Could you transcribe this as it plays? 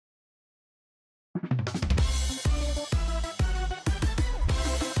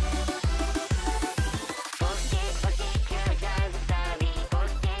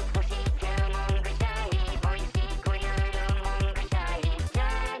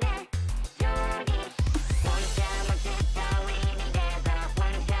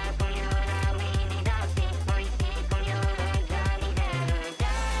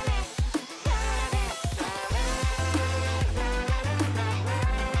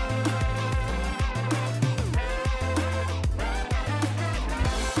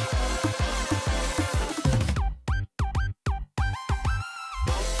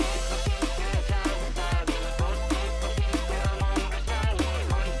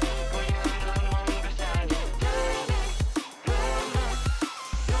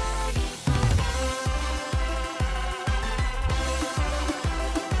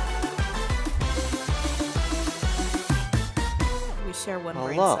one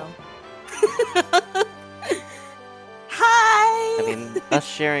brain Hello. cell. Hi! I mean, us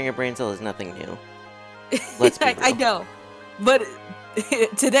sharing a brain cell is nothing new. Let's be real. I know. But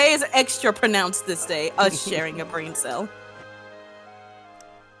today is extra pronounced this day, us sharing a brain cell.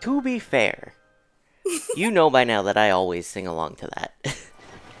 To be fair, you know by now that I always sing along to that.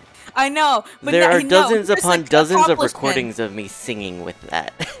 I know, but there are dozens here's upon the dozens of accomplishment. recordings of me singing with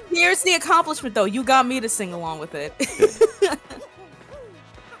that. Here's the accomplishment, though. You got me to sing along with it.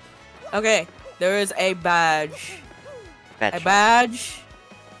 Okay, there is a badge. Badge A shop. badge?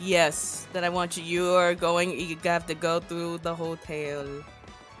 Yes, that I want you. You have to go through the hotel.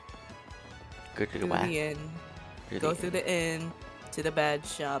 Go to the Through what? the inn. Through Go the through inn. the inn to the badge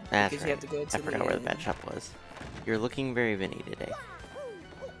shop. That's because right. you have to go to I the forgot where the inn. badge shop was. You're looking very Vinny today.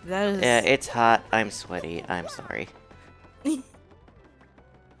 That is... Yeah, it's hot. I'm sweaty. I'm sorry.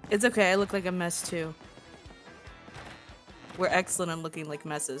 It's okay, I look like a mess too. We're excellent at looking like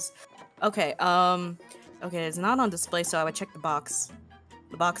messes. Okay, okay, it's not on display, so I would check the box.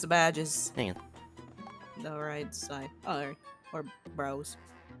 The box of badges. Hang on. The right side. Oh, or browse.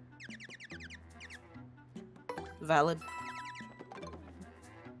 Valid.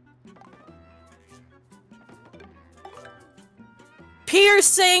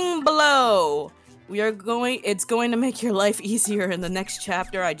 Piercing blow! It's going to make your life easier in the next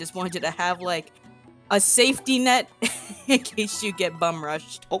chapter. I just want you to have, like, a safety net in case you get bum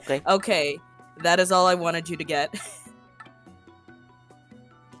rushed. Okay. Okay, that is all I wanted you to get.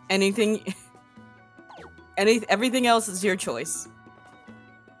 Everything else is your choice.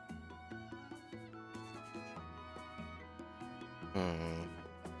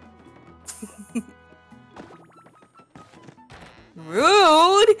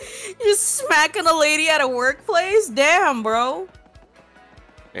 Rude! You're smacking a lady at a workplace? Damn, bro.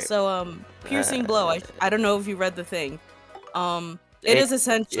 So, piercing blow. I don't know if you read the thing. It is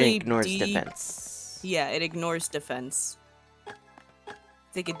essentially it ignores defense. Yeah, it ignores defense. I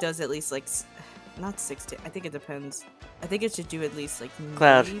think it does at least like not 60. I think it depends. I think it should do at least like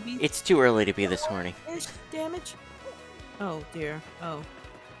Cloud, maybe it's too early to be this horny. damage. Oh dear. Oh.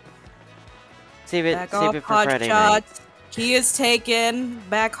 Save it. Back Save off, it for hot Friday shot. night. Key is taken.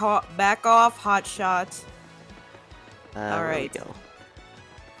 Back off, hot shot. All Where right. we go?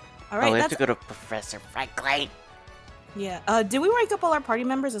 All right. Oh, we have That's to go to Professor Franklin. yeah. Did we rank up all our party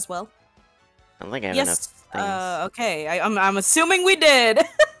members as well? I don't think I have Yes. enough things. Okay. I'm assuming we did.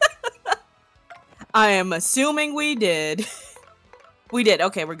 I am assuming we did. We did.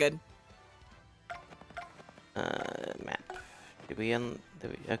 Okay, we're good. Map.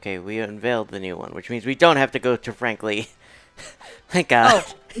 Okay, we unveiled the new one, which means we don't have to go to Frankly. Thank God.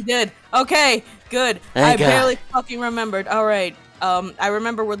 Oh, we did. Okay, good. Thank God. Barely fucking remembered. All right. I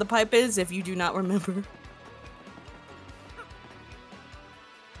remember where the pipe is. If you do not remember,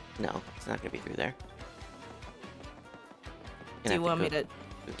 No, it's not gonna be through there. do you want me to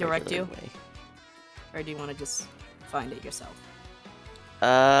the direct regular you? way. Or do you want to just find it yourself?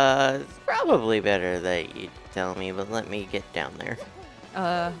 It's probably better that you tell me, but let me get down there.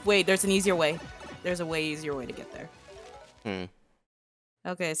 Wait. There's an easier way. There's a way easier way to get there.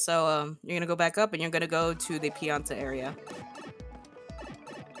 Okay, so you're gonna go back up and you're gonna go to the Pianta area.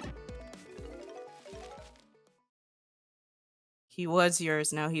 He was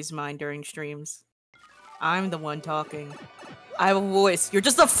yours, now he's mine during streams. I'm the one talking. I have a voice. You're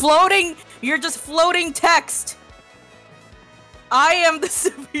just floating text! I am the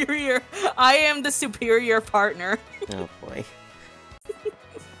superior partner. Oh boy.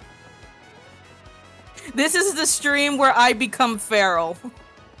 This is the stream where I become feral.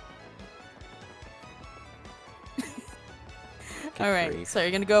 Alright, grief. so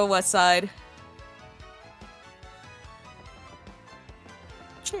you're gonna go west side.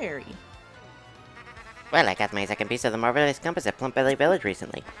 Cherry. Well, I got my second piece of the marvelous compass at Plump Belly Village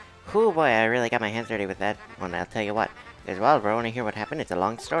recently. Whew, boy, I really got my hands dirty with that one, I'll tell you what. As well, bro, want to hear what happened? It's a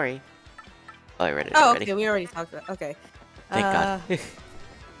long story. Oh, I read it already. Okay, we already talked about okay. Thank God.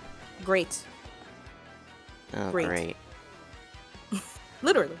 Great. Oh, great. great.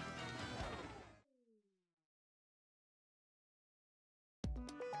 Literally.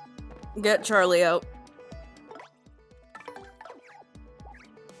 Get Charlie out.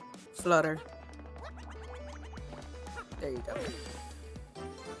 Flutter. There you go.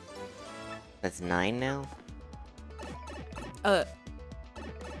 That's 9 now? I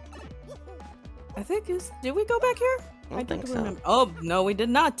think did we go back here? I don't think so. remember. Oh, no, we did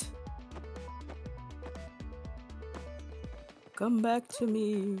not. Come back to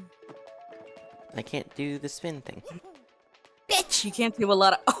me. I can't do the spin thing. Bitch! You can't do a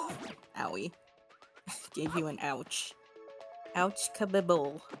lot of. Oh, owie. Gave you an ouch. Ouch,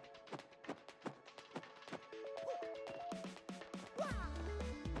 kabibble.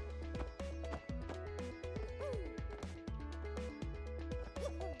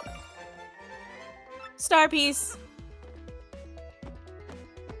 Star piece.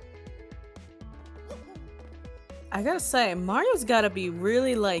 I gotta say, Mario's gotta be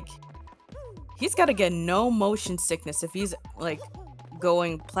really like, he's gotta get no motion sickness if he's like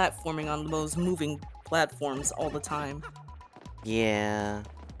going platforming on those moving platforms all the time. Yeah.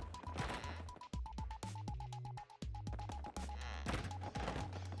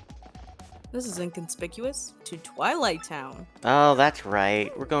 This is inconspicuous to Twilight Town. Oh, that's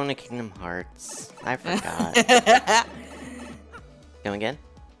right. We're going to Kingdom Hearts. I forgot. Come again?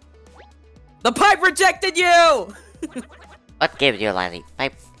 The pipe rejected you! What gives you a lousy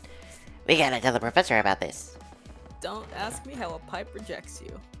pipe? We gotta tell the professor about this. Don't ask me how a pipe rejects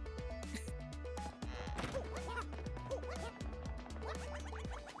you.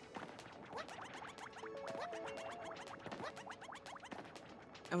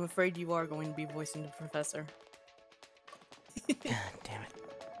 I'm afraid you are going to be voicing the professor. God damn it.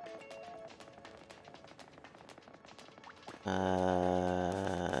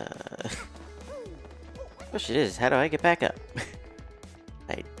 Question is, how do I get back up?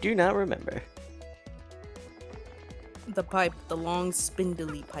 I do not remember. The pipe, the long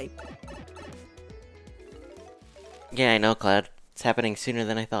spindly pipe. Yeah, I know, Cloud. It's happening sooner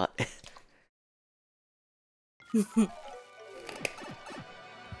than I thought.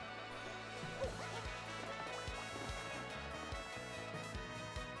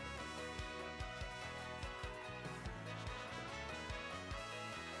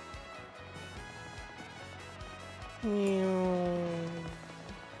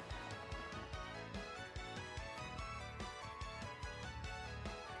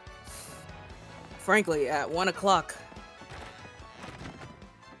 Frankly, at 1 o'clock.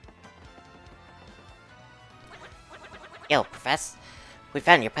 Yo, Profess. We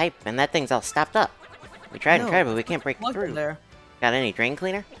found your pipe, and that thing's all stopped up. We tried and tried, but we can't break through. There. Got any drain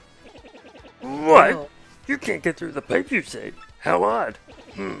cleaner? What? No. You can't get through the pipe, you say? How odd.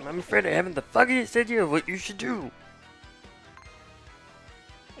 I'm afraid I haven't the foggiest idea of what you should do.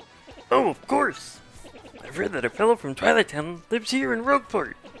 Oh, of course. I've read that a fellow from Twilight Town lives here in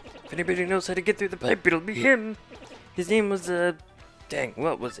Rogueport. If anybody knows how to get through the pipe, it'll be him. His name was, dang,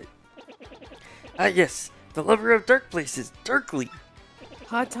 what was it? Ah, yes, the lover of dark places, Darkly.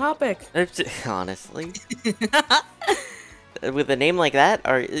 Hot topic. Honestly. With a name like that,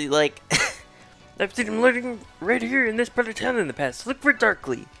 or like... I've seen him lurking right here in this part of town in the past. Look for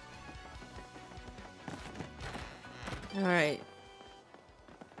Darkly. Alright.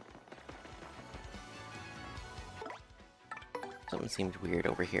 Something seemed weird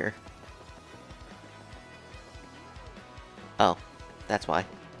over here. Oh, that's why.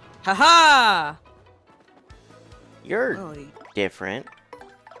 Haha! You're Oh, different.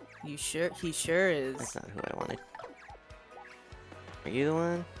 you sure? He sure is. That's not who I wanted. Are you the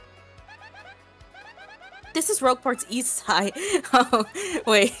one? This is Rogueport's east side. Oh,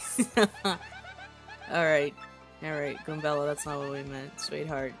 wait. Alright. Alright, Goombella, that's not what we meant.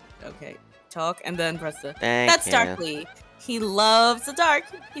 Sweetheart. Okay. Talk and then press the... That's you. Darkly. He loves the dark.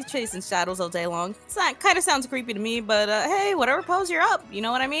 He's chasing shadows all day long. That kind of sounds creepy to me, but hey, whatever pose you're up. You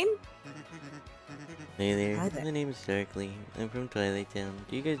know what I mean? Hey there. Hi there. My name is Darkly. I'm from Twilight Town.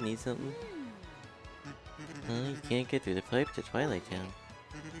 Do you guys need something? You can't get through the pipe to Twilight Town.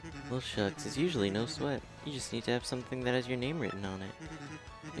 Well, shucks, it's usually no sweat. You just need to have something that has your name written on it.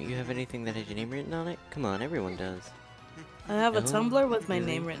 Don't you have anything that has your name written on it? Come on, everyone does. I have a Oh, tumbler with my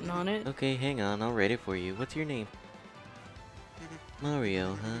really? name written on it. Okay, hang on, I'll write it for you. What's your name?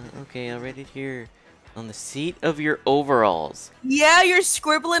 Mario, huh? Okay, I'll write it here. On the seat of your overalls. Yeah, you're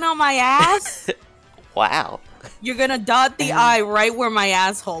scribbling on my ass? Wow. You're gonna dot the I right where my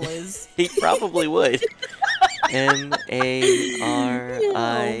asshole is. He probably would. M-A-R-I-O,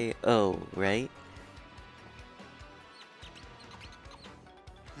 right?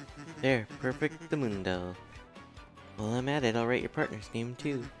 There, perfect mundo. Well, I'm at it. I'll write your partner's name,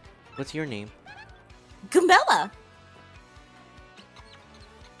 too. What's your name? Goombella!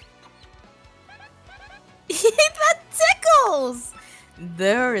 That tickles!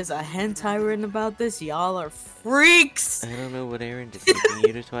 There is a hentai written about this. Y'all are freaks! I don't know what errand is taking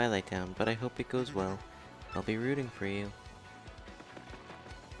you to Twilight Town, but I hope it goes well. I'll be rooting for you.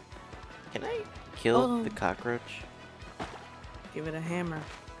 Can I kill the cockroach? Give it a hammer.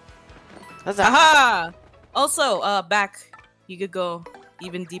 How's that? Aha! Also, back. You could go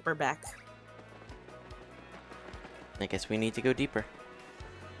even deeper back. I guess we need to go deeper.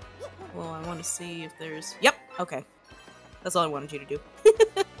 Well, I want to see if there's... Yep, okay. That's all I wanted you to do.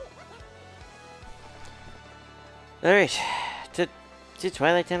 Alright, to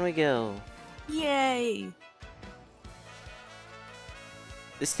Twilight Town we go. Yay!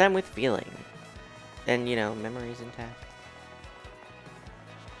 This time with feeling. And, you know, memories intact.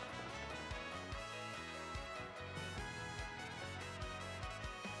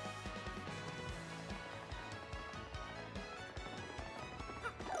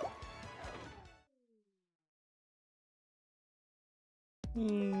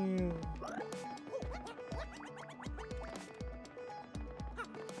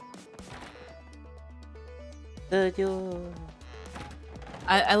 The door.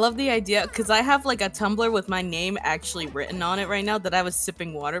 I love the idea because I have like a tumbler with my name actually written on it right now that I was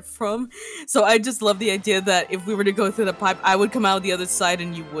sipping water from. So I just love the idea that if we were to go through the pipe, I would come out the other side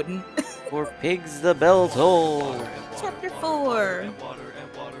and you wouldn't. For pigs the bell toll. Chapter 4.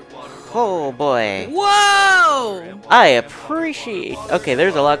 Oh boy. Whoa! I appreciate. Okay,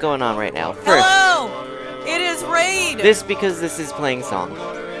 there's a lot going on right now. First, Hello! It is Raid! this because this is playing song.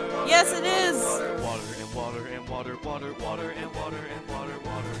 Yes, it is!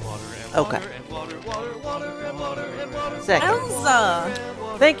 Okay. Second,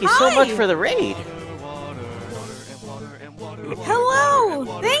 Elsa! thank you so Hi. much for the raid.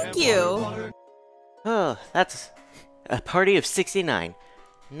 Hello! Thank you! Oh, that's a party of 69.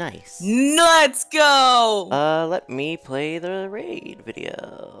 Nice. Let's go! Let me play the raid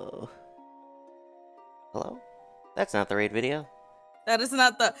video. Hello? That's not the raid video. That is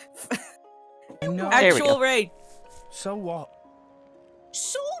not the No. There we actual go. raid. So what?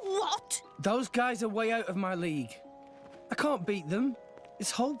 So what? Those guys are way out of my league. I can't beat them.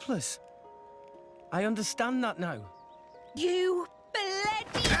 It's hopeless. I understand that now. You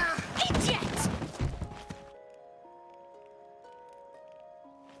bloody idiot!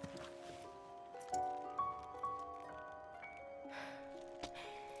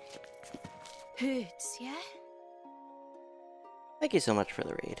 Hurts, yeah? Thank you so much for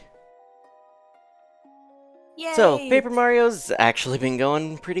the raid. Yay! So, Paper Mario's actually been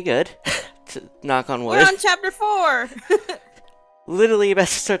going pretty good. To knock on wood. We're on chapter 4. Literally about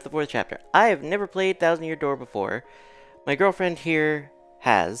to start the 4th chapter. I have never played Thousand Year Door before. My girlfriend here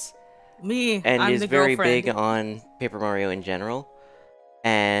has, Me, and I'm is the very girlfriend. big on Paper Mario in general.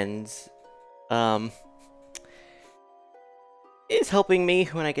 And, is helping me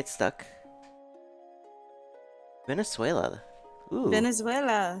when I get stuck. Venezuela. Ooh,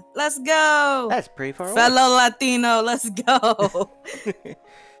 Venezuela. Let's go! that's pretty far away. Fellow Latino, let's go!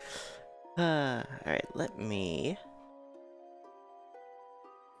 Alright, let me...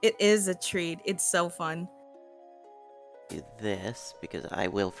 It is a treat. It's so fun. do this, because I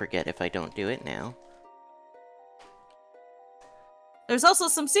will forget if I don't do it now. There's also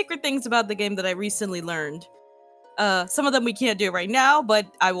some secret things about the game that I recently learned. Some of them we can't do right now, but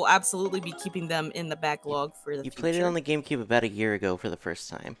I will absolutely be keeping them in the backlog for the You future. played it on the GameCube about a year ago for the first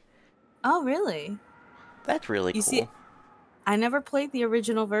time. Oh, really? That's really You cool. see, I never played the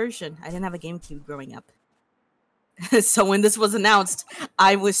original version. I didn't have a GameCube growing up. So when this was announced,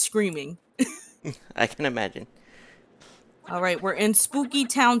 I was screaming. I can imagine. All right, we're in Spooky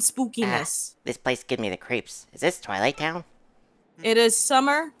Town spookiness. This place gives me the creeps. Is this Twilight Town? It is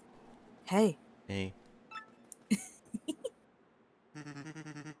summer. Hey. Hey.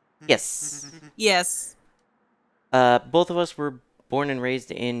 Yes. Yes. Both of us were born and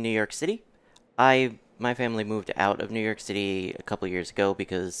raised in New York City. My family moved out of New York City a couple years ago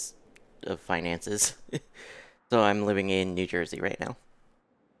because of finances. So I'm living in New Jersey right now.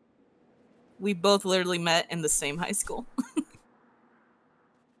 We both literally met in the same high school.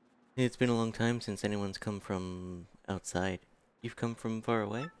 It's been a long time since anyone's come from outside. You've come from far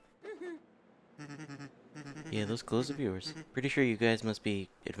away? Yeah, those clothes of yours. Pretty sure you guys must be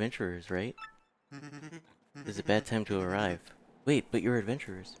adventurers, right? It's a bad time to arrive. Wait, but you're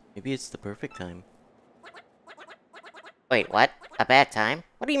adventurers. Maybe it's the perfect time. Wait, what? A bad time?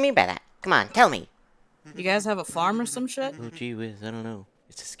 What do you mean by that? Come on, tell me. You guys have a farm or some shit? Oh gee whiz, I don't know.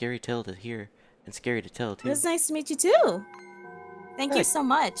 It's a scary tale to hear, and scary to tell, too. It was nice to meet you too. Thank you Good. so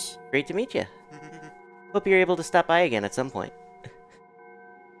much. Great to meet you. Hope you're able to stop by again at some point.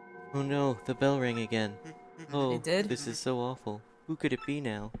 Oh no, the bell rang again. Oh, It did? this is so awful. Who could it be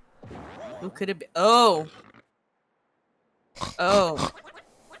now? Who could it be? Oh. Oh.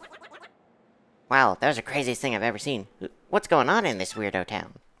 Wow, that was the craziest thing I've ever seen. What's going on in this weirdo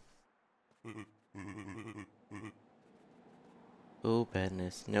town? Oh,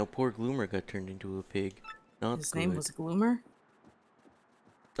 badness. Now poor Gloomer got turned into a pig. Not His good. name was Gloomer?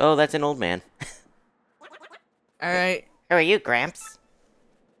 Oh, that's an old man. Alright. Who are you, Gramps?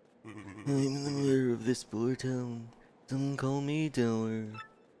 I'm the mayor of this poor town. Some call me Diller.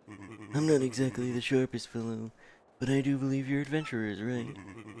 I'm not exactly the sharpest fellow, but I do believe your adventurer is right.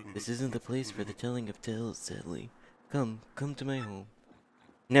 This isn't the place for the telling of tales, sadly. Come to my home.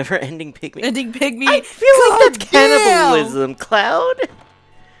 Never-ending pygmy. Ending pygmy. I feel like God that's damn! cannibalism, Cloud.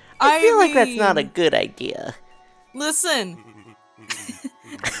 I feel like that's not a mean, good idea. Listen.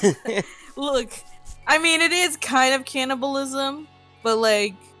 Look, I mean, it is kind of cannibalism, but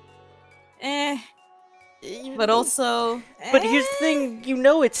like, But also, But here's the thing, you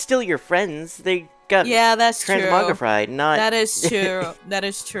know it's still your friends. They got yeah, that's true. transmogrified, not... That is true. That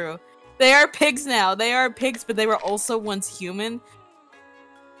is true. They are pigs now. They are pigs, but they were also once human.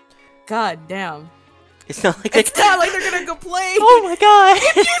 God damn. It's not like It's not like they're gonna complain. Oh my god!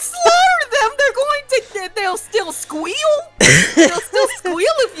 If you slaughter them, they're going to. They'll still squeal. They'll still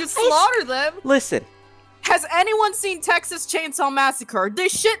squeal if you slaughter them. Listen. Has anyone seen Texas Chainsaw Massacre?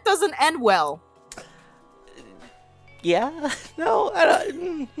 This shit doesn't end well. Yeah? No, I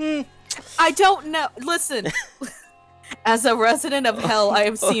don't... I don't know. Listen. As a resident of hell, I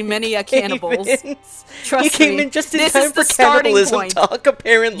have seen many cannibals. Trust me. You came in just in this time is for the starting cannibalism point. talk,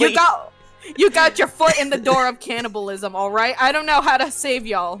 apparently. You got your foot in the door of cannibalism, alright? I don't know how to save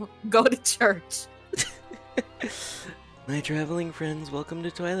y'all. Go to church. My traveling friends, welcome to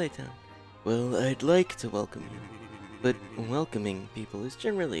Twilight Town. Well, I'd like to welcome you, but welcoming people is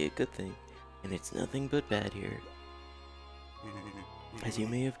generally a good thing, and it's nothing but bad here. As you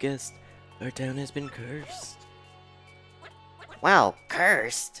may have guessed, our town has been cursed. Wow,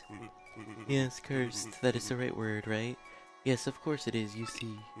 cursed? Yes, cursed. That is the right word, right? Yes, of course it is, you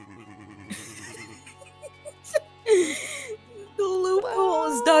see. The loophole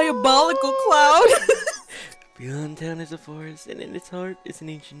is diabolical, Cloud. Beyond town is a forest, and in its heart is an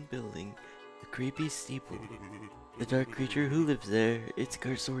ancient building, a creepy steeple. The dark creature who lives there, its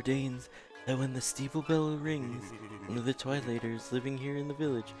curse ordains that when the steeple bell rings, one of the Twilighters living here in the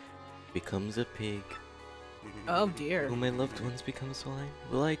village becomes a pig. Oh dear. Will my loved ones become swine?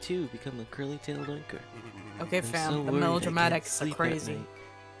 Will I too become a curly-tailed oinker? Okay, I'm fam. so The worried I melodramatics can't are sleep at crazy. night.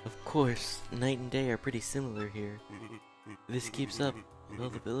 Of course, night and day are pretty similar here. If this keeps up, well,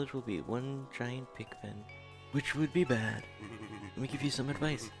 the village will be one giant pig pen, which would be bad. Let me give you some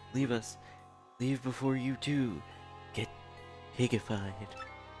advice. Leave us. Leave before you too get pigified.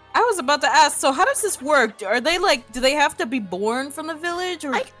 I was about to ask, so how does this work? Are they like, do they have to be born from the village?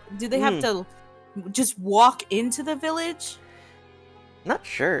 Or do they have to just walk into the village? Not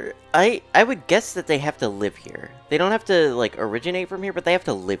sure. I would guess that they have to live here. They don't have to, like, originate from here, but they have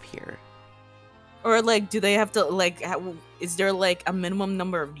to live here. Or like, do they have to, like, is there like a minimum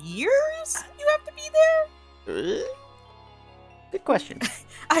number of years you have to be there? Good question.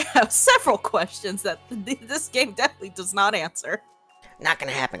 I have several questions that this game definitely does not answer. Not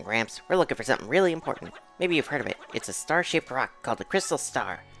gonna happen, Gramps. We're looking for something really important. Maybe you've heard of it. It's a star-shaped rock called the Crystal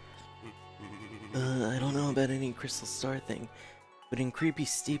Star. I don't know about any crystal star thing, but in Creepy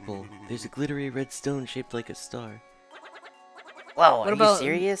Steeple, there's a glittery red stone shaped like a star. Whoa, are you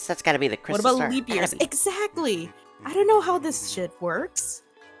serious? That's gotta be the Crystal Star. What about leap years? Gotta be. Exactly! I don't know how this shit works.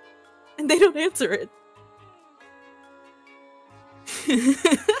 And they don't answer it.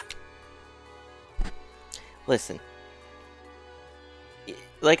 Listen.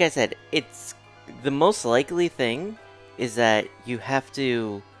 Like I said, it's... The most likely thing is that you have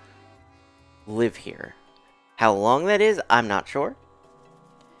to live here. How long that is, I'm not sure.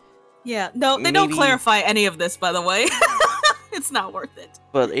 Yeah, no, they don't clarify any of this, by the way. It's not worth it.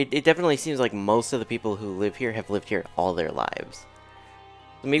 But it definitely seems like most of the people who live here have lived here all their lives.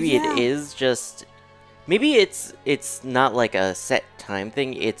 So maybe it is just... Maybe it's not like a set time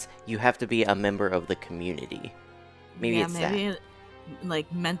thing, it's you have to be a member of the community. Maybe it's maybe that.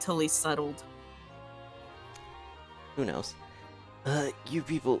 Like, mentally settled. Who knows? You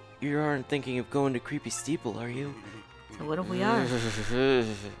people, you aren't thinking of going to Creepy Steeple, are you? So what if we are?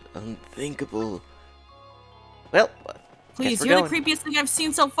 Unthinkable. Well, Please, you're the creepiest thing I've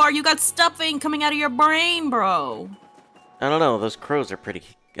seen so far. You got stuffing coming out of your brain, bro. I don't know, those crows are pretty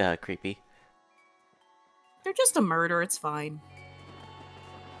creepy. They're just a murder, it's fine.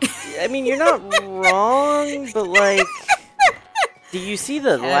 I mean, you're not wrong, but like... Do you see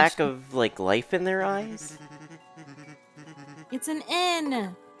the lack of, like, life in their eyes? It's an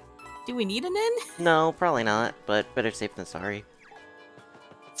inn. Do we need an inn? No, probably not, but better safe than sorry.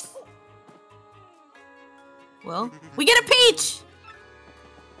 Well, we get a peach!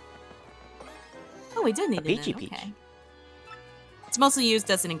 Oh, we did need A peachy an inn. peach. Okay. It's mostly used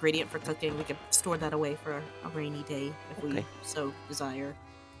as an ingredient for cooking. We could store that away for a rainy day if we so desire.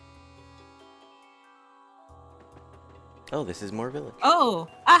 Oh, this is more village. Oh,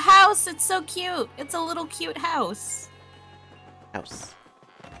 a house! It's so cute! It's a little cute house. house.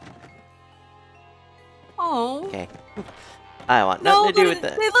 Oh. Okay. I want No, nothing to do but with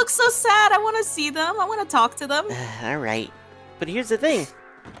that. they look so sad. I want to see them. I want to talk to them. Alright. But here's the thing.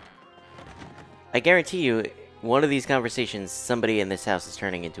 I guarantee you, one of these conversations, somebody in this house is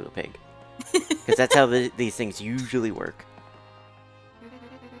turning into a pig. Because that's how these things usually work.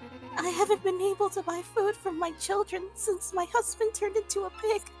 I haven't been able to buy food for my children since my husband turned into a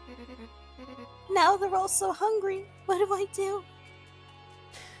pig. Now they're all so hungry. What do I do?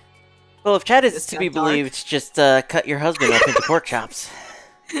 Well, if Chad is This to got be dark. believed, just cut your husband up into pork chops.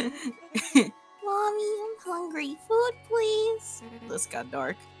 Mommy, I'm hungry. Food, please. This got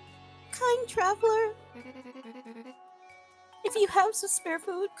dark. Kind traveler, if you have some spare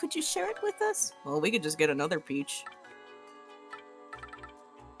food, could you share it with us? Well, we could just get another peach.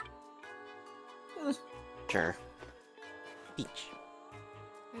 Sure. Peach.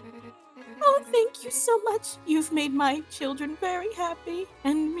 Oh, thank you so much. You've made my children very happy,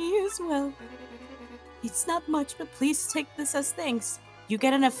 and me as well. It's not much, but please take this as thanks. You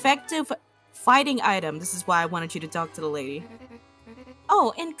get an effective fighting item. This is why I wanted you to talk to the lady.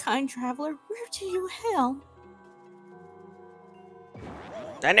 Oh, and kind traveler, where do you hail?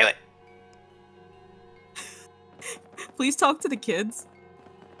 I knew it! Please talk to the kids.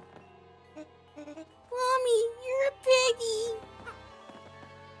 Mommy, you're a piggy.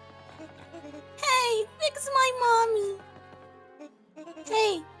 Hey, fix my mommy.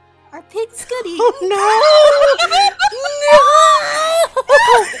 Hey, are pigs good eating? Oh,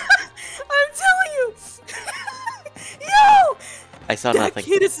 no! I'm telling you. Yo! I saw nothing.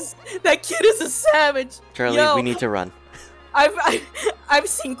 That kid is a savage. Charlie, Yo, we need to run. I've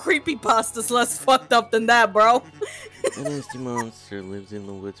seen creepypastas less fucked up than that, bro. A nasty monster lives in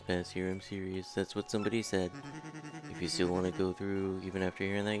the woods past here. I'm serious. That's what somebody said. If you still want to go through, even after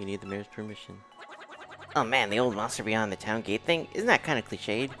hearing that, you need the mayor's permission. Oh man, the old monster beyond the town gate thing? Isn't that kind of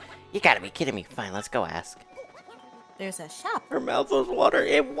cliched? You gotta be kidding me. Fine, let's go ask. There's a shop. Her mouth was water.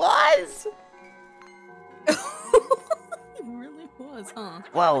 It was! It really was, huh?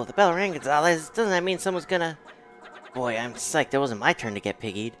 Whoa, the bell rang, Gonzalez. Doesn't that mean someone's gonna... Boy, I'm psyched. It wasn't my turn to get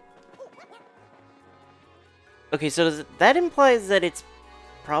piggied. Okay, so that implies that it's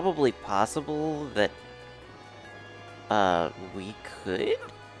probably possible that, we could?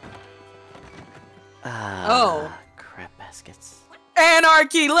 Oh. Crap baskets.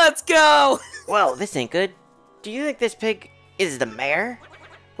 Anarchy, let's go! Well, this ain't good. Do you think this pig is the mayor?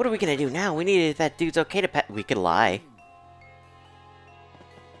 What are we gonna do now? We need that dude's okay to pet. We could lie.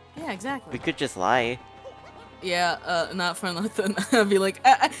 Yeah, exactly. We could just lie. Yeah, not for nothing. I'd be like,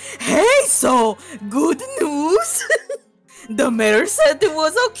 hey, so, good news! The mayor said it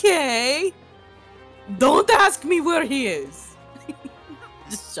was okay. Don't ask me where he is.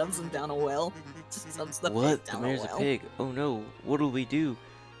 Just shoves him down a well. Just shoves the What? pig The down mayor's a a well. pig. Oh no. What'll we do?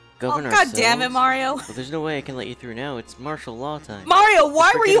 Oh, Govern God ourselves? damn it, Mario. Well, there's no way I can let you through now. It's martial law time. Mario,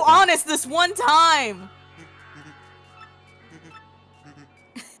 why were Forget you about it. honest this one time?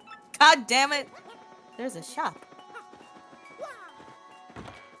 God damn it. There's a shop.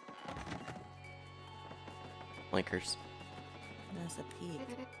 Blinkers. There's a pig.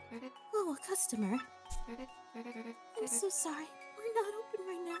 Oh, a customer. I'm so sorry. We're not open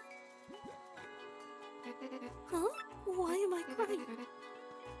right now. Huh? Why am I crying?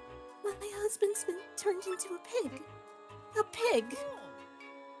 My husband's been turned into a pig. A pig.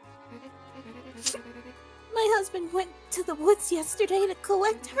 My husband went to the woods yesterday to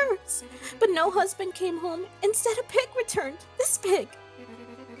collect herbs, but no husband came home. Instead, a pig returned. This pig.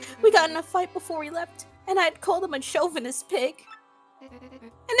 We got in a fight before we left, and I'd called him a chauvinist pig.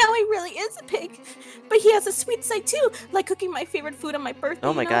 And now he really is a pig. But he has a sweet side too, like cooking my favorite food on my birthday.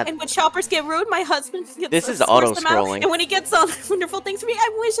 Oh my you know? God. And when shoppers get rude, my husband gets This is squirts them out. auto-scrolling. And when he gets wonderful things for me, I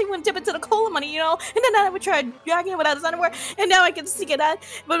wish he wouldn't dip into the cola money, you know. And then I would try dragging him without his underwear, and now I can see it that.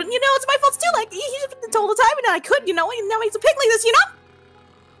 But you know, it's my fault too. Like he's been told the time, and I could, you know. And now he's a pig like this, you know.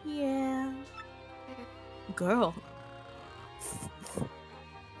 Yeah. Girl.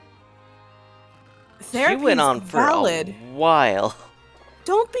 She Therapy went is on for valid. a while.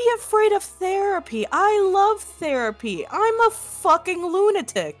 Don't be afraid of therapy. I love therapy. I'm a fucking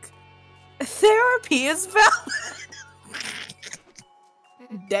lunatic. Therapy is valid.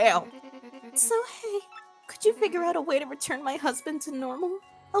 Damn. So, hey, could you figure out a way to return my husband to normal?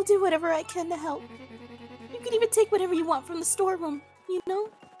 I'll do whatever I can to help. You can even take whatever you want from the storeroom, you know?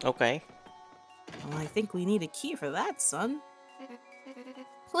 Okay. Well, I think we need a key for that, son.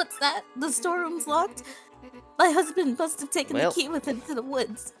 What's that? The storeroom's locked? My husband must have taken the key with him to the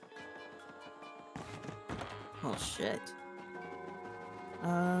woods. Oh, shit.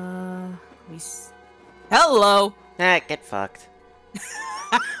 Hello! Ah, get fucked.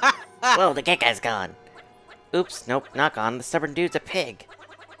 Whoa, the cat guy's gone. Oops, nope, not gone. The stubborn dude's a pig.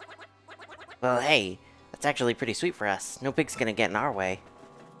 Well, hey, that's actually pretty sweet for us. No pig's gonna get in our way.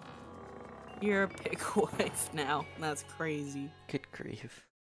 You're a pig wife now. That's crazy. Good grief.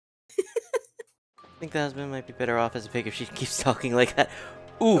 I think the husband might be better off as a pig if she keeps talking like that.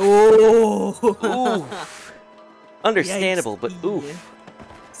 Oof. Oof. Understandable, but oof.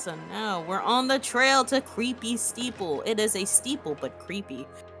 So now we're on the trail to Creepy Steeple. It is a steeple, but creepy.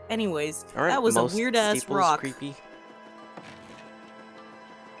 Anyways, Aren't that was a most weird ass steeples rock. creepy?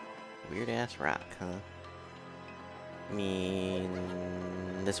 Weird ass rock, huh? I mean,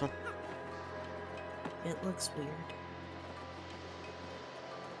 this one? It looks weird.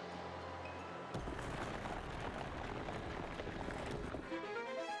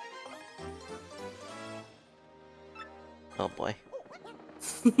 Oh boy.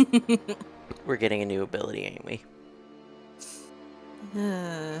 We're getting a new ability, ain't we?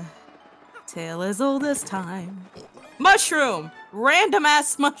 Tale as old as time. Mushroom! Random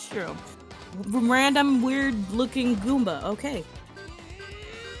ass mushroom. Random weird looking Goomba. Okay.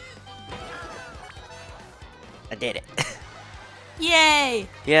 I did it. Yay!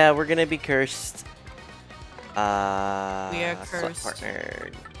 Yeah, we're gonna be cursed. We are Swap cursed.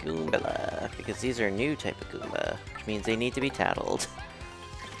 partner Goomba, because these are a new type of Goomba, which means they need to be tattled.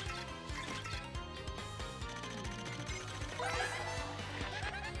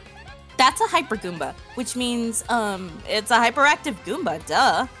 That's a Hyper Goomba, which means, it's a hyperactive Goomba,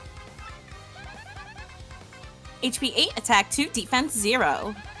 duh. HP 8, attack 2, defense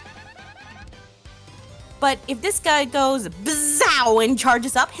 0. But if this guy goes bzow and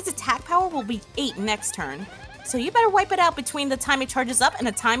charges up, his attack power will be 8 next turn. So you better wipe it out between the time it charges up and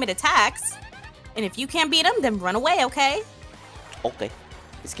the time it attacks. And if you can't beat him, then run away, okay? Okay.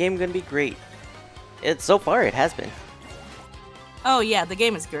 This game gonna be great. So far it has been. Oh yeah, the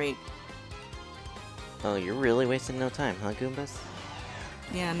game is great. Oh, you're really wasting no time, huh, Goombas?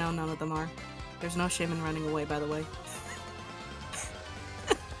 Yeah, no, none of them are. There's no shame in running away, by the way.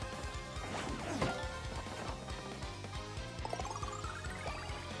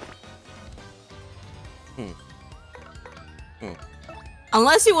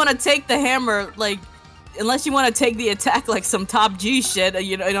 Unless you want to take the hammer, like, unless you want to take the attack like some top G shit,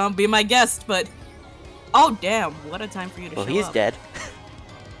 you know, be my guest, but... Oh, damn, what a time for you to show up. Well, he's dead.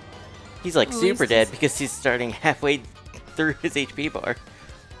 He's like Well, at super least dead he's- because he's starting halfway through his HP bar.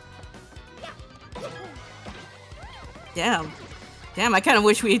 Damn. Damn, I kind of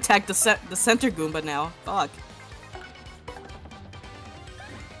wish we attacked the center Goomba now. Fuck.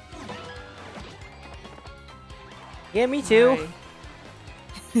 Yeah, me too.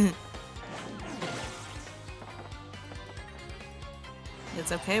 Alright.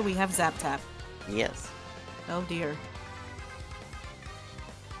 It's okay, we have Zap Tap. Yes. Oh dear.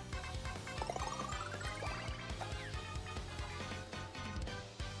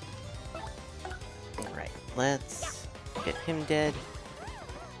 Alright, let's get him dead.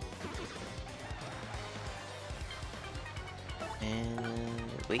 And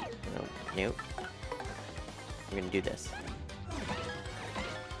wait, no, nope. We're gonna do this.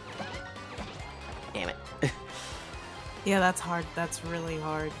 Damn it. Yeah, that's hard. That's really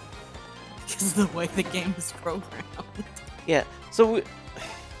hard. Because of the way the game is programmed. Yeah, so I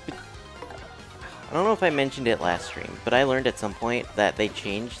don't know if I mentioned it last stream, but I learned at some point that they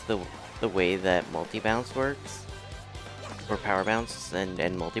changed the way that multi-bounce works. Or power bounce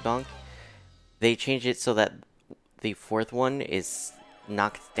and multi-bonk. They changed it so that the fourth one is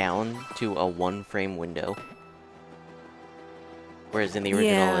knocked down to a 1-frame window. Whereas in the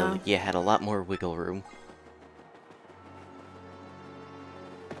original, Yeah. you had a lot more wiggle room.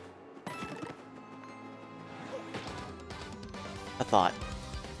 A thought.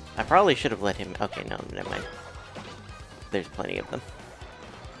 I probably should have let him... Okay, no, never mind. There's plenty of them.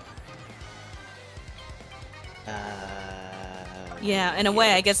 Yeah, in a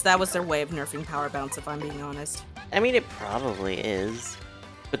way, I guess that was their way of nerfing power bounce, if I'm being honest. I mean, it probably is.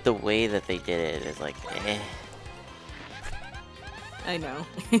 But the way that they did it is like, eh. I know.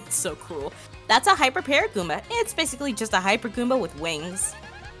 It's so cruel. That's a Hyper Pair Goomba. It's basically just a Hyper Goomba with wings.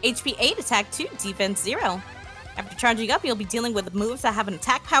 HP 8, attack 2, defense 0. After charging up, you'll be dealing with moves that have an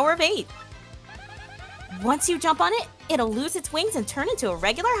attack power of 8. Once you jump on it, it'll lose its wings and turn into a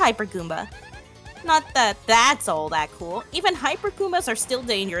regular Hyper Goomba. Not that that's all that cool. Even Hyper Goombas are still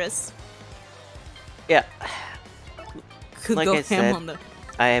dangerous. Yeah. Could Like go I ham said, on the...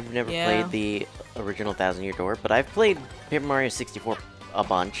 I have never Yeah. played the original Thousand Year Door, but I've played Paper Mario 64 a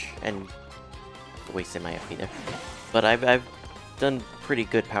bunch, and wasted my FP there. But I've done pretty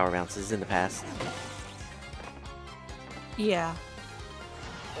good power bounces in the past. Yeah.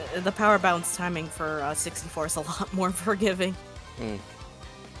 the power bounce timing for 64 is a lot more forgiving. Hmm.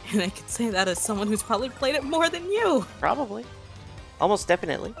 And I can say that as someone who's probably played it more than you. Probably. Almost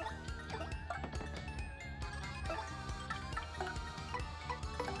definitely.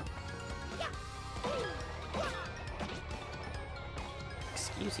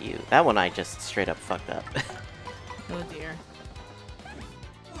 Excuse you. That one I just straight up fucked up. Oh dear.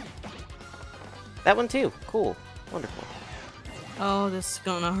 That one too. Cool. Wonderful. Oh, this is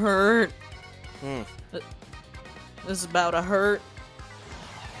gonna hurt. Hmm. This is about to hurt.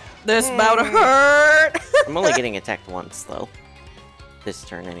 This about to hurt! I'm only getting attacked once, though. This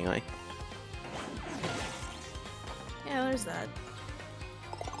turn, anyway. Yeah, there's that.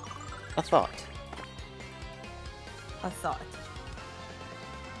 A thought. I thought.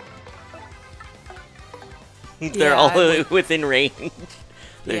 They're Yeah, all I would- within range.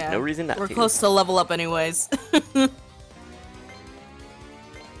 There's Yeah, no reason not we're to. close to level up anyways.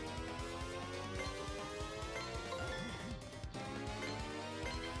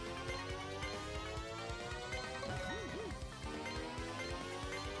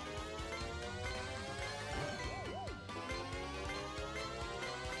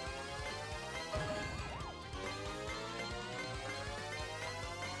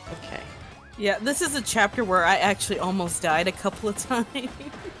 Okay. Yeah, this is a chapter where I actually almost died a couple of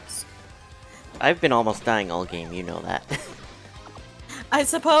times. I've been almost dying all game, you know that. I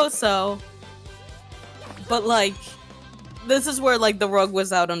suppose so. But like, this is where like the rug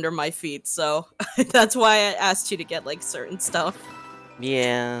was out under my feet, so that's why I asked you to get like certain stuff.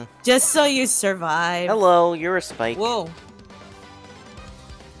 Yeah. Just so you survive. Hello, you're a spike. Whoa.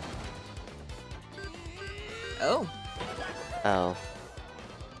 Oh. Oh.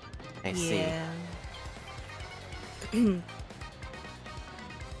 I see. Yeah.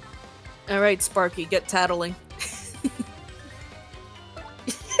 Alright, Sparky, get tattling.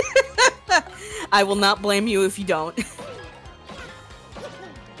 I will not blame you if you don't.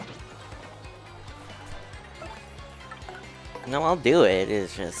 No, I'll do it.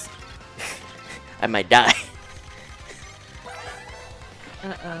 It's just... I might die.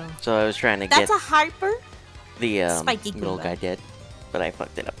 Uh-oh. So I was trying to That's get a hyper? the spiky little Goomba. guy dead, but I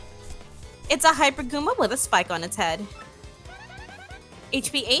fucked it up. It's a hyper Goomba with a spike on its head.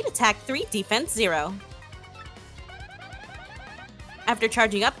 HP 8, attack 3, defense 0. After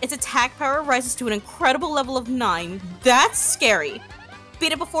charging up, its attack power rises to an incredible level of 9. That's scary.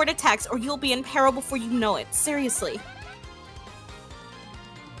 Beat it before it attacks or you'll be in peril before you know it. Seriously.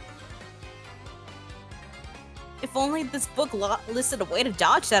 If only this book listed a way to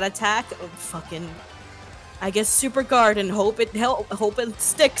dodge that attack. Oh, fucking... I guess super guard and hope it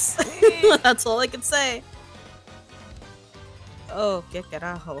sticks. That's all I can say. Oh, que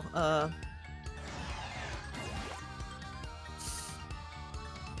carajo.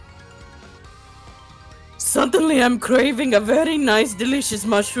 Suddenly I'm craving a very nice, delicious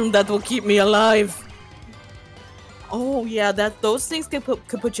mushroom that will keep me alive. Oh yeah, those things could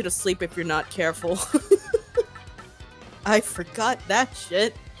put you to sleep if you're not careful. I forgot that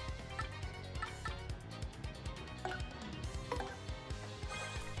shit.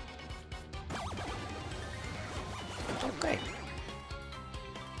 Okay.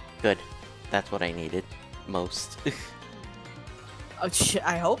 Good. That's what I needed. Most. Oh, shit,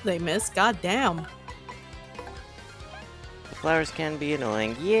 I hope they miss. God damn. The flowers can be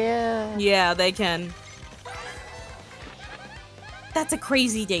annoying. Yeah. Yeah, they can. That's a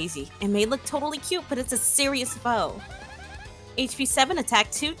crazy daisy. It may look totally cute, but it's a serious foe. HP 7,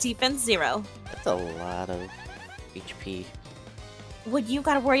 attack 2, defense 0. That's a lot of HP. What you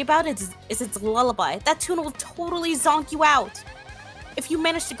gotta worry about is its lullaby. That tune will totally zonk you out. If you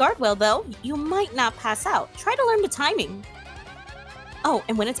manage to guard well, though, you might not pass out. Try to learn the timing. Oh,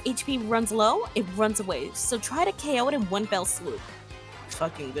 and when its HP runs low, it runs away. So try to KO it in one fell swoop.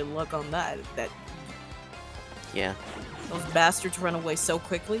 Fucking good luck on that. Yeah. Those bastards run away so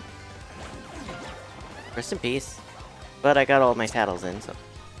quickly. Rest in peace. But I got all my paddles in, so...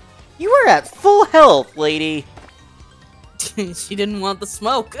 You were at full health, lady! She didn't want the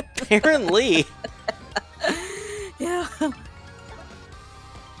smoke. Apparently. Yeah.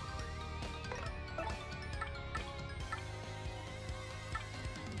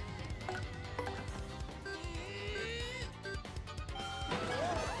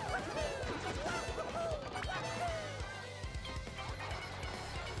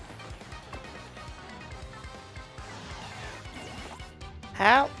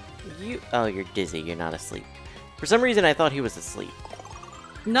 How? You... Oh, you're dizzy. You're not asleep. For some reason, I thought he was asleep.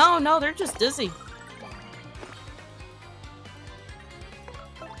 No, they're just dizzy.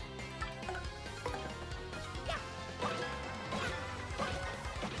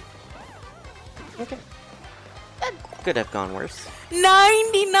 Okay. That could have gone worse.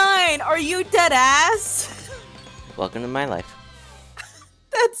 99! Are you dead ass? Welcome to my life.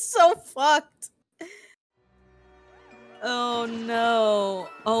 That's so fucked. Oh no.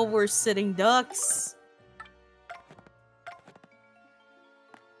 Oh, we're sitting ducks.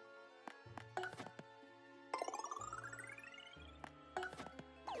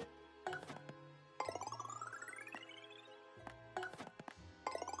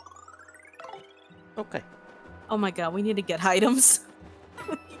 Okay. Oh my god, we need to get items.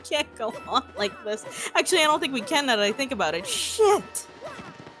 We can't go on like this. Actually, I don't think we can now that I think about it. Shit!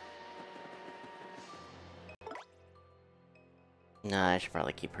 Nah, I should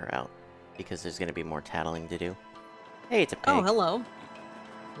probably keep her out. Because there's gonna be more tattling to do. Hey, it's a pig. Oh, hello.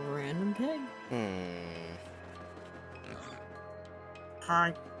 Random pig.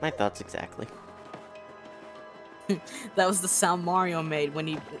 Hi. My thoughts exactly. That was the sound Mario made when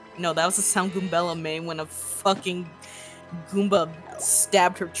he... No, that was the sound Goombella made when a fucking Goomba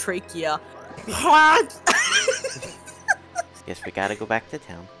stabbed her trachea. What? Guess we gotta go back to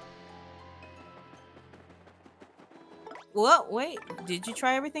town. What? Wait, did you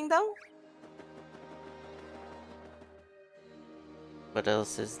try everything though? What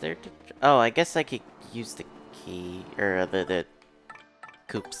else is there to... Oh, I guess I could use the key... Or the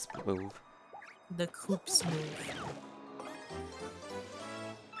Coops move. The Coops move.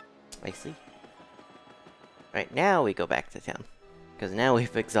 Spicy. Right, now we go back to town. Because now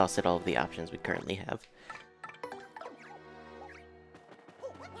we've exhausted all of the options we currently have.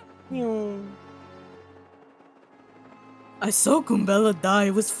 I saw Goombella die.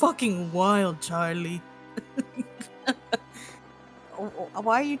 It was fucking wild, Charlie.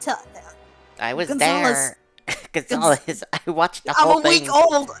 Why are you telling... I was Gonzalez. there! Gonzalez, I watched the whole I'm a thing! week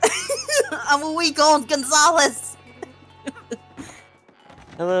old! I'm a week old, Gonzalez!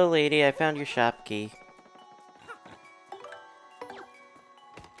 Hello, lady, I found your shop key.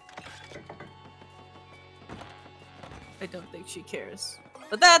 I don't think she cares.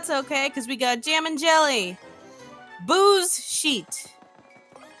 But that's okay, because we got jam and jelly, booze sheet,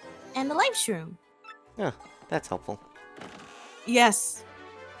 and a life shroom. Oh, that's helpful. Yes.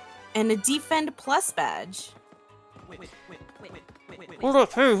 And a Defend Plus badge. Hold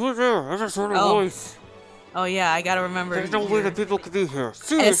up, hey, who's there? I just heard a Oh. voice. Oh yeah, I gotta remember. There's no way that people could be here.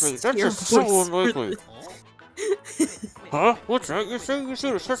 Seriously, that's your just so voice. unlikely. Huh? What's that you say? You've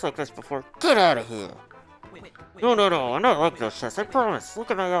seen a chest like this before. Get out of here. No, I'm not like those chests, I promise. Look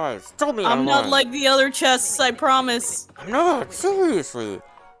at my eyes. Tell me I'm not lying. like the other chests, I promise. I'm not, seriously.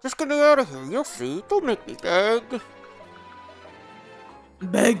 Just get me out of here, you'll see. Don't make me beg.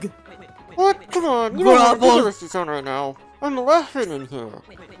 Beg. What? Come on, you know how Bravo. ridiculous you sound right now. I'm laughing in here.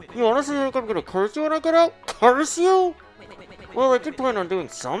 You honestly think I'm gonna curse you when I get out? Curse you? Well, I did plan on doing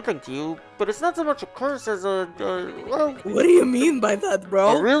something to you, but it's not so much a curse as well, What do you mean by that, a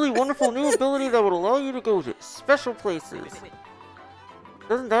bro? really wonderful new ability that would allow you to go to special places.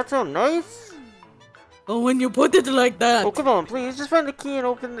 Doesn't that sound nice? Oh, when you put it like that. Oh, come on, please, just find the key and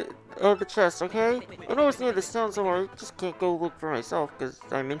open the chest, okay? I know it's near this town somewhere, I just can't go look for myself, because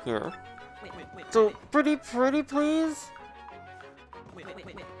I'm in here. So, pretty, please?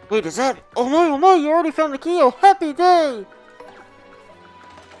 Wait, is that... Oh my, you already found the key! Oh, happy day!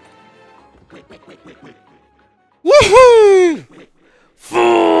 Woohoo!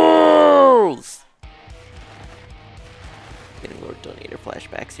 Fools! Getting more donator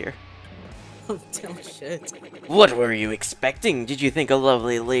flashbacks here. Oh, damn shit. What were you expecting? Did you think a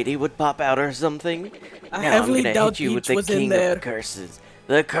lovely lady would pop out or something? I Now I'm heavily gonna doubt hit you with Peach the was in king there. of curses.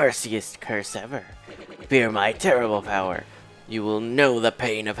 The cursiest curse ever. Fear my terrible power. You will know the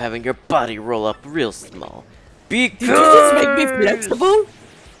pain of having your body roll up real small. Because... Did you just make me flexible?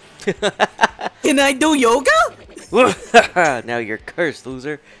 Can I do yoga? Now you're cursed,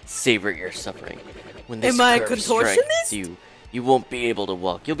 loser. Savor your suffering. When this Am I a curse contortionist? strikes you, you won't be able to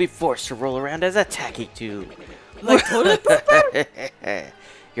walk. You'll be forced to roll around as a tacky tube. Like toilet paper?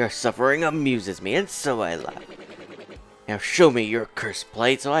 Your suffering amuses me, and so I laugh. Now show me your cursed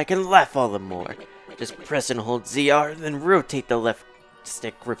plight so I can laugh all the more. Just press and hold ZR, then rotate the left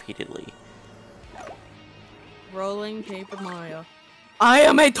stick repeatedly. Rolling paper Mario. I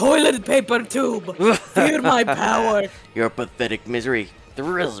am a toilet paper tube. Fear my power. Your pathetic misery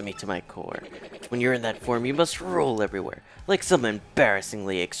thrills me to my core. When you're in that form, you must roll everywhere, like some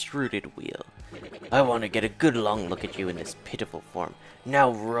embarrassingly extruded wheel. I want to get a good long look at you in this pitiful form.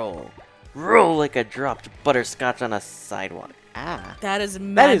 Now roll. Roll like a dropped butterscotch on a sidewalk. Ah. That is That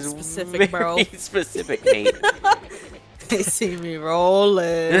mad is specific, bro. very specific, mate. They see me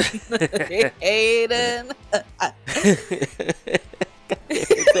rolling. Hayden.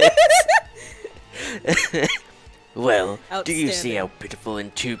 Well, do you see how Outstanding. pitiful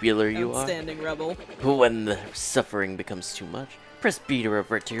and tubular you are? Outstanding rebel. When the suffering becomes too much, press B to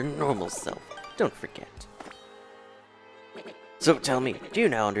revert to your normal self. Don't forget. So tell me, do you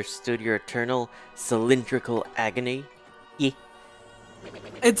now understood your eternal cylindrical agony? Yeah.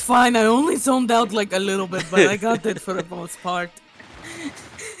 It's fine. I only zoned out like a little bit, but I got it for the most part.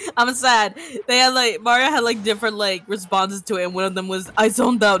 I'm sad. They had like Mario had like different like responses to it, and one of them was, "I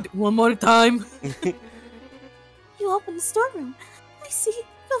zoned out one more time." You open the storeroom. I see.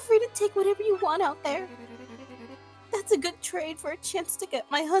 Feel free to take whatever you want out there. That's a good trade for a chance to get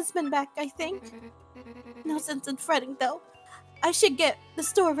my husband back, I think. No sense in fretting, though. I should get the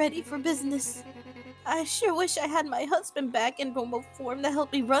store ready for business. I sure wish I had my husband back in normal form to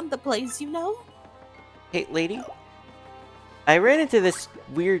help me run the place, you know? Hey, lady. I ran into this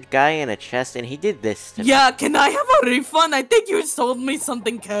weird guy in a chest, and he did this to me. Yeah, can I have a refund? I think you sold me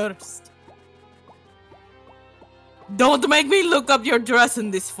something cursed. Don't make me look up your dress in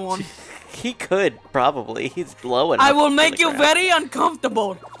this phone. He could, probably. He's low enough. I will to make the you ground. very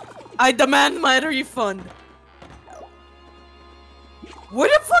uncomfortable. I demand my refund. Where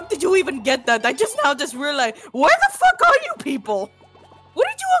the fuck did you even get that? I just now realized. Where the fuck are you people? Where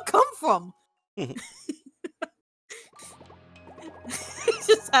did you all come from? He's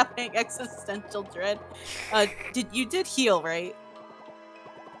just having existential dread. You did heal, right?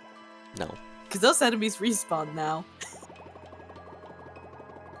 No. Because those enemies respawn now.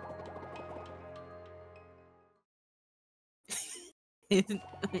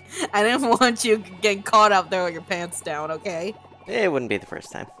 I didn't want you getting caught out there with your pants down, okay? It wouldn't be the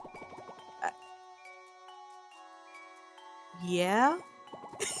first time. Yeah?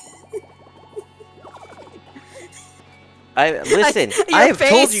 Listen, Your I have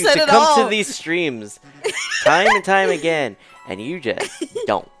told face you said to it come all. to these streams time and time again, and you just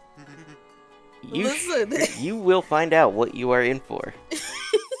don't. Listen. You will find out what you are in for.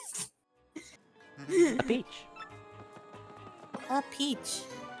 A peach. A peach.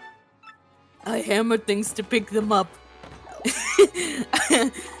 I hammer things to pick them up.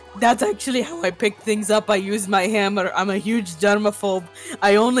 That's actually how I pick things up. I use my hammer. I'm a huge germaphobe.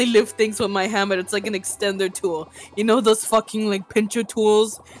 I only lift things with my hammer. It's like an extender tool. You know those fucking like pincher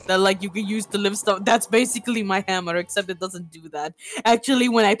tools that like you can use to lift stuff? That's basically my hammer, except it doesn't do that. Actually,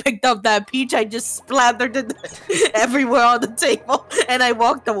 when I picked up that peach, I just splattered it everywhere on the table and I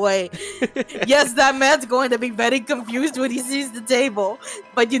walked away. Yes, that man's going to be very confused when he sees the table.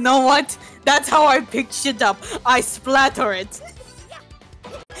 But you know what? That's how I pick shit up. I splatter it.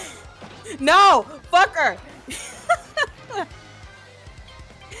 No! Fucker!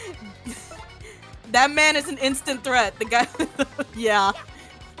 That man is an instant threat. The guy... yeah.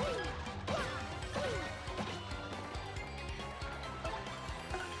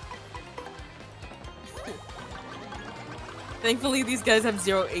 Thankfully, these guys have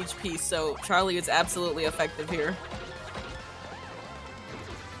 0 HP, so Charlie is absolutely effective here.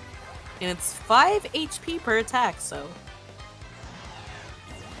 And it's 5 HP per attack, so...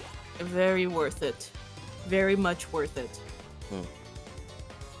 very worth it. Very much worth it.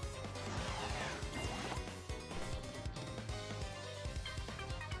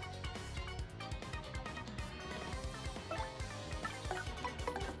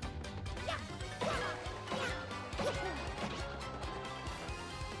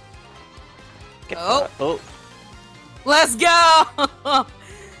 Oh. Let's go!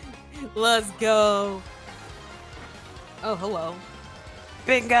 Let's go! Oh, hello.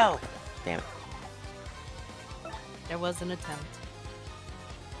 Bingo! Damn it. There was an attempt.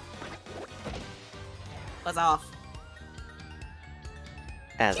 Buzz off.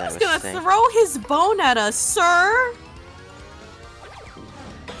 As I He's was gonna saying. throw his bone at us, sir!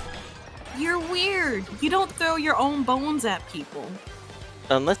 You're weird. You don't throw your own bones at people.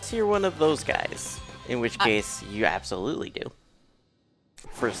 Unless you're one of those guys. In which case, you absolutely do.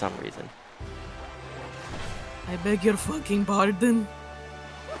 For some reason. I beg your fucking pardon.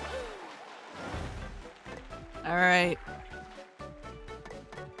 Alright.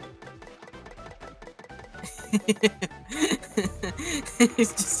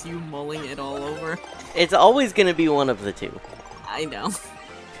 It's just you mulling it all over. It's always gonna be one of the two. I know.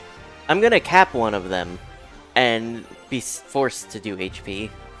 I'm gonna cap one of them and be forced to do HP.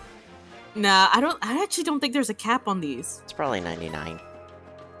 Nah, I actually don't think there's a cap on these. It's probably 99.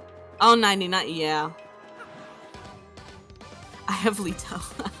 Oh, 99, yeah. I have Lito.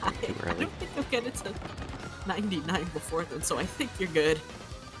 I early. don't think I'll get it to 99 before then, so I think you're good.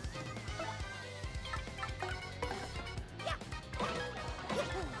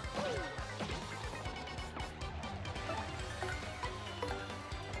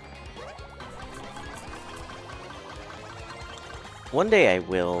 One day I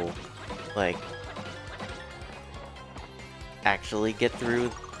will, like, actually get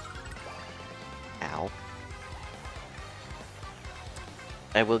through. Ow.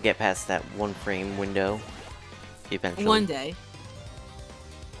 I will get past that 1 frame window eventually. One day.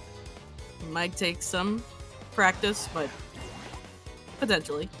 Might take some practice, but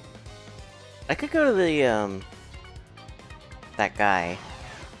potentially. I could go to the, that guy.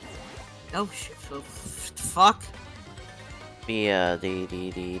 Oh shit, fuck. The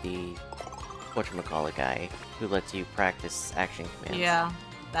whatchamacallit guy who lets you practice action commands. Yeah,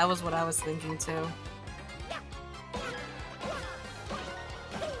 that was what I was thinking too.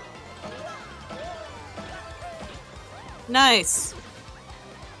 Nice.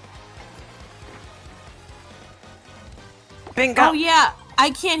 Bingo! Oh yeah,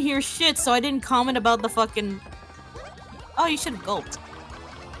 I can't hear shit, so I didn't comment about the fucking... Oh, you should have gulped.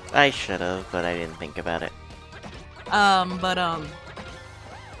 I should've, but I didn't think about it. I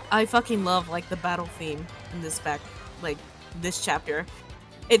fucking love, like, the battle theme in this this chapter.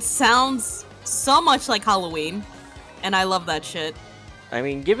 It sounds so much like Halloween, and I love that shit. I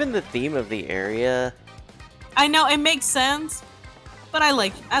mean, given the theme of the area... I know, it makes sense, but I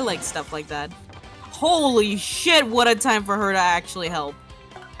like stuff like that. Holy shit, what a time for her to actually help.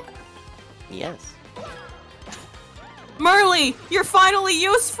 Yes. Merly, you're finally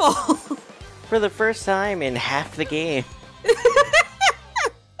useful! For the first time in half the game.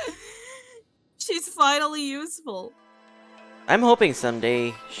 She's finally useful. I'm hoping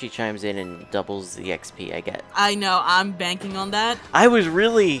someday she chimes in and doubles the XP I get. I know, I'm banking on that. I was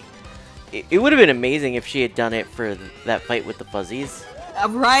really... It would have been amazing if she had done it for that fight with the fuzzies.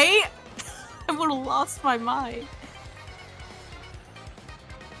 Right? I would have lost my mind.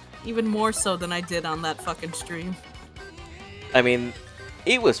 Even more so than I did on that fucking stream. I mean,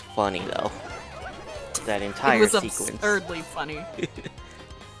 it was funny though. That entire it was sequence. Absurdly funny.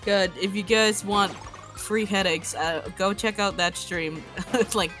 Good. If you guys want free headaches, go check out that stream.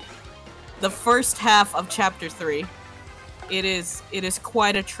 It's like the first half of chapter 3. It is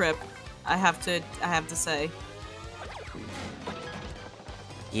quite a trip. I have to say.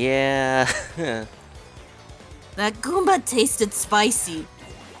 Yeah. That Goomba tasted spicy.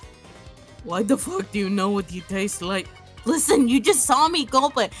 Why the fuck do you know what he tastes like? Listen, you just saw me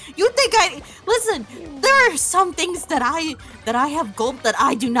gulp it. You think listen, there are some things that I have gulped that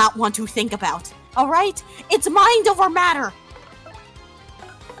I do not want to think about. Alright? It's mind over matter.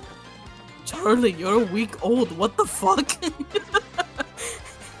 Charlie, you're a week old. What the fuck?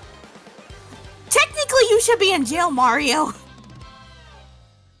 Technically, you should be in jail, Mario.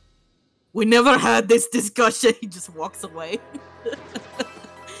 We never had this discussion. He just walks away.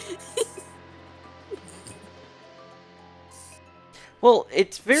 Well,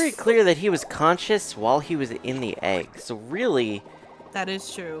 it's very clear that he was conscious while he was in the egg. So really... That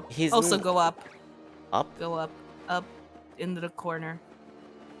is true. He's also, go up. Up? Go up. Up. Into the corner.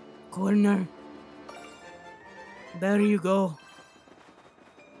 Corner. There you go.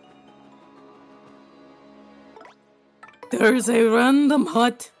 There's a random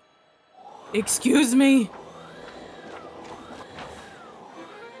hut. Excuse me.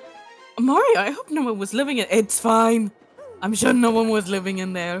 Mario, I hope no one was living in- It's fine. I'm sure no one was living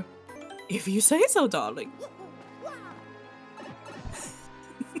in there. If you say so, darling.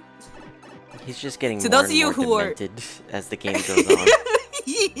 He's just getting To more those and of you more who are- demented as the game goes on.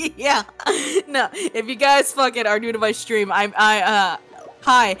 Yeah. No, if you guys fucking are new to my stream, I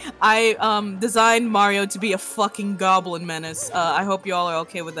designed Mario to be a fucking goblin menace. I hope y'all are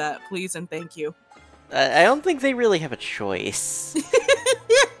okay with that. Please and thank you. I don't think they really have a choice.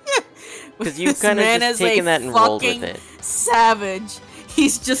 Because you've This kind of man just is taken a that and rolled with fucking it. savage.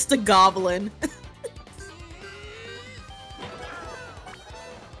 He's just a goblin.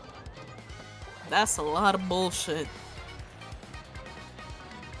 That's a lot of bullshit.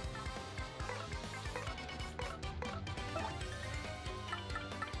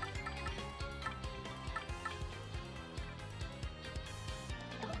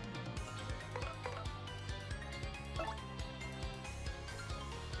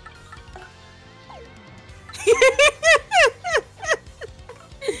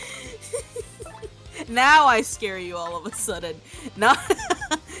 Now I scare you all of a sudden. Not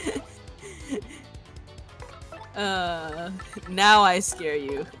now I scare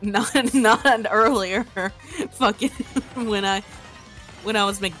you. Not earlier. Fucking when I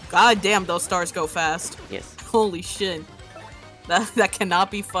was making, god damn, those stars go fast. Yes. Holy shit. That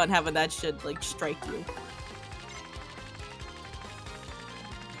cannot be fun having that shit like strike you.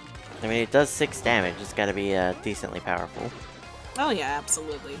 I mean, it does 6 damage. It's gotta be decently powerful. Oh yeah,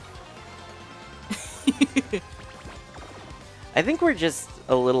 absolutely. I think we're just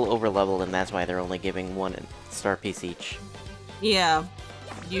a little over leveled, and that's why they're only giving 1 star piece each. Yeah.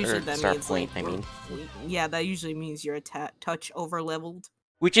 Usually Or that star means point, like I mean. yeah, that usually means you're a touch over leveled.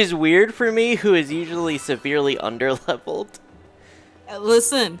 Which is weird for me, who is usually severely under leveled.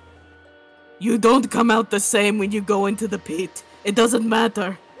 Listen, you don't come out the same when you go into the pit. It doesn't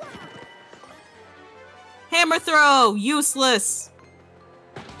matter. Hammer throw! Useless!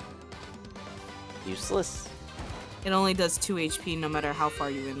 Useless? It only does 2 HP no matter how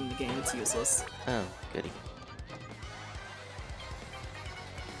far you're in the game. It's useless. Oh, goody.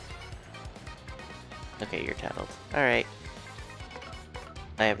 Okay, you're tattled. Alright.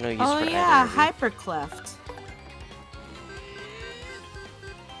 I have no use Oh for yeah, either of you. Hyper Cleft.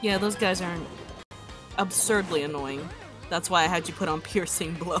 Yeah, those guys aren't absurdly annoying. That's why I had you put on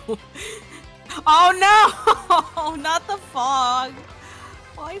Piercing Blow. Oh no! Not the fog!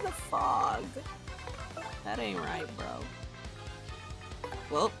 Why the fog? That ain't right, bro.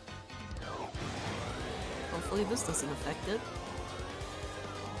 Well, hopefully this doesn't affect it.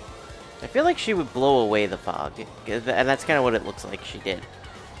 I feel like she would blow away the fog, and that's kind of what it looks like she did.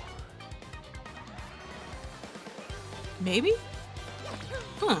 Maybe?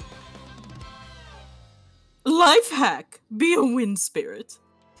 Huh. Life hack! Be a wind spirit.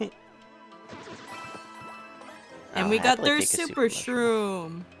 And we got happily their take a super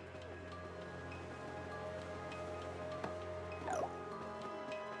shroom.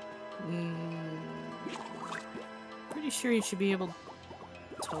 Pretty sure you should be able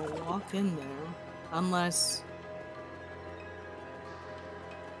to walk in there. Unless...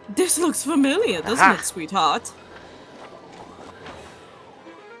 This looks familiar, doesn't Aha! it, sweetheart?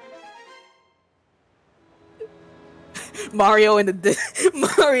 Mario in the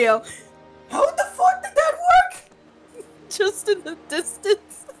Mario. How the fuck did that work? Just in the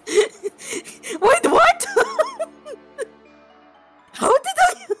distance. Wait, what? How did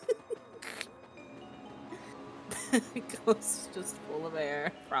I? Ghost just full of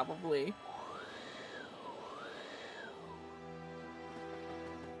air, probably.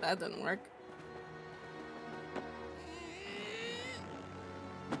 That didn't work.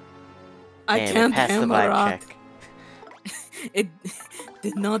 I And can't pass the hammer vibe rock. check. It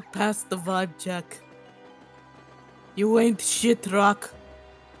did not pass the vibe check. You ain't shit, Rock.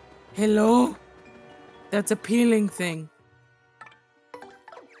 Hello? That's a peeling thing.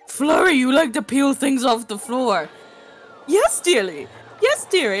 Flurry, you like to peel things off the floor. Yes, dearie. Yes,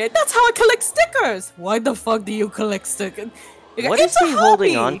 dearie. That's how I collect stickers. Why the fuck do you collect stickers? What It's is a he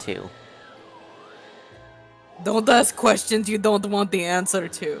holding hobby. on to? Don't ask questions you don't want the answer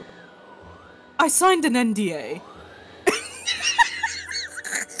to. I signed an NDA.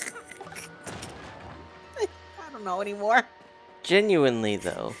 I don't know anymore. Genuinely,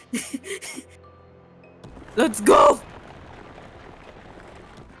 though. Let's go!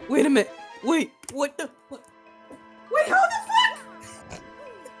 Wait a minute. Wait, what the what? Wait, how the fuck?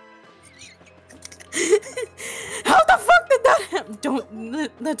 How the fuck did that happen?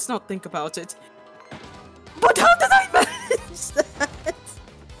 Let's not think about it. But how did I manage that?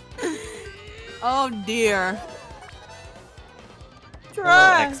 Oh dear. Hello,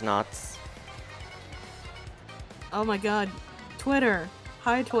 Try. X-Nauts. Oh my god. Twitter.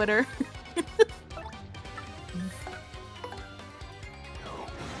 Hi, Twitter.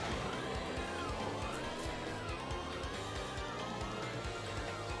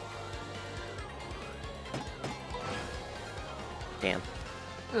 Damn.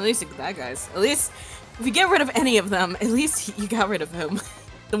 At least that guy's. At least, if you get rid of any of them, at least you got rid of him.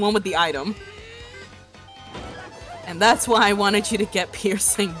 The one with the item. And that's why I wanted you to get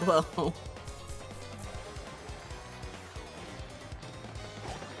Piercing Blow.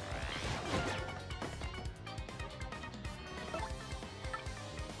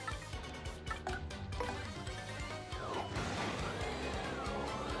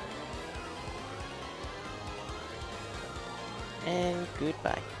 And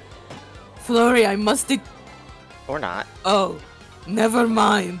goodbye. Flurry, I must Or not. Oh, never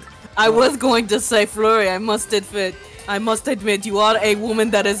mind. I was going to say, Flurry, I must admit you are a woman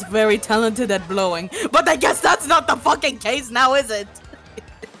that is very talented at blowing. But I guess that's not the fucking case now, is it?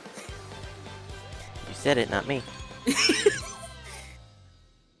 You said it, not me.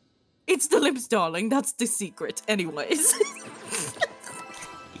 It's the lips, darling. That's the secret. Anyways.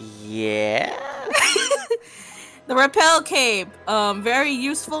 Yeah? The Repel Cape. Very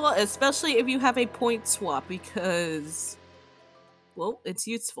useful, especially if you have a point swap, because... Well, it's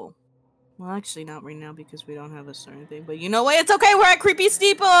useful. Well, actually not right now because we don't have a certain thing. But you know what? It's okay, we're at Creepy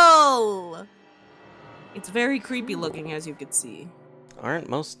Steeple! It's very creepy looking, as you can see. Aren't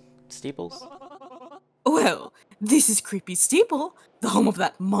most steeples? Well, this is Creepy Steeple, the home of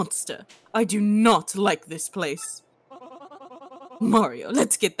that monster. I do not like this place. Mario,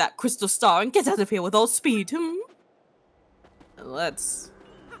 let's get that crystal star and get out of here with all speed,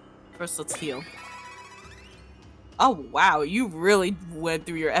 First, let's heal. Oh, wow, you really went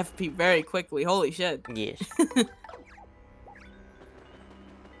through your FP very quickly. Holy shit. Yes.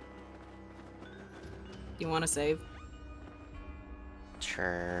 You want to save?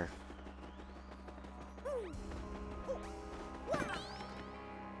 Sure.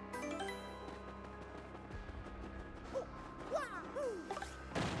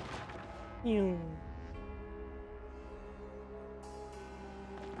 You.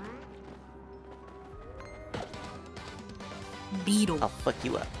 Beetle. I'll fuck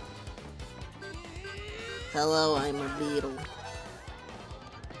you up. Hello, I'm a beetle.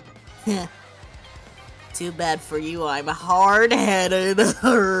 Too bad for you, I'm hard-headed. Not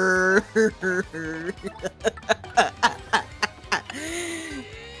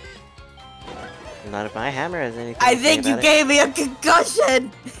if my hammer has anything I to say think you about it. gave me a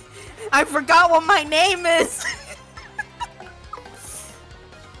concussion! I forgot what my name is!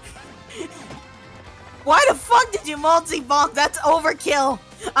 Why the fuck did you multi-bonk? That's overkill!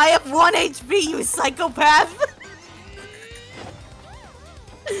 I have 1 HP, you psychopath!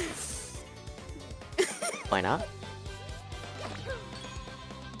 Why not?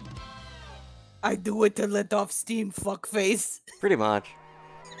 I do it to let off steam, fuckface. Pretty much.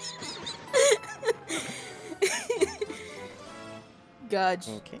 Gotch.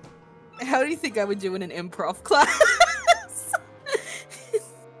 Okay. How do you think I would do in an improv class?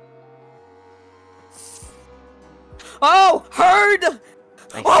 Oh, heard!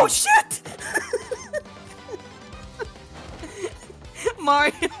 I Oh, see. shit!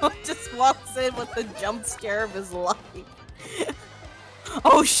 Mario just walks in with the jump scare of his life.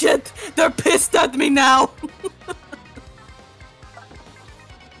 Oh, shit! They're pissed at me now!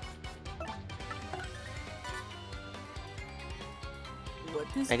 What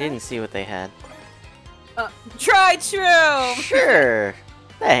is I didn't see what they had. Try true! Sure.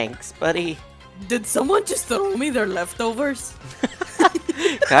 Thanks, buddy. Did someone just throw me their leftovers?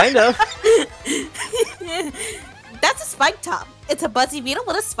 Kind of. That's a spike top. It's a buzzy beetle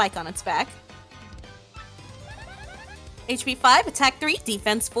with a spike on its back. HP 5, attack 3,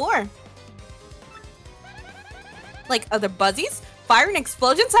 defense 4. Like other buzzies, fire and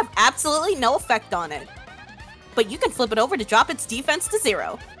explosions have absolutely no effect on it. But you can flip it over to drop its defense to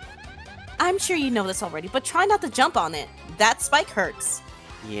 0. I'm sure you know this already, but try not to jump on it. That spike hurts.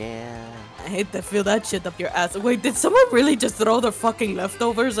 Yeah. I hate to feel that shit up your ass. Wait, did someone really just throw their fucking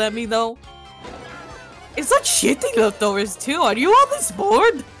leftovers at me, though? It's like shitty leftovers, too. Are you all this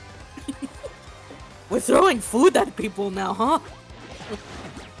bored? We're throwing food at people now, huh?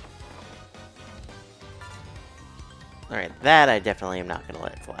 Alright, that I definitely am not gonna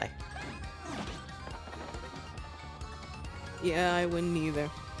let fly. Yeah, I wouldn't either.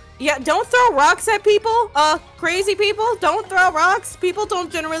 Yeah, don't throw rocks at people. Crazy people, don't throw rocks. People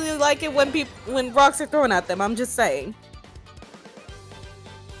don't generally like it when rocks are thrown at them. I'm just saying.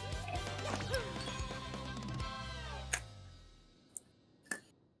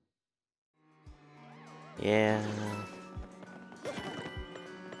 Yeah.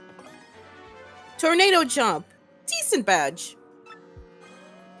 Tornado jump. Decent badge.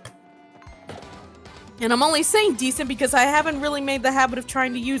 And I'm only saying decent because I haven't really made the habit of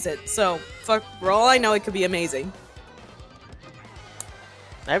trying to use it. So, fuck, for all I know, it could be amazing.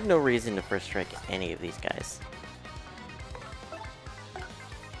 I have no reason to first strike any of these guys.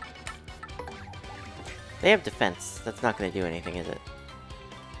 They have defense. That's not gonna do anything, is it?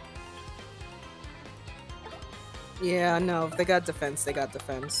 Yeah, no, if they got defense, they got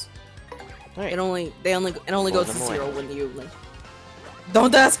defense. Alright. It only Blow goes to them away. 0 when you like.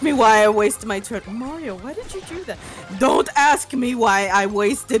 Don't ask me why I wasted my turn. Mario, why did you do that? Don't ask me why I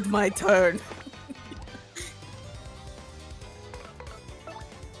wasted my turn.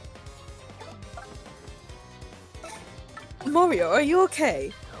 Mario, are you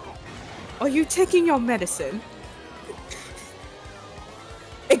okay? Are you taking your medicine?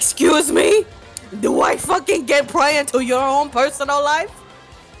 Excuse me? Do I fucking get pry into your own personal life?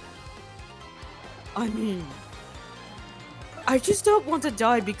 I mean, I just don't want to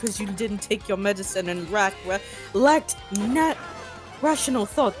die because you didn't take your medicine and lacked rational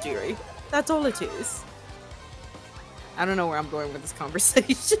thought, dearie. That's all it is. I don't know where I'm going with this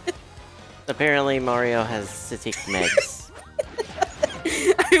conversation. Apparently Mario has to take meds.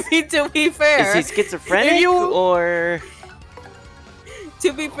 I mean, to be fair, Is he schizophrenic or...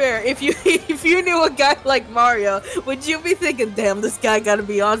 To be fair, if you knew a guy like Mario, would you be thinking, damn, this guy gotta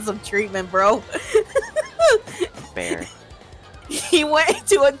be on some treatment, bro? Fair. He went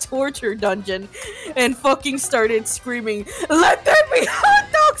into a torture dungeon and fucking started screaming, "Let there be hot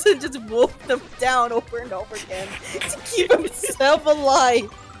dogs!" and just wolfed them down over and over again to keep himself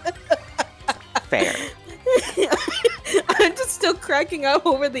alive. Fair. I'm just still cracking up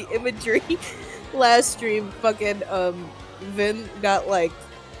over the imagery. Last stream, fucking, Vin got like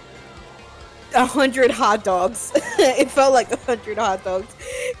 100 hot dogs. It felt like 100 hot dogs.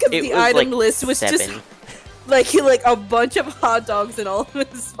 Because the item like list was 7. just like a bunch of hot dogs in all of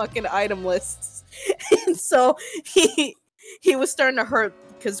his fucking item lists. And so he was starting to hurt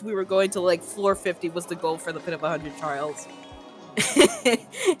because we were going to like floor 50 was the goal for the Pit of 100 trials.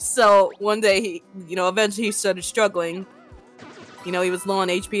 So one day he, eventually he started struggling. He was low on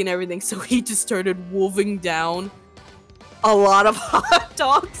HP and everything, so he just started wolving down a lot of hot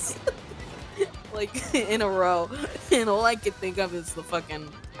dogs. Like, in a row. And all I could think of is the fucking,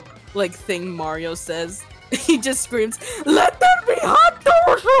 like, thing Mario says. He just screams, "Let there be hot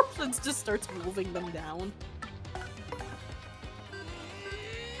dogs!" and just starts moving them down.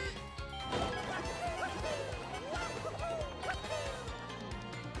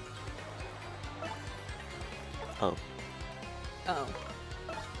 Oh. Oh.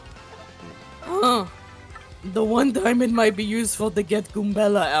 Huh. The one diamond might be useful to get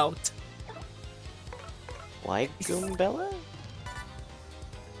Goombella out. Why Goombella?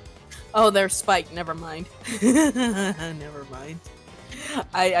 Oh, they're spiked. Never mind. Never mind.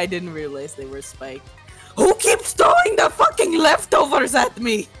 I didn't realize they were spiked. Who keeps throwing the fucking leftovers at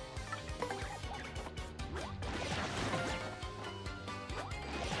me?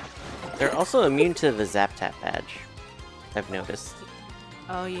 They're also immune to the Zap Tap badge, I've noticed.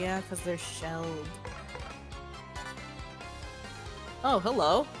 Oh yeah, because they're shelled. Oh,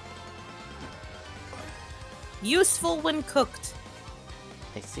 hello. Useful when cooked.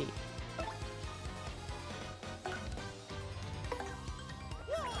 I see.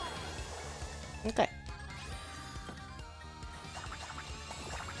 Okay.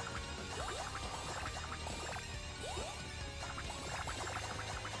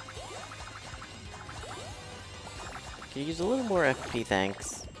 Could use a little more FP,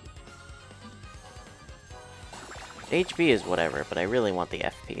 thanks. HP is whatever, but I really want the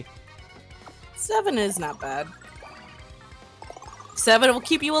FP. 7 is not bad. 7 will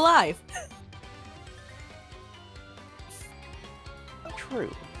keep you alive.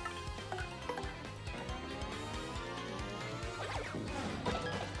 True.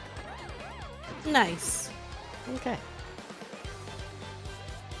 Nice. Okay.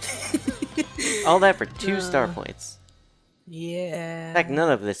 All that for 2 star points. Yeah. In fact,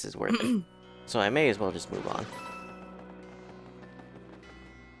 none of this is worth it. So I may as well just move on.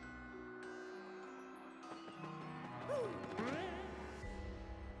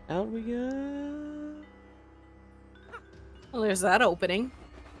 Out we go. Well, there's that opening.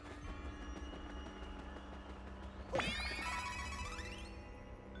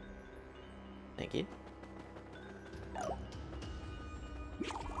 Thank you.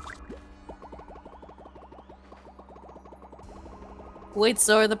 Wait,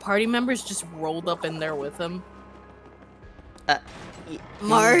 so are the party members just rolled up in there with him?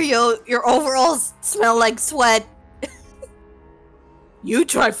 Mario, your overalls smell like sweat. You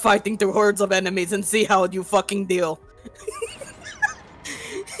try fighting through hordes of enemies and see how you fucking deal.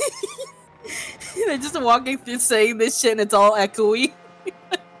 They're just walking through saying this shit and it's all echoey.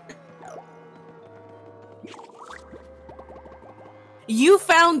 You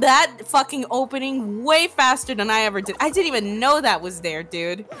found that fucking opening way faster than I ever did. I didn't even know that was there,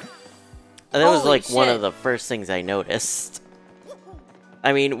 dude. And that was Holy like one shit. of the first things I noticed.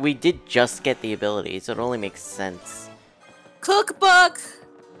 I mean, we did just get the ability, so it only makes sense. Cookbook!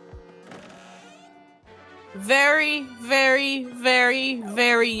 Very, very, very,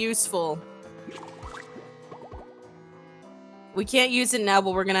 very useful. We can't use it now,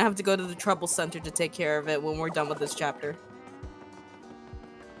 but we're gonna have to go to the Trouble Center to take care of it when we're done with this chapter.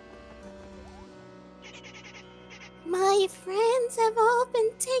 My friends have all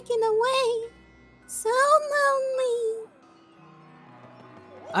been taken away. So lonely.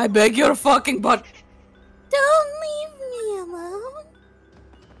 I beg your fucking butt. Don't leave me alone.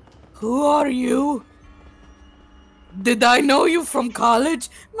 Who are you? Did I know you from college?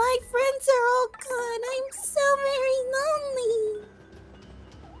 My friends are all gone. I'm so very lonely.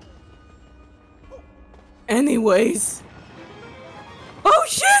 Anyways. Oh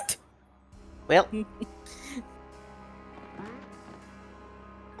shit! Well,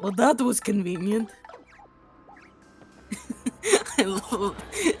 Well, that was convenient. I love.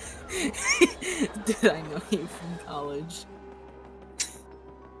 Did I know you from college?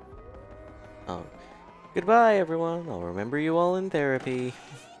 oh. Goodbye, everyone. I'll remember you all in therapy.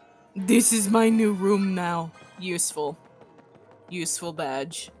 This is my new room now. Useful. Useful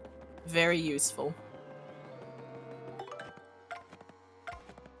badge. Very useful.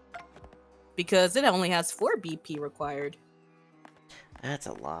 Because it only has 4 BP required. That's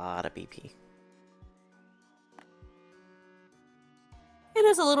a lot of BP. It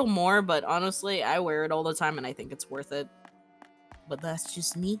is a little more, but honestly, I wear it all the time and I think it's worth it. But that's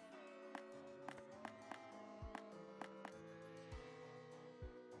just me.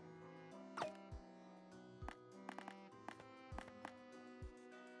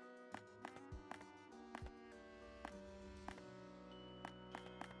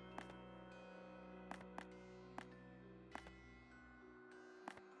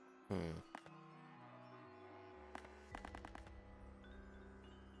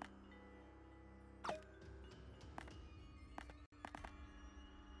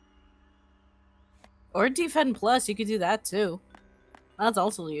 Or Defend Plus, you could do that too. That's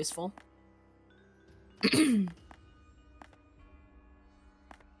also useful.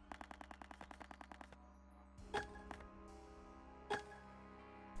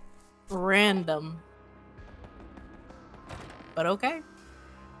 Random. But okay.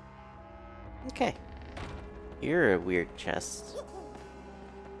 Okay. You're a weird chest.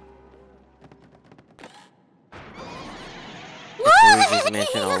 Luigi's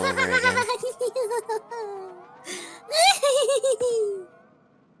Mansion all over again.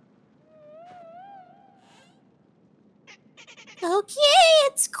 Okay,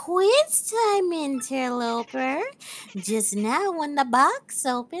 it's quiz time, interloper. Just now, when the box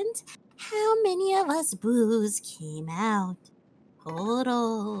opened, how many of us boos came out?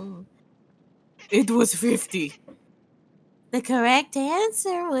 Total. It was 50. The correct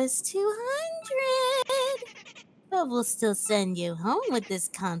answer was 200. But we'll still send you home with this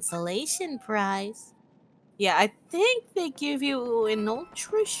consolation prize. Yeah, I think they give you an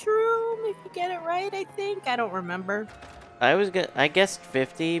ultra shroom if you get it right, I think. I don't remember. I guessed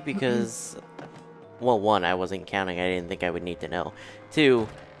 50 because, well, one, I wasn't counting. I didn't think I would need to know. Two,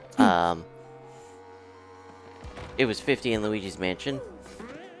 it was 50 in Luigi's Mansion.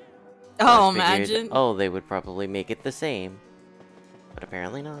 So Oh, I figured, imagine. oh, they would probably make it the same. But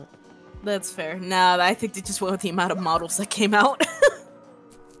apparently not. That's fair. Nah, I think they just went with the amount of models that came out.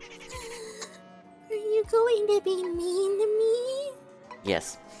 Are you going to be mean to me?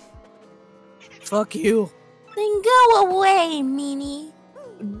 Yes. Fuck you. Then go away, meanie.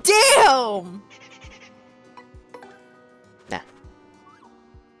 Damn! Nah.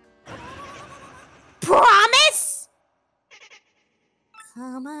 Promise?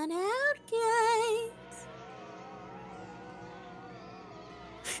 Come on out, guys.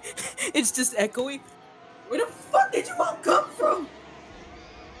 It's just echoey. Where the fuck did you all come from?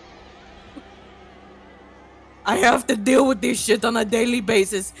 I have to deal with this shit on a daily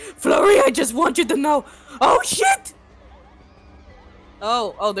basis. Flurry, I just want you to know. Oh, shit!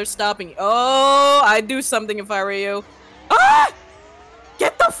 Oh, they're stopping. Oh, I'd do something if I were you. Ah!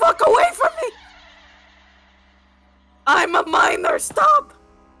 Get the fuck away from me! I'm a minor, stop!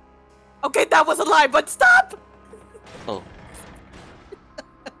 Okay, that was a lie, but stop! Oh.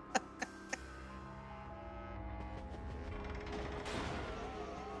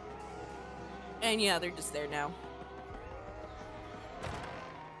 And yeah, they're just there now.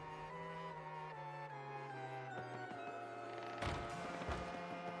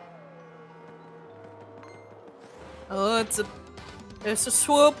 Oh, it's a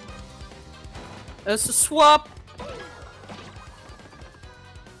swoop. It's a swap.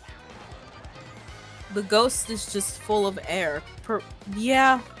 The ghost is just full of air.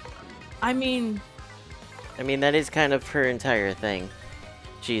 Yeah, I mean, that is kind of her entire thing.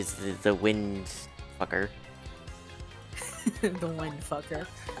 She's the wind fucker. the wind fucker.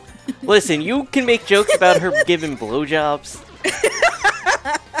 Listen, you can make jokes about her giving blowjobs.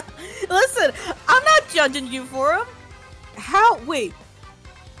 Listen, I'm not judging you for him. Wait.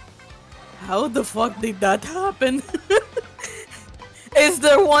 How the fuck did that happen? Is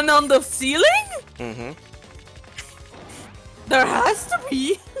there one on the ceiling? Mm-hmm. There has to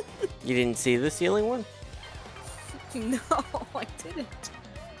be. You didn't see the ceiling one? No, I didn't.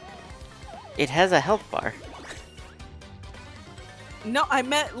 It has a health bar. No, I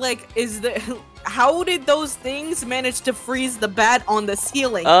meant, like, how did those things manage to freeze the bat on the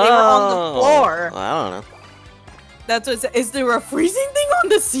ceiling? Oh, they were on the floor. Well, I don't know. That's what is there a freezing thing on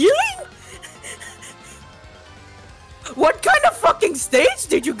the ceiling? What kind of fucking stage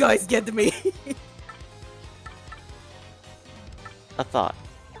did you guys get me? A thought.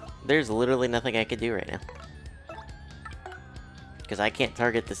 There's literally nothing I could do right now. Because I can't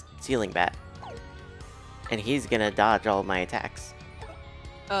target the ceiling bat. And he's gonna dodge all my attacks.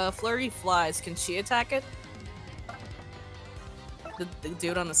 Flurry flies. Can she attack it? The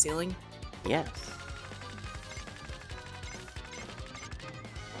dude on the ceiling? Yes.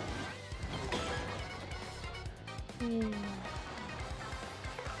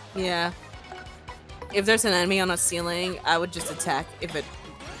 Yeah. If there's an enemy on a ceiling, I would just attack. If it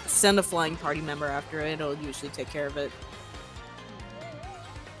send a flying party member after it, it'll usually take care of it.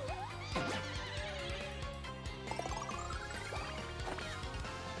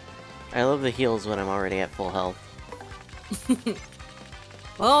 I love the heals when I'm already at full health.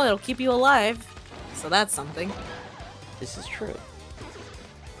 Well, it'll keep you alive, so that's something. This is true.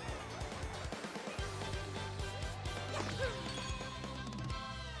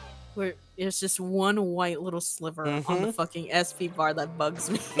 Where there's just one white little sliver on the fucking SP bar that bugs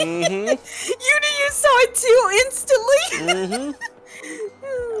me. Mm-hmm. You saw it too instantly.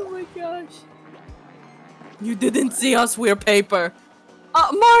 Oh my gosh. You didn't see us wear paper.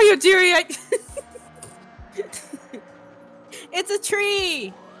 Mario, dearie, it's a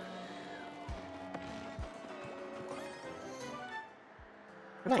tree.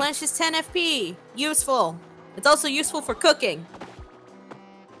 Replenishes 10 FP. Useful. It's also useful for cooking.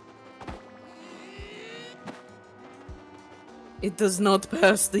 It does not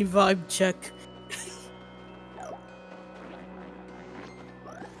pass the vibe check.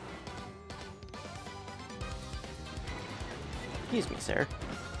 Excuse me, sir.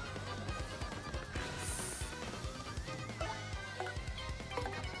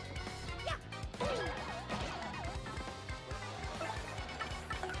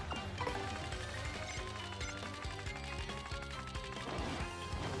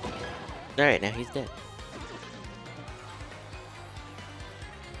 Alright, now he's dead.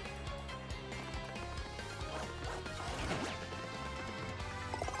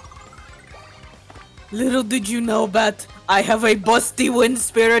 Little did you know, Bat, I have a busty wind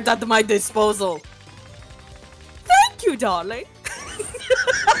spirit at my disposal. Thank you, darling.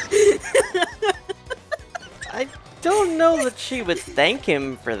 I don't know that she would thank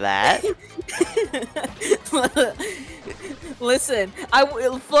him for that. Listen,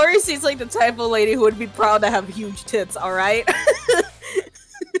 Flurry seems like the type of lady who would be proud to have huge tits, alright?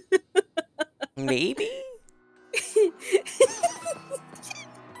 Maybe?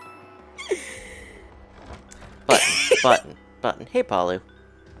 Button. Hey, Palu.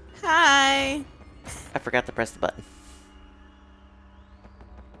 Hi. I forgot to press the button.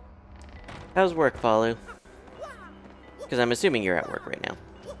 How's work, Palu? Because I'm assuming you're at work right now.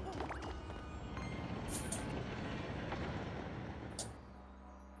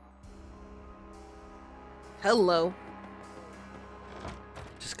 Hello.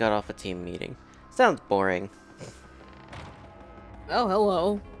 Just got off a team meeting. Sounds boring. Oh,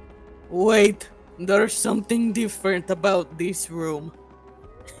 hello. Wait, there's something different about this room.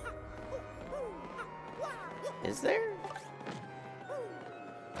 Is there?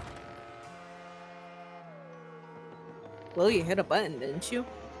 Well, you hit a button, didn't you?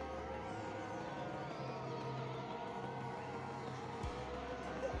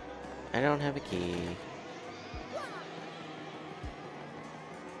 I don't have a key.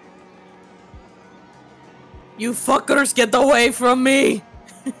 You fuckers get away from me!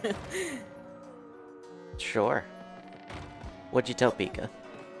 Sure. What'd you tell Pika?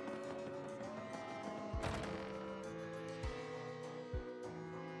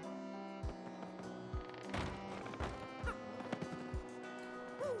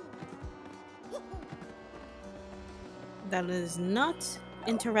 That is not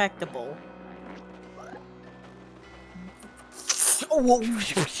interactable. What?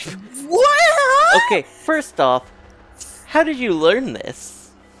 Okay, first off, how did you learn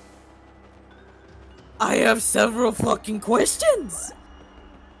this? I have several fucking questions.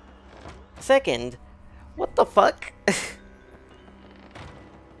 Second, what the fuck?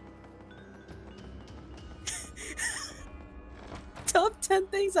 Top 10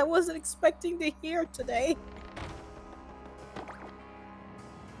 things I wasn't expecting to hear today.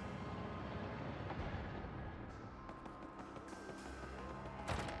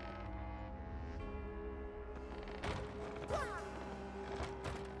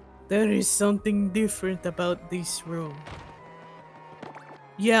 There is something different about this room.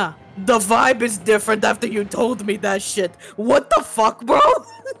 Yeah, the vibe is different after you told me that shit. What the fuck, bro?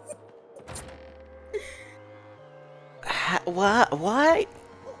 What? Why?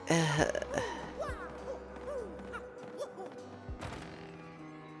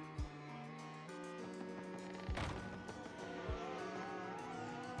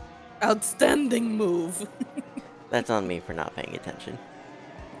 Outstanding move. That's on me for not paying attention.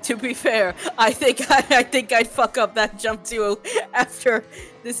 To be fair, I think I'd fuck up that jump too after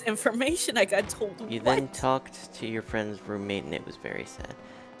this information I got told. You What? then talked to your friend's roommate and it was very sad.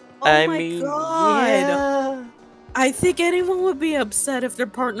 Oh I my mean, god! yeah. I think anyone would be upset if their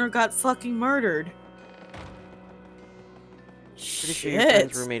partner got fucking murdered. Pretty sure your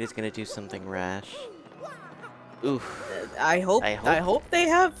friend's roommate is gonna do something rash. Oof. I hope they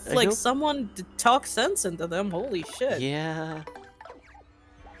have like hope- someone to talk sense into them. Holy shit. Yeah.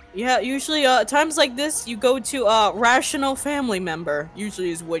 Yeah, usually times like this you go to rational family member. Usually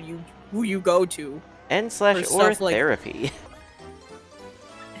is who you go to. And slash or stuff like- therapy.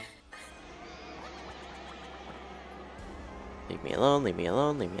 Leave me alone, leave me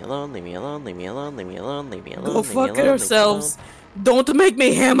alone, leave me alone, leave me alone, leave me alone, leave me alone, leave me alone. Go leave me fuck alone, yourselves. Don't make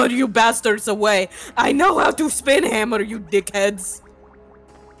me hammer you bastards away. I know how to spin hammer, you dickheads.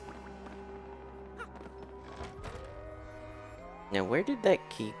 Now, where did that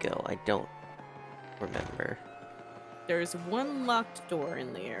key go? I don't remember. There's one locked door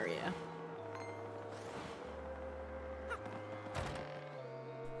in the area.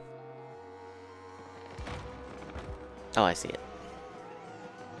 Oh, I see it.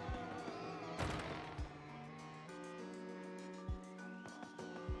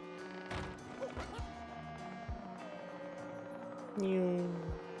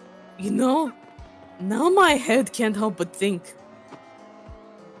 You know, now my head can't help but think.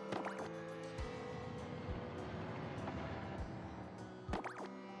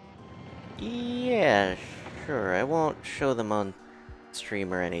 Yeah, sure. I won't show them on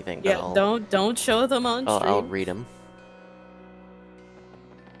stream or anything. But Yeah, don't show them on stream. I'll read them.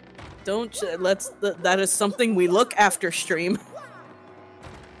 Don't that is something we look after stream.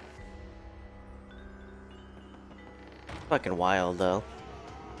 Fucking wild though.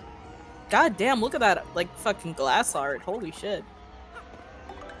 God damn, look at that like fucking glass art. Holy shit.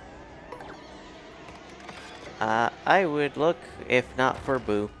 I would look if not for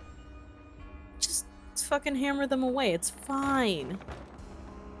Boo. Just fucking hammer them away. It's fine.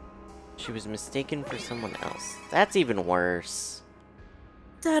 She was mistaken for someone else. That's even worse.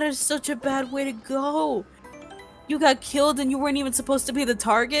 That is such a bad way to go. You got killed and you weren't even supposed to be the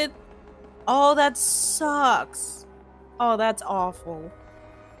target? Oh, that sucks. Oh, that's awful.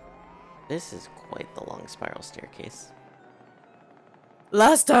 This is quite the long spiral staircase.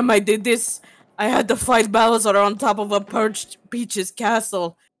 Last time I did this, I had to fight Balazar on top of a perched Peach's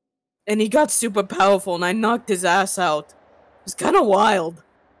castle. And he got super powerful and I knocked his ass out. It was kind of wild.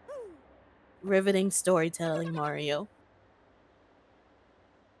 Riveting storytelling, Mario.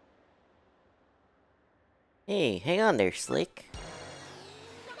 Hey, hang on there, Slick.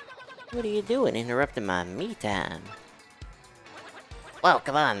 What are you doing interrupting my me time? Whoa,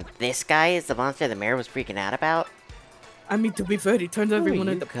 come on. This guy is the monster the mayor was freaking out about? I mean, to be fair, he turns everyone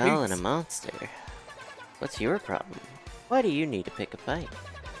Who are you into calling pigs. a monster? What's your problem? Why do you need to pick a fight?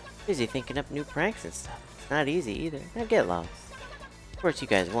 Busy thinking up new pranks and stuff. It's not easy either. Now get lost. Of course you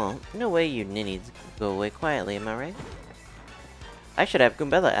guys won't. No way you ninnies go away quietly, am I right? I should have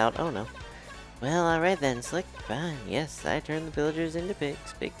Goombella out. Oh no. Well, alright then, Slick. Fine. Yes, I turned the villagers into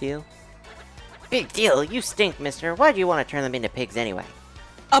pigs. Big deal. Big deal. You stink, mister. Why do you want to turn them into pigs anyway?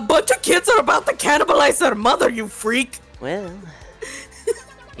 A bunch of kids are about to cannibalize their mother, you freak! Well,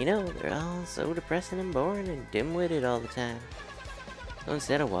 you know, they're all so depressing and boring and dim-witted all the time. So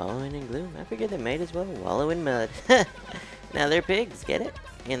instead of wallowing in gloom, I figured they might as well wallow in mud. Now they're pigs, get it?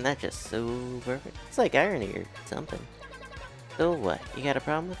 And that's just so perfect. It's like irony or something. So what, you got a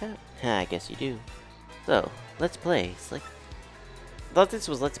problem with that? I guess you do. So, let's play. Slick. Thought this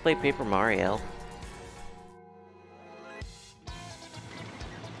was Let's Play Paper Mario.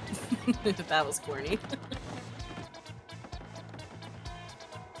 That was corny.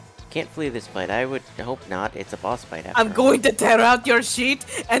 Can't flee this fight. I would hope not. It's a boss fight after I'm all. going to tear out your sheet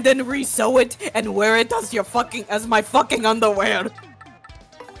and then re-sew it and wear it as my fucking underwear.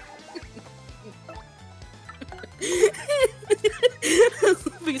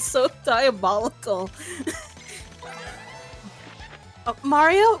 It'll be so diabolical.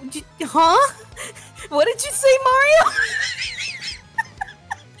 Mario? Huh? What did you say, Mario?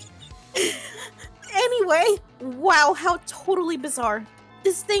 Anyway, wow, how totally bizarre.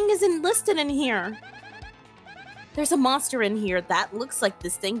 This thing isn't listed in here. There's a monster in here that looks like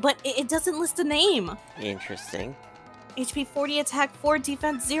this thing, but it doesn't list a name. Interesting. HP 40, attack 4,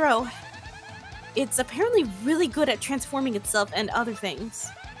 defense 0. It's apparently really good at transforming itself and other things.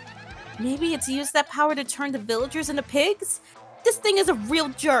 Maybe it's used that power to turn the villagers into pigs? This thing is a real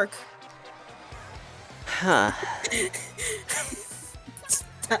jerk. Huh.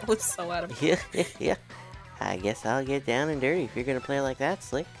 That was so out of Yeah, yeah. I guess I'll get down and dirty if you're gonna play like that,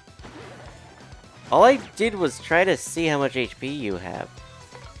 Slick. All I did was try to see how much HP you have.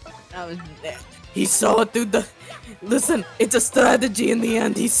 He saw through the... Listen, it's a strategy in the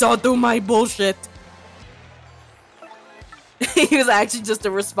end. He saw through my bullshit. He was actually just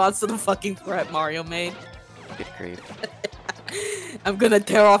a response to the fucking threat Mario made. Good grief. I'm gonna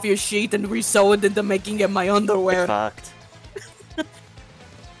tear off your sheet and re-sew it into making it my underwear. Fucked.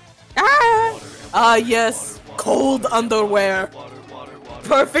 Ah, yes. Cold underwear.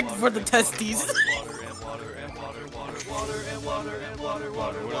 Perfect for the testes.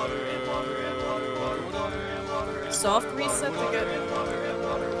 Soft reset to get...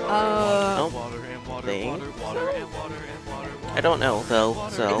 Thing? I don't know, though,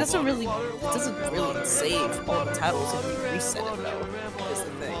 so... It doesn't really save all the titles if you reset it, though, is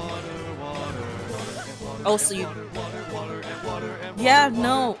the thing. Also, you... Yeah,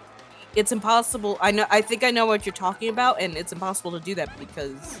 no. It's impossible. I think I know what you're talking about, and it's impossible to do that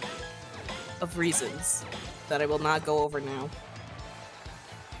because of reasons that I will not go over now.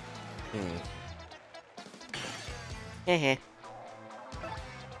 Heh.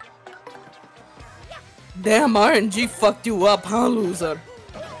 Damn, RNG fucked you up, huh, loser?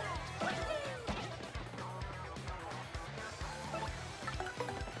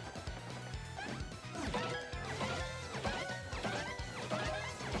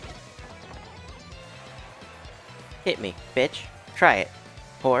 Hit me, bitch. Try it.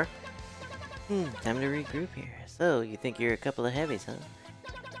 Whore. Time to regroup here. So, you think you're a couple of heavies, huh?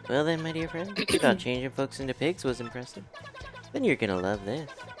 Well then, my dear friend, you thought changing folks into pigs was impressive. Then you're gonna love this.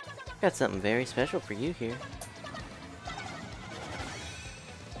 Got something very special for you here.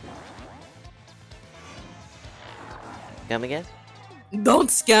 Come again? Don't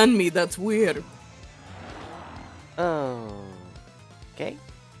scan me, that's weird. Oh. Okay.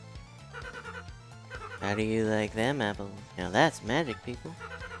 How do you like them apples? Now that's magic, people.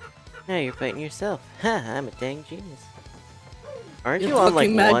 Now you're fighting yourself. Ha, I'm a dang genius. Aren't you on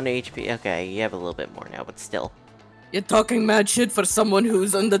like 1 HP? Okay, you have a little bit more now, but still. You're talking mad shit for someone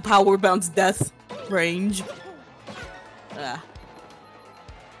who's in the power bounce death range. That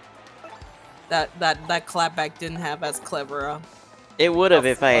clapback didn't have as clever It would have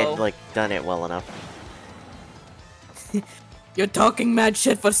if I had like done it well enough. You're talking mad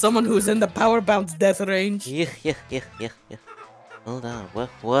shit for someone who's in the power bounce death range. Yeah. Hold on, what?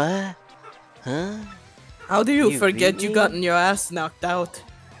 Huh? How do you forget beat you me? gotten your ass knocked out?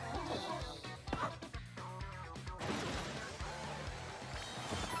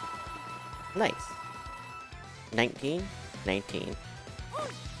 Nice. 19? 19.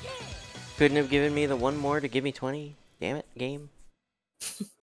 Couldn't have given me the one more to give me 20? Damn it, game.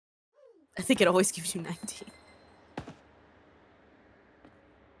 I think it always gives you 19.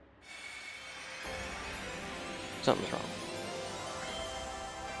 Something's wrong.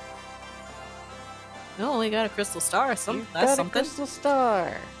 No, we got a crystal star. That's Got something. a crystal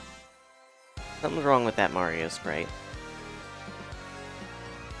star. Something's wrong with that Mario sprite.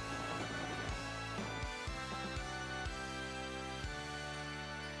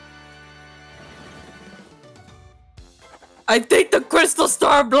 I think the crystal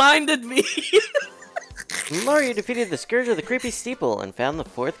star blinded me. Mario defeated the Scourge of the Creepy Steeple and found the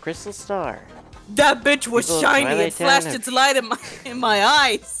 4th crystal star. That bitch was People of shiny. Twilight It flashed Town its light in my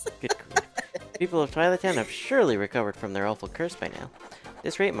eyes. Good grief. People of Twilight Town have surely recovered from their awful curse by now. At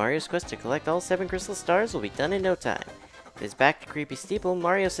this rate, Mario's quest to collect all 7 crystal stars will be done in no time. With his back to Creepy Steeple,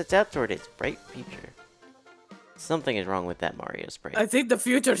 Mario sets out toward its bright future. Something is wrong with that Mario sprite. I think the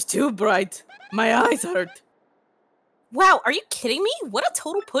future's too bright. My eyes hurt. Wow, are you kidding me? What a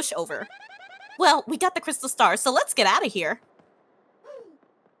total pushover. Well, we got the crystal star, so let's get out of here.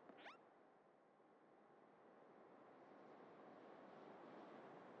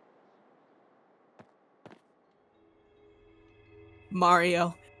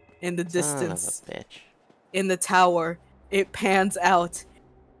 Mario, in the Son distance, of a bitch. in the tower, it pans out.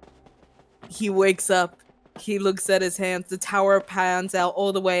 He wakes up. He looks at his hands. The tower pans out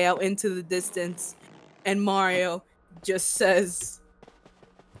all the way out into the distance. And Mario just says,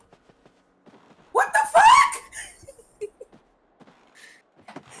 "What the fuck?"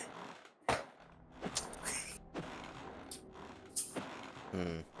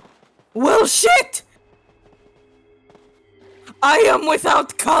 Well, shit! I am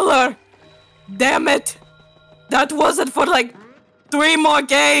without color! Damn it! That wasn't for like 3 more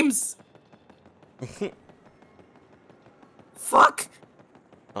games! Fuck!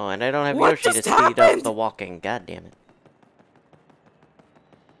 Oh, and I don't have What Yoshi to just speed up happened? the walking. God damn it.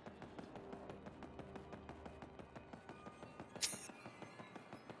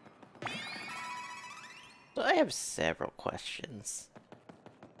 have several questions.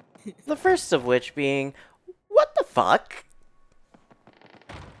 The first of which being, what the fuck?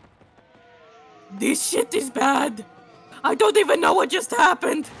 This shit is bad. I don't even know what just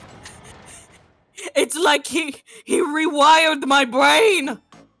happened. It's like he rewired my brain.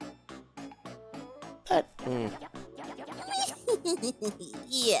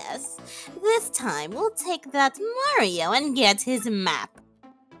 Yes. This time we'll take that Mario and get his map.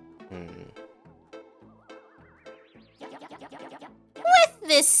 With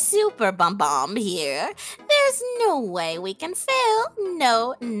this super bomb here, there's no way we can fail.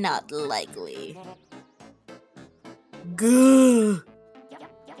 No, not likely. Gah.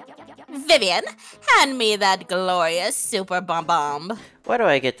 Vivian, hand me that glorious super bomb. Why do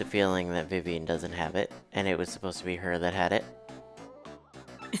I get the feeling that Vivian doesn't have it, and it was supposed to be her that had it?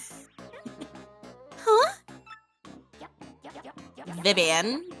 Huh?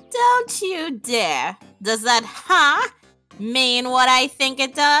 Vivian, don't you dare. Does that mean what I think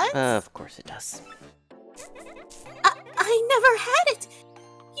it does? Of course it does. I never had it.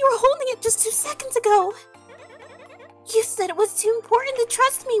 You were holding it just 2 seconds ago. You said it was too important to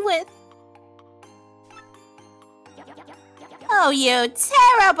trust me with. Oh, you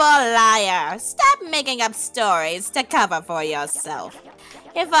terrible liar. Stop making up stories to cover for yourself.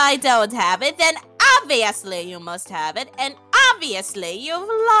 If I don't have it, then obviously you must have it, and obviously you've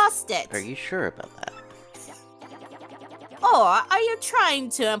lost it. Are you sure about that? Or are you trying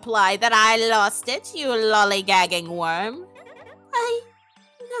to imply that I lost it, you lollygagging worm?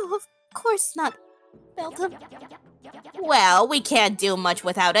 No, of course not, Belton. Well, we can't do much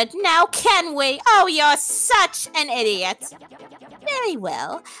without it now, can we? Oh, you're such an idiot. Very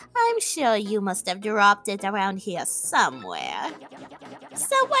well. I'm sure you must have dropped it around here somewhere.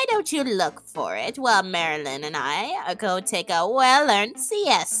 So why don't you look for it while Marilyn and I go take a well-earned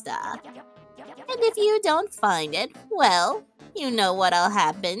siesta? And if you don't find it, well, you know what'll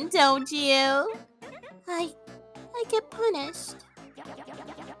happen, don't you? I get punished.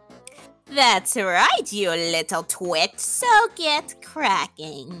 That's right, you little twit, so get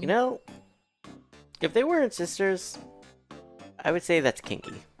cracking. You know, if they weren't sisters, I would say that's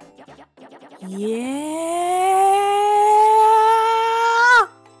kinky. Yeah.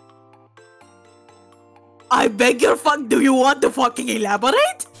 I beg your do you want to fucking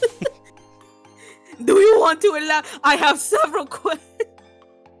elaborate? Do you want to elaborate? I have several questions.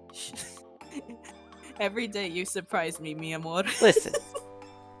 Every day you surprise me, mi amor. Listen.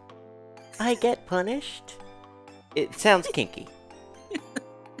 I get punished? It sounds kinky.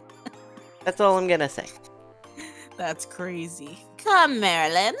 That's all I'm gonna say. That's crazy. Come,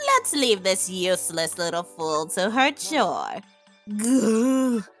 Marilyn, let's leave this useless little fool to her chore.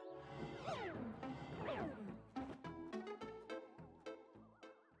 Gah.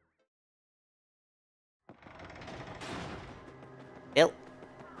 Ill.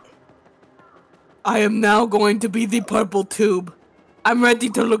 I am now going to be the purple tube. I'm ready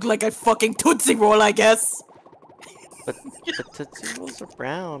to look like a fucking Tootsie Roll, I guess. But the Tootsie Rolls are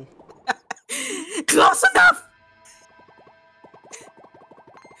brown. Close enough!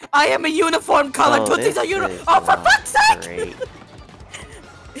 I am a uniform color. Tootsies are uniform. Oh, for fuck's sake! Great.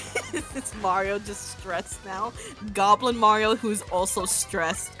 It's Mario just stressed now. Goblin Mario who's also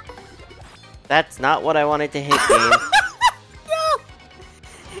stressed. That's not what I wanted to hit, game. No!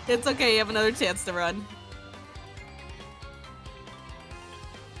 It's okay, you have another chance to run.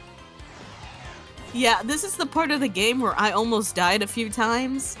 Yeah, this is the part of the game where I almost died a few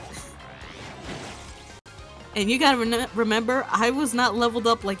times. And you gotta remember, I was not leveled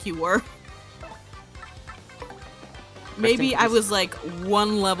up like you were. Maybe I was like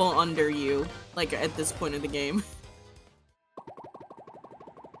 1 level under you, like at this point of the game.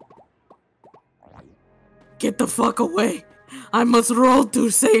 Get the fuck away! I must roll to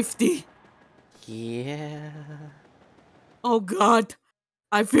safety! Yeah. Oh god.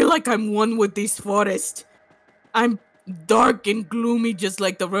 I feel like I'm one with this forest. I'm dark and gloomy just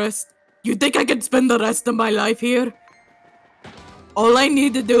like the rest. You think I can spend the rest of my life here? All I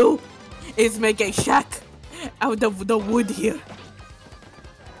need to do is make a shack out of the wood here.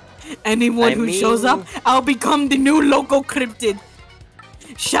 Anyone who shows up, I'll become the new local cryptid.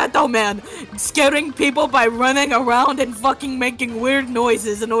 Shadow Man, scaring people by running around and fucking making weird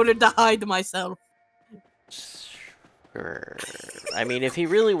noises in order to hide myself. Sure. I mean, if he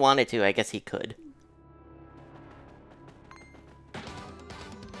really wanted to, I guess he could.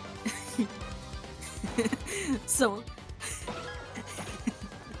 So,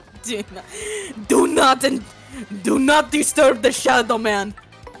 do not disturb the Shadow Man.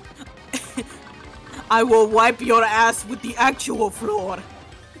 I will wipe your ass with the actual floor.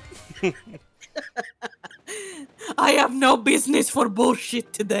 I have no business for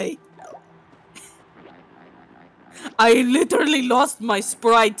bullshit today. I literally lost my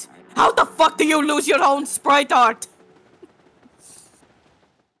sprite. How the fuck do you lose your own sprite art?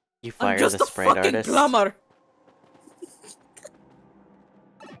 You I'm fire just the a sprite fucking artist. plumber.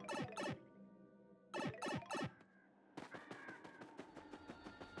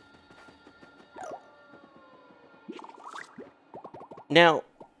 Now,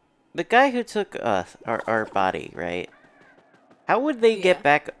 the guy who took us, our body, right? How would they Yeah. get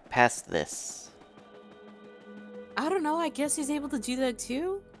back past this? I don't know, I guess he's able to do that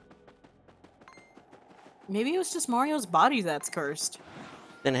too? Maybe it was just Mario's body that's cursed.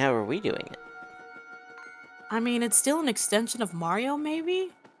 Then how are we doing it? I mean, it's still an extension of Mario, maybe?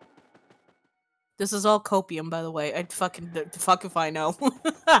 This is all copium, by the way. The fuck if I know.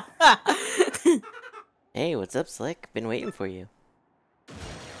 Hey, what's up, Slick? Been waiting for you.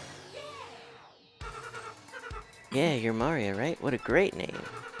 Yeah, you're Mario, right? What a great name.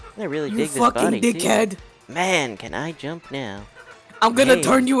 I really You dig this fucking body, dickhead! too. Man, can I jump now? I'm gonna Hey.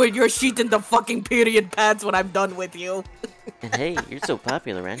 turn you and your sheet into fucking period pads when I'm done with you. And hey, you're so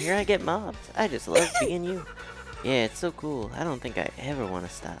popular around here, I get mobs. I just love being you. Yeah, it's so cool. I don't think I ever want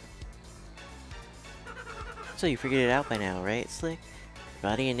to stop. So you figured it out by now, right, Slick?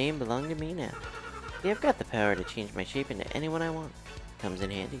 Body and name belong to me now. Yeah, I've got the power to change my shape into anyone I want. Comes in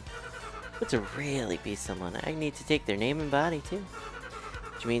handy. But to really be someone, I need to take their name and body, too.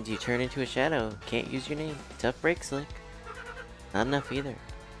 Which means you turn into a shadow, can't use your name. Tough break, Slick. Not enough either.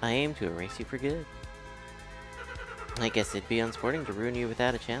 I aim to erase you for good. I guess it'd be unsporting to ruin you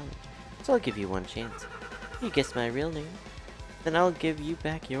without a challenge. So I'll give you one chance. You guess my real name, then I'll give you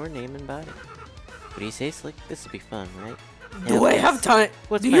back your name and body. What do you say, Slick? This will be fun, right? Do Now I guess. have time?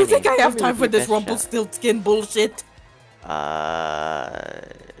 What's Do my you think name? I have Give me time your for this best shot. Rumpelstiltskin bullshit?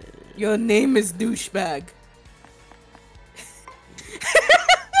 Your name is douchebag.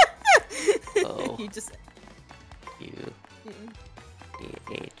 Oh. You just.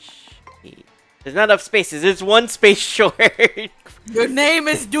 U-E-H-E. There's not enough spaces. There's one space short. Your name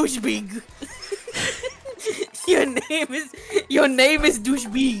is douchebag. Your name is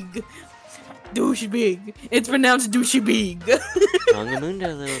douchebag. Douchebag. It's pronounced douchebag.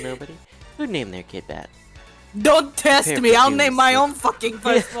 Mongamundo, little nobody. Who'd name their kid that? Don't test Prepare me. for I'll doom, name my Slick. own fucking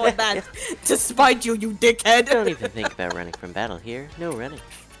firstborn that to spite you, you dickhead. Don't even think about running from battle here. No running.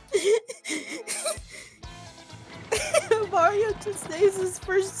 Mario just names his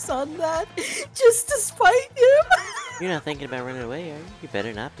first son that just to spite him. You're not thinking about running away, are you? You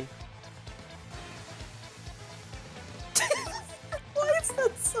better not be. Why is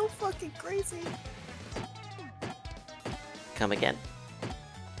that so fucking crazy? Come again.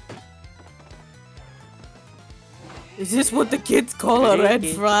 Is this what the kids call a red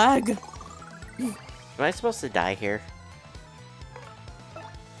flag? Am I supposed to die here?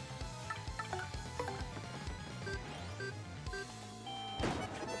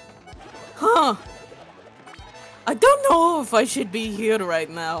 Huh. I don't know if I should be here right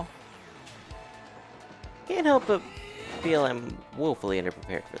now. Can't help but feel I'm woefully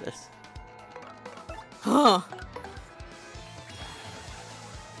underprepared for this. Huh.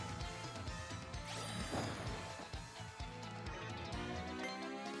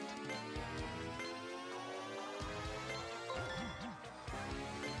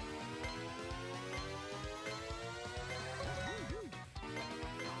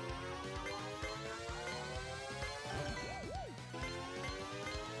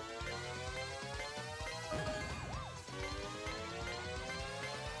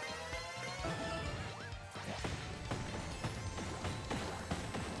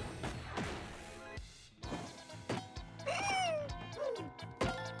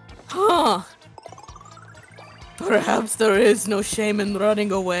 Huh. Perhaps there is no shame in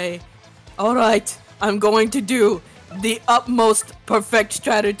running away. Alright, I'm going to do the utmost perfect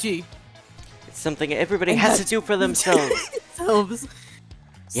strategy. It's something everybody And has to that's- do for themselves. Themselves.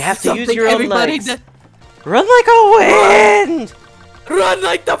 You have to use Something your own everybody legs. does- Run like a wind! Run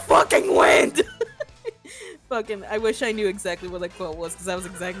like the fucking wind! Fucking, I wish I knew exactly what that quote was, because that was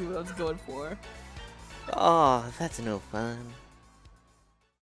exactly what I was going for. Oh, that's no fun.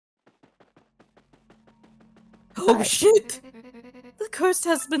 Oh shit! The curse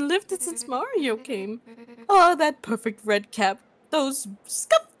has been lifted since Mario came. Oh, that perfect red cap. Those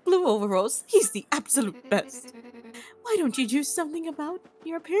scuffed blue overalls. He's the absolute best. Why don't you do something about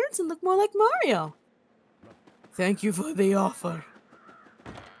your appearance and look more like Mario? Thank you for the offer.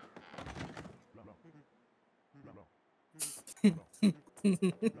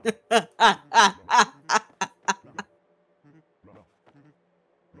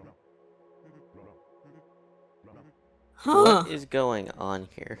 is going on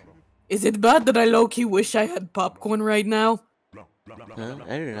here? Is it bad that I low-key wish I had popcorn right now? Huh?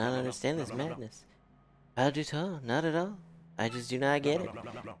 I do not understand this madness. How do so? Not at all. I just do not get it.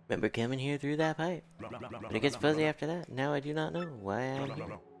 Remember coming here through that pipe. But it gets fuzzy after that. Now I do not know why I am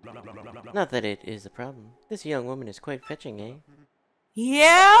here. Not that it is a problem. This young woman is quite fetching, eh?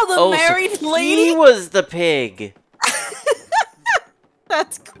 Yeah, the married so lady? he was the pig!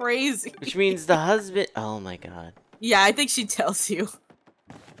 That's crazy. Which means the husband... Oh my god. Yeah, I think she tells you.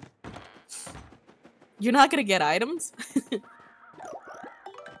 You're not gonna get items?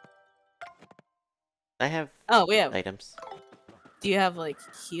 I have we have. items. Do you have, like,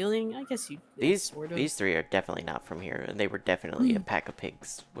 healing? I guess you... These sort of. these three are definitely not from here, and they were definitely a pack of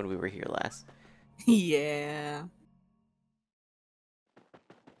pigs when we were here last. Yeah.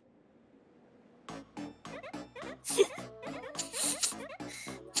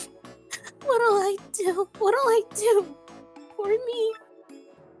 What'll I do? What'll I do? Poor me.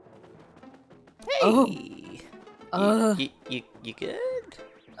 Hey! Oh. You good?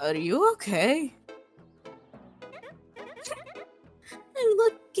 Are you okay? I'm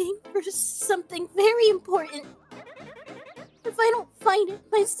looking for something very important. If I don't find it,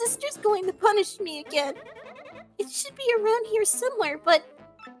 my sister's going to punish me again. It should be around here somewhere, but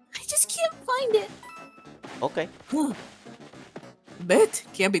I just can't find it. Okay. Huh. Bet.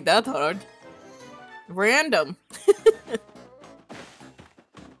 Can't be that hard. Random.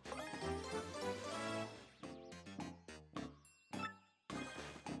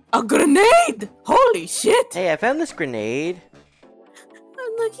 A grenade! Holy shit! Hey, I found this grenade.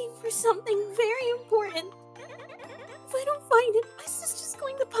 I'm looking for something very important. If I don't find it, my sister's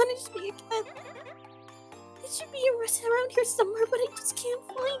going to punish me again. It should be around here somewhere, but I just can't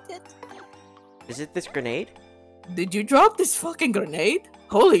find it. Is it this grenade? Did you drop this fucking grenade?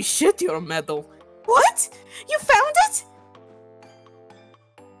 Holy shit, you're a metal. What? You found it?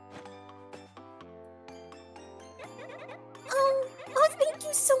 Oh, thank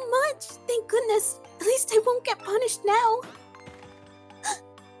you so much. Thank goodness. At least I won't get punished now.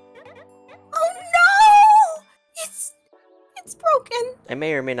 Oh no! It's broken. I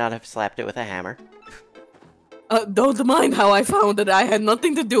may or may not have slapped it with a hammer. Don't mind how I found it. I had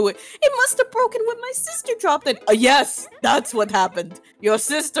nothing to do with it. It must have broken when my sister dropped it. Yes, that's what happened. Your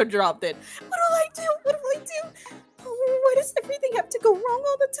sister dropped it. What'll I do? What'll I do? Oh, why does everything have to go wrong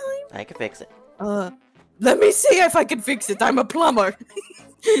all the time? I can fix it. Let me see if I can fix it. I'm a plumber.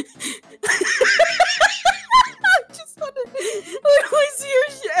 I just wanna... When I see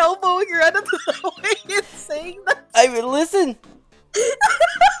your elbowing your head out the way and saying that. I mean, listen.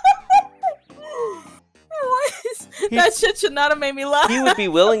 That shit should not have made me laugh. He would be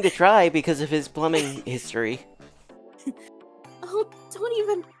willing to try because of his plumbing history. Oh, don't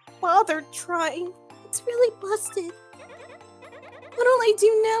even bother trying. It's really busted. What'll I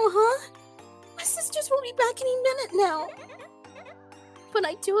do now, huh? My sisters will be back any minute now. But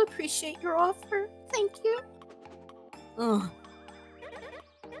I do appreciate your offer. Thank you. I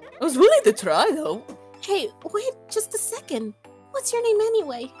was willing to try, though. Hey, wait just a second. What's your name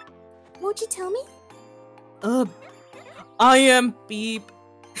anyway? Won't you tell me? I am Beep.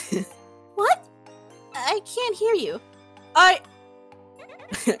 What? I can't hear you.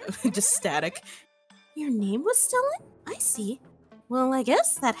 Just static. Your name was stolen? I see. Well, I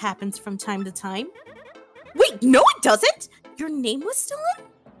guess that happens from time to time. Wait, no it doesn't! Your name was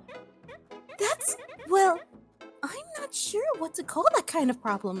stolen? That's... well, I'm not sure what to call that kind of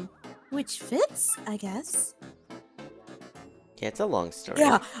problem. Which fits, I guess. Yeah, it's a long story.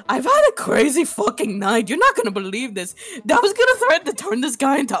 Yeah, I've had a crazy fucking night. You're not gonna believe this. I was gonna threaten to turn this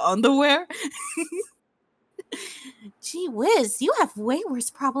guy into underwear. Gee whiz, you have way worse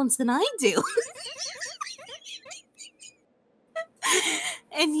problems than I do.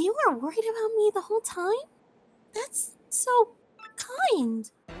 And you were worried about me the whole time? That's so kind.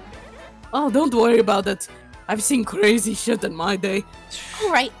 Oh, don't worry about it. I've seen crazy shit in my day.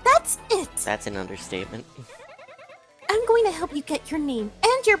 Alright, that's it. That's an understatement. I'm going to help you get your name,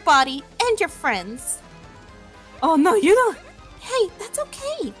 and your body, and your friends. Oh, no, you don't. Hey, that's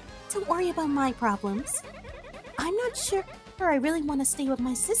okay. Don't worry about my problems. I'm not sure I really want to stay with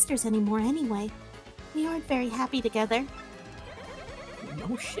my sisters anymore anyway. We aren't very happy together.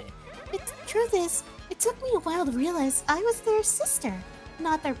 No shit. The truth is, it took me a while to realize I was their sister,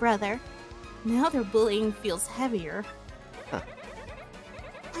 not their brother. Now their bullying feels heavier. Huh.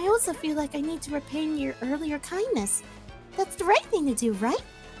 I also feel like I need to repay your earlier kindness. That's the right thing to do, right?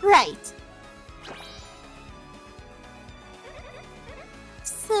 Right.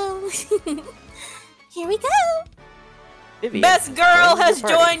 So, here we go. Vivian, Best girl join the has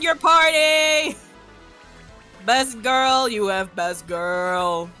party. joined your party. Best girl, you have best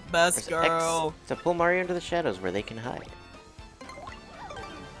girl. Best Press girl. X to pull Mario into the shadows where they can hide.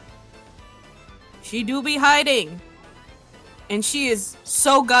 She do be hiding. And she is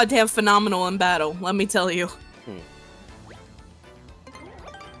so goddamn phenomenal in battle, let me tell you.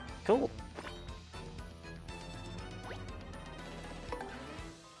 Cool.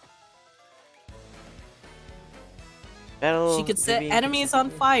 Battle. She could set Vivian enemies on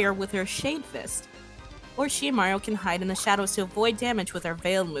fire with her Shade Fist. Or she and Mario can hide in the shadows to avoid damage with her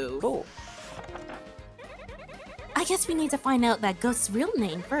Veil move. Cool. I guess we need to find out that ghost's real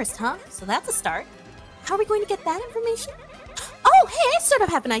name first, huh? So that's a start. How are we going to get that information? Oh, hey, I sort of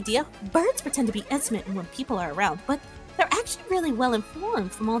have an idea. Birds pretend to be intimate when people are around, but they're actually really well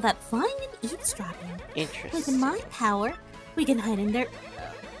informed from all that flying and eavesdropping. Interesting. With my power, we can hide in their...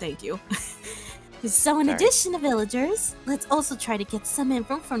 Thank you. So in Sorry. addition to villagers, let's also try to get some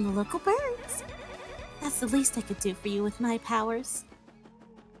info from the local birds. That's the least I could do for you with my powers.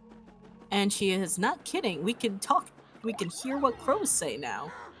 And she is not kidding. We can talk. We can hear what crows say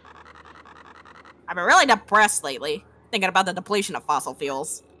now. I've been really depressed lately, thinking about the depletion of fossil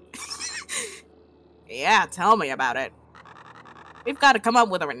fuels. Yeah, tell me about it. We've got to come up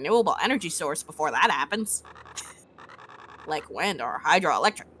with a renewable energy source before that happens. Like wind or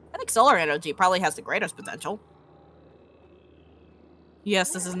hydroelectric. I think solar energy probably has the greatest potential.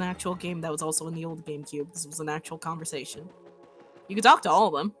 Yes, this is an actual game that was also in the old GameCube. This was an actual conversation. You can talk to all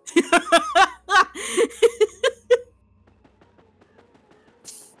of them.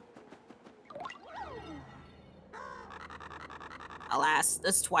 Alas,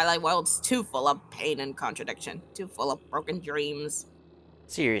 this Twilight World's too full of pain and contradiction. Too full of broken dreams.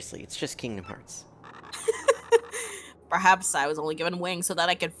 Seriously, it's just Kingdom Hearts. Perhaps I was only given wings so that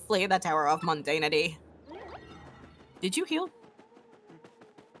I could flee the Tower of Mundanity. Did you heal?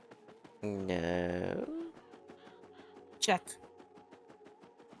 No. Check.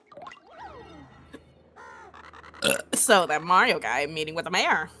 So that Mario guy meeting with the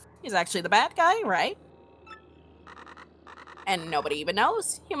mayor. He's actually the bad guy, right? And nobody even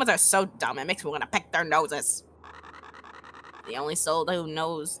knows. Humans are so dumb, it makes me want to pick their noses. The only soul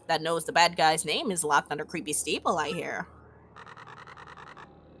that knows the bad guy's name is locked under creepy steeple, I hear.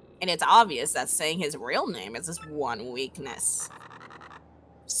 And it's obvious that saying his real name is his one weakness.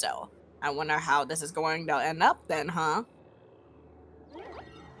 So, I wonder how this is going to end up then, huh?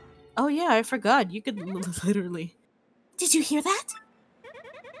 Oh yeah, I forgot. You could literally... Did you hear that?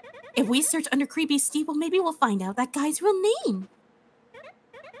 If we search under Creepy Steeple, maybe we'll find out that guy's real name.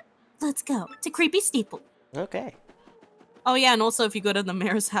 Let's go to Creepy Steeple. Okay. Oh yeah, and also if you go to the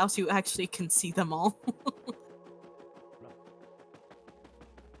mayor's house, you actually can see them all.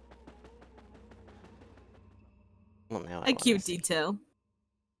 Well, now I A wanna cute see. detail.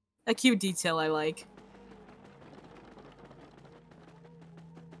 A cute detail I like.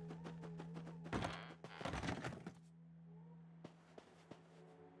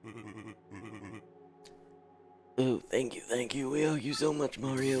 Ooh, thank you. We owe you so much,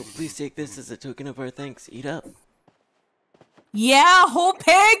 Mario. Please take this as a token of our thanks. Eat up. Yeah, whole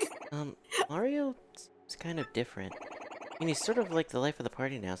pig! Mario is kind of different. I mean, he's sort of like the life of the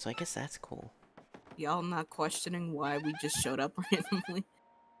party now, so I guess that's cool. Y'all not questioning why we just showed up randomly.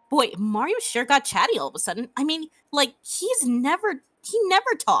 Boy, Mario sure got chatty all of a sudden. I mean, like, he never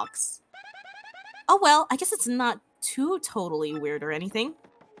talks. Oh well, I guess it's not too totally weird or anything.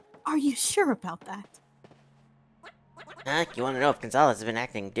 Are you sure about that? You want to know if Gonzalez has been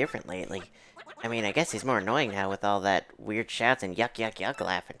acting different lately? I mean, I guess he's more annoying now with all that weird shouts and yuck yuck yuck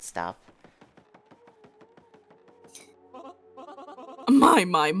laugh and stuff. My.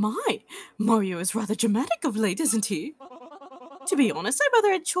 Mario is rather dramatic of late, isn't he? To be honest, I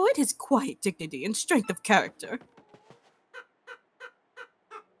rather enjoyed his quiet dignity and strength of character.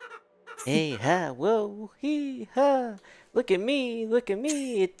 Hey ha, whoa, hee ha! Look at me,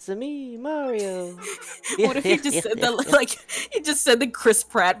 it's a me, Mario. What if he just said that, like, he just said the Chris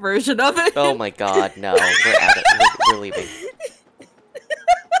Pratt version of it? Oh my god, no, we're out of we're leaving.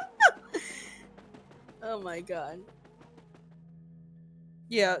 Oh my god.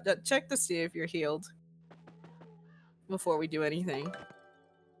 Yeah, check to see if you're healed. Before we do anything.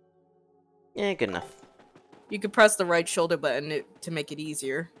 Yeah, good enough. You could press the right shoulder button to make it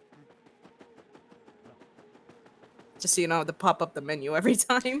easier. Just so you don't have to pop up the menu every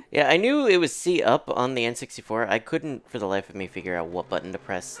time. Yeah, I knew it was C up on the N64. I couldn't, for the life of me, figure out what button to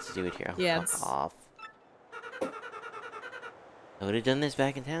press to do it here. Yeah, Fuck off. I would have done this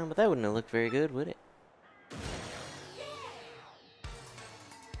back in town, but that wouldn't have looked very good, would it?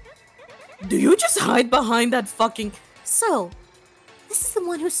 Do you just hide behind that fucking... So, this is the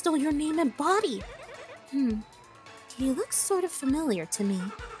one who stole your name and body. He looks sort of familiar to me.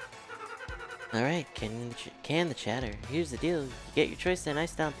 Alright, can the chatter. Here's the deal. You get your choice, then I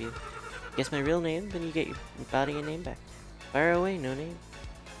stomp you. Guess my real name, then you get your body and name back. Fire away, no name.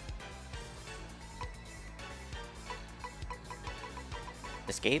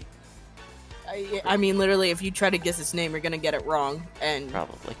 Escape? I mean, literally, if you try to guess his name, you're gonna get it wrong, and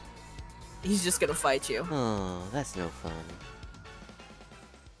Probably. he's just gonna fight you. Oh, that's no fun.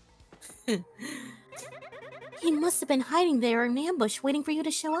 He must have been hiding there in ambush, waiting for you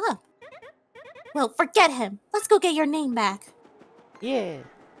to show up. Well, forget him. Let's go get your name back. Yeah.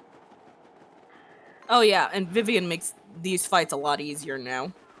 Oh yeah, and Vivian makes these fights a lot easier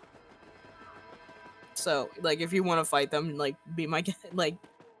now. So, like, if you want to fight them, like, be my like,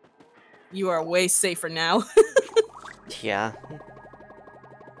 you are way safer now. Yeah.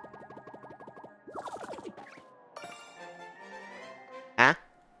 Huh?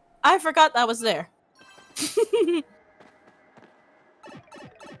 I forgot that was there.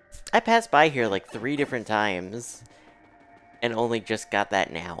 I passed by here like 3 different times. And only just got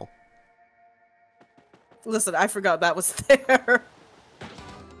that now. Listen, I forgot that was there.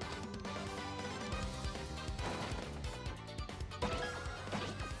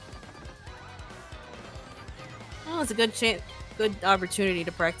 Oh, it's a good opportunity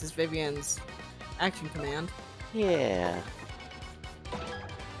to practice Vivian's action command. Yeah.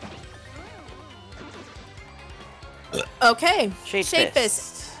 Okay, Shade Fist.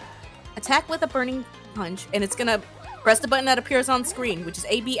 Fist. Attack with a burning punch, and it's gonna press the button that appears on screen, which is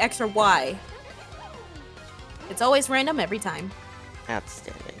A, B, X, or Y. It's always random every time.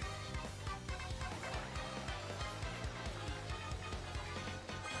 Outstanding.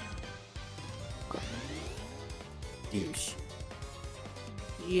 Douche.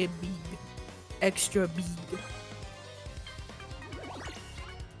 Yeah, big. Extra big.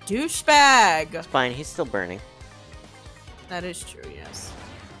 Douchebag! It's fine, he's still burning. That is true, yes.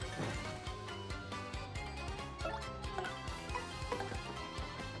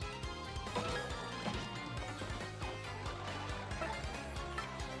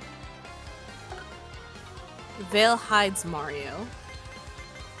 Veil hides Mario.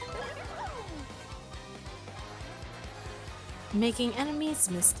 Making enemies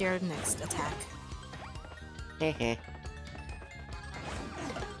miss their next attack. Heh heh.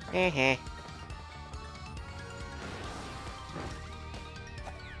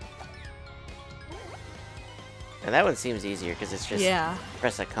 And that one seems easier because it's just Yeah.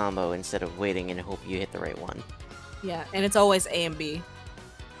 press a combo instead of waiting and hope you hit the right one. Yeah, and it's always A and B.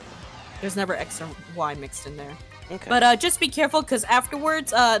 There's never X or Y mixed in there. Okay. But just be careful, because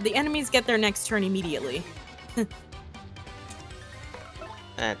afterwards, the enemies get their next turn immediately.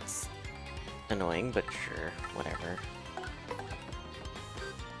 That's annoying, but sure, whatever.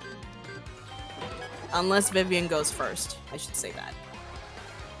 Unless Vivian goes first. I should say that.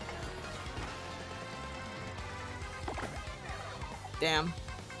 Damn.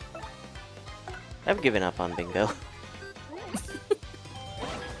 I've given up on bingo.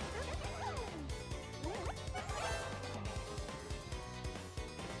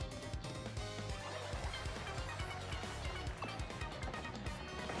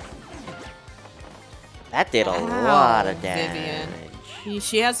 That did a lot of damage. Vivian.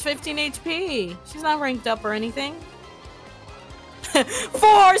 She has 15 HP. She's not ranked up or anything.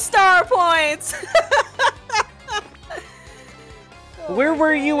 4 star points! Where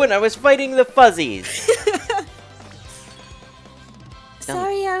were you when I was fighting the fuzzies?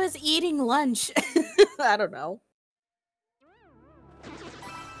 Sorry, I was eating lunch. I don't know.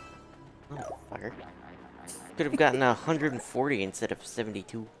 Oh, fucker. Could have gotten 140 instead of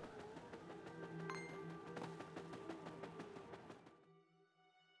 72.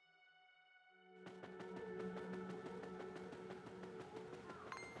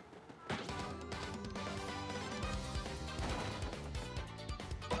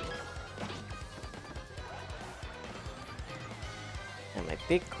 Now my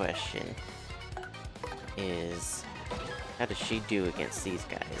big question is, how does she do against these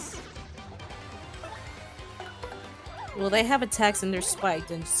guys? Well, they have attacks and they're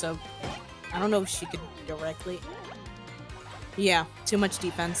spiked, and so I don't know if she could directly. Yeah, too much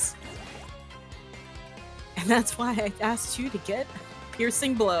defense. And that's why I asked you to get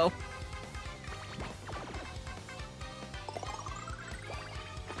Piercing Blow.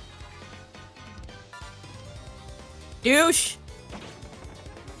 Douche!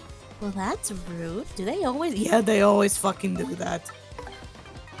 Well, that's rude. Do they always? Yeah, they always fucking do that.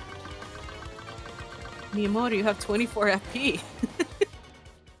 Miyamoto, you have 24 FP.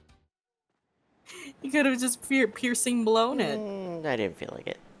 You could have just piercing blown it. I didn't feel like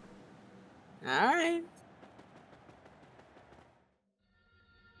it. Alright.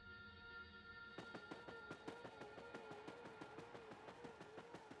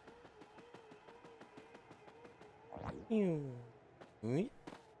 Now,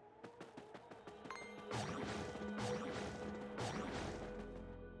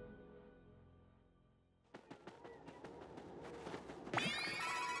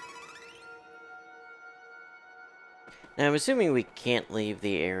 I'm assuming we can't leave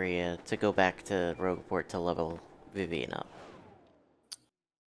the area to go back to Rogueport to level Vivian up.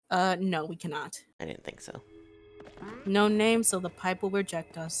 No, we cannot. I didn't think so. No name, so the pipe will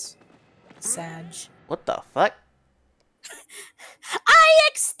reject us. Sag. What the fuck? I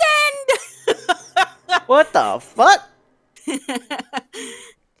extend! What the fuck?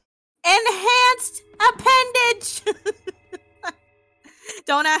 Enhanced appendage!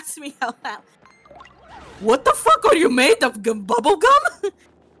 Don't ask me how that. What the fuck are you made of? Bubble gum?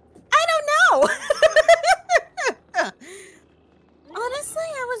 I don't know! Honestly,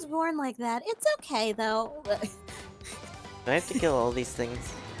 I was born like that. It's okay, though. Do I have to kill all these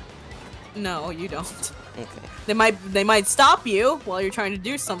things? No, you don't. Okay. They might stop you while you're trying to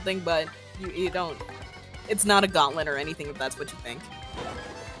do something, but you don't. It's not a gauntlet or anything if that's what you think.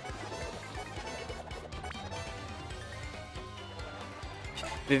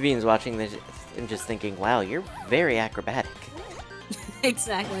 Vivian's watching this and just thinking, wow, you're very acrobatic.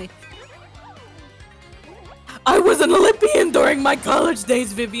 Exactly. I was an Olympian during my college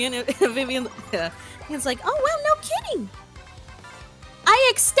days, Vivian. Vivian, he's like, oh well, no kidding.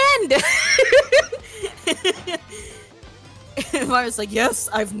 I extend. Mara's like, yes,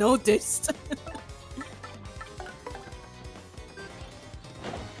 I've noticed.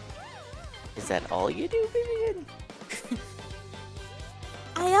 Is that all you do, Vivian?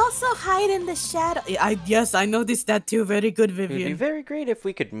 I also hide in the shadow. Yes, I noticed that too. Very good, It would be Vivian. very great if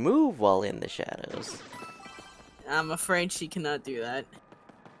we could move while in the shadows. I'm afraid she cannot do that.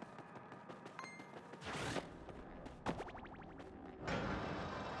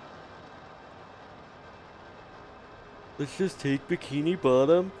 Let's just take Bikini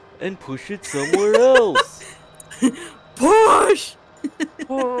Bottom and push it somewhere else. Push!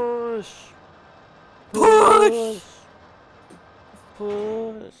 Push. Push!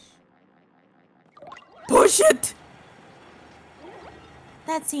 Push. Push it!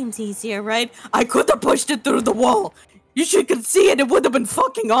 That seems easier, right? I could have pushed it through the wall. You should could see it. It would have been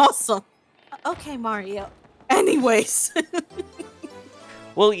fucking awesome. Okay, Mario. Anyways.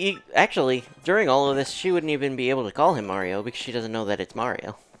 Well, actually, during all of this, she wouldn't even be able to call him Mario because she doesn't know that it's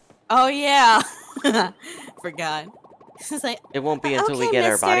Mario. Oh yeah. Forgot. It's like, It won't be until we okay,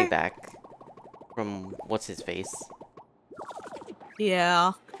 get our body mister. back from what's his face.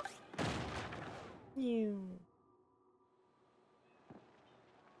 Yeah.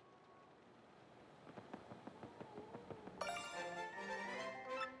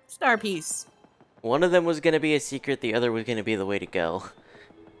 Star piece. One of them was gonna be a secret, the other was gonna be the way to go.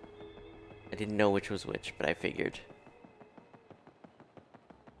 I didn't know which was which, but I figured.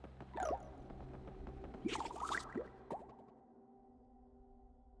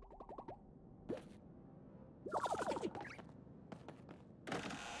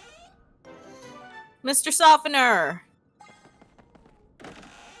 Mr. Softener.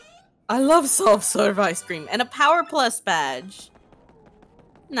 I love self-serve ice cream and a Power Plus badge.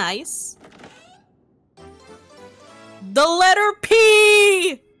 Nice. The letter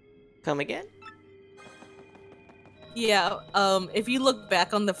P! Come again? Yeah, if you look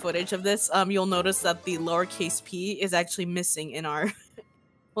back on the footage of this, you'll notice that the lowercase p is actually missing in our...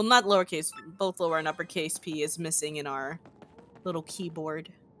 well, not lowercase, both lower and uppercase p is missing in our little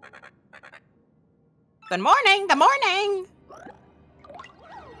keyboard. Good morning! Good morning!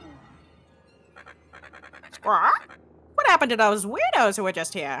 Squawk? What happened to those weirdos who were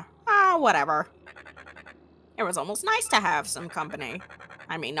just here? Ah, whatever. It was almost nice to have some company.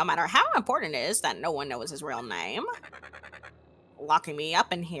 I mean, no matter how important it is that no one knows his real name. Locking me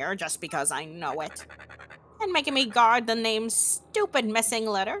up in here just because I know it. And making me guard the name's stupid missing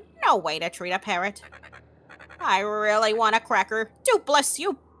letter. No way to treat a parrot. I really want a cracker. Do bless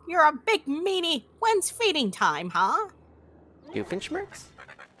you. You're a big meanie. When's feeding time, huh? Doofenshmirtz?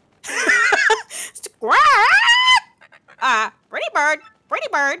 Squawk! Pretty bird. Pretty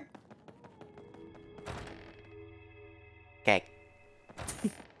bird. Okay.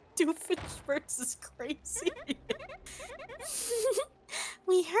 Doofenshmirtz is crazy.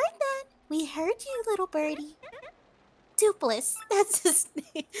 We heard that. We heard you, little birdie. Dupless. That's his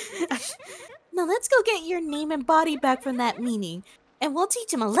name. Now let's go get your name and body back from that meaning. And we'll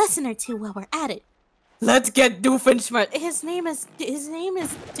teach him a lesson or two while we're at it. Let's get Doofenshmirtz. His name is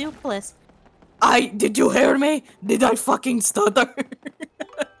Dupless. Did you hear me? Did I fucking stutter?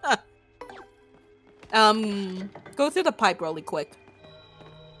 Go through the pipe really quick.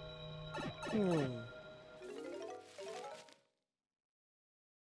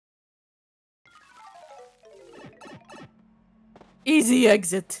 Easy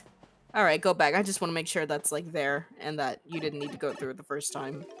exit. Alright, go back. I just want to make sure that's, like, there, and that you didn't need to go through it the first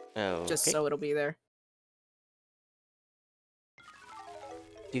time. Okay. Just so it'll be there.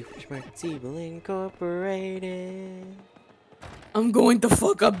 Doofenshmirtz Evil Incorporated. I'm going to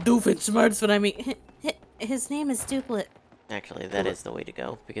fuck up Doofenshmirtz when I meet... His name is Duplet. Actually, that is the way to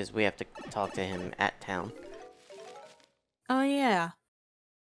go, because we have to talk to him at town. Oh, yeah.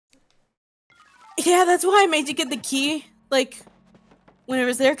 Yeah, that's why I made you get the key, like, when it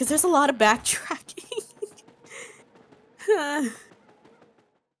was there, because there's a lot of backtracking.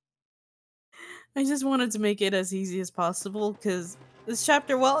 I just wanted to make it as easy as possible, because this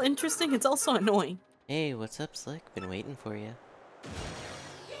chapter, while interesting, it's also annoying. Hey, what's up, Slick? Been waiting for you.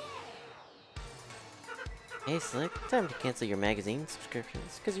 Hey, Slick, time to cancel your magazine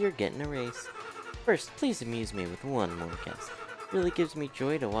subscriptions, because you're getting a raise. First, please amuse me with one more guess. Really gives me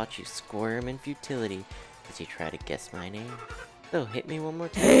joy to watch you squirm in futility as you try to guess my name. So hit me one more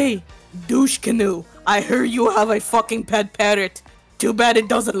time. Hey, douche canoe! I heard you have a fucking pet parrot. Too bad it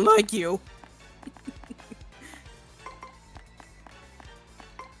doesn't like you.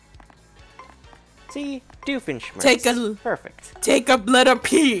 See? Doofenshmirtz. Perfect. Take a letter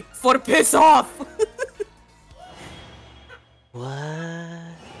P for piss off. What?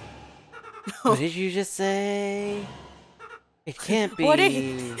 What did you just say? It can't be. What did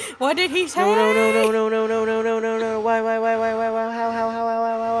he say? No. Why?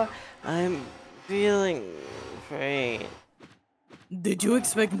 How? I'm feeling faint. Did you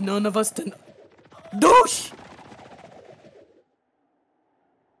expect none of us to know? Douche!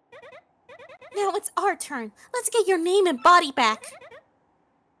 Now it's our turn. Let's get your name and body back.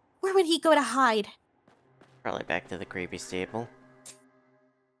 Where would he go to hide? Probably back to the creepy stable.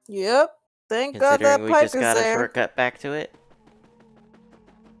 Yep. Thank God that Considering we pipe just is got a there. shortcut back to it.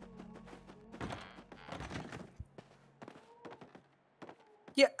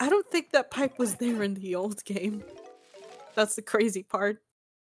 Yeah, I don't think that pipe was there in the old game. That's the crazy part.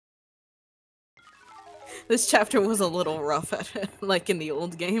 This chapter was a little rough at it, like in the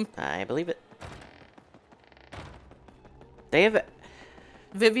old game. I believe it. They have.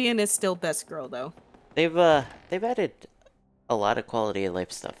 Vivian is still best girl though. They've added a lot of quality of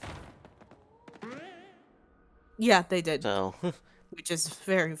life stuff. Yeah, they did. So. Which is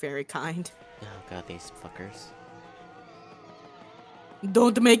very, very kind. Oh god, these fuckers.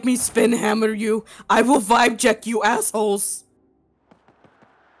 Don't make me spin hammer you. I will vibe check you assholes.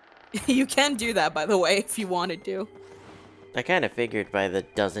 You can do that, by the way, if you wanted to. I kind of figured by the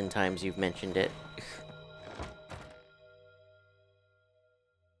dozen times you've mentioned it.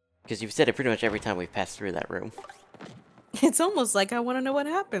 Because you've said it pretty much every time we've passed through that room. It's almost like I want to know what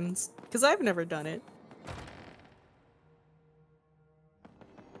happens. Because I've never done it.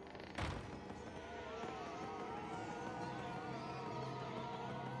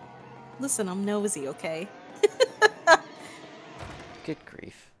 Listen, I'm nosy, okay? Good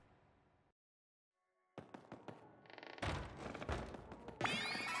grief.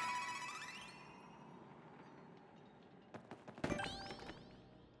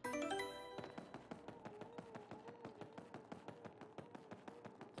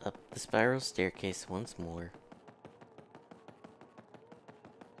 Up the spiral staircase once more.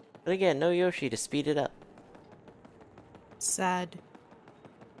 But again, no Yoshi to speed it up. Sad.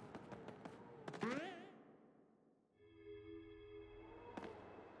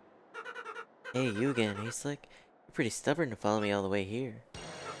 Hey, you again, hey Slick. You're pretty stubborn to follow me all the way here.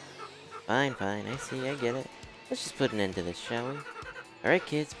 Fine, I see, I get it. Let's just put an end to this, shall we? Alright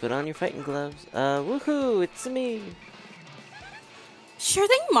kids, put on your fighting gloves. Woohoo, it's me! Sure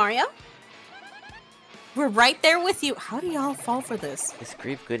thing, Mario. We're right there with you. How do y'all fall for this? This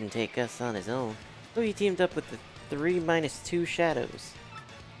creep couldn't take us on his own. So he teamed up with the 3-2 shadows.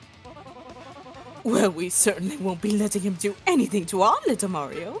 Well, we certainly won't be letting him do anything to our little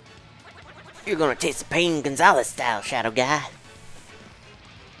Mario. You're gonna taste the pain Gonzalez style, Shadow Guy.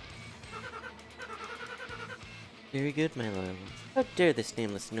 Very good, my loyal ones. How dare this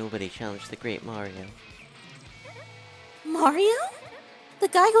nameless nobody challenge the great Mario? Mario? The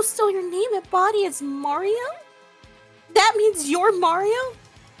guy who stole your name and body is Mario? That means you're Mario?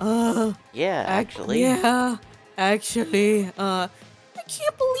 Yeah, actually. Yeah, actually, I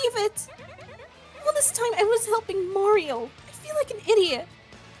can't believe it. All this time I was helping Mario. I feel like an idiot.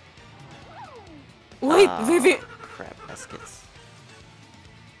 Wait, Aw, Vivian. crap baskets.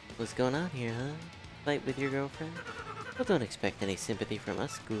 What's going on here, huh? Fight with your girlfriend? Well, don't expect any sympathy from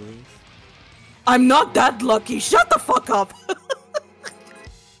us, ghoulies. I'm not that lucky. Shut the fuck up.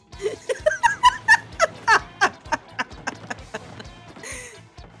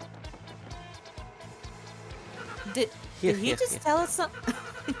 Did he just tell us something?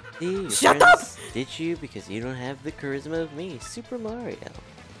 See, your Shut up! friends ditch you because you don't have the charisma of me, Super Mario.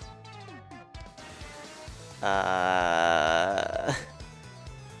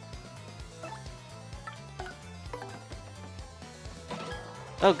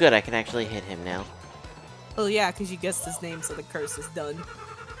 Oh good, I can actually hit him now. Oh yeah, because you guessed his name, so the curse is done.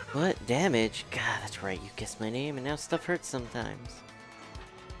 What? Damage? God, that's right, you guessed my name, and now stuff hurts sometimes.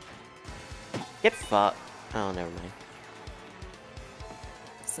 Get fucked. Oh, never mind.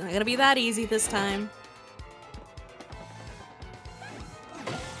 It's not gonna be that easy this time.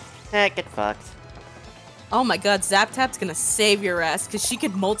 Get fucked. Oh my god, Zap Tap's gonna save your ass, because she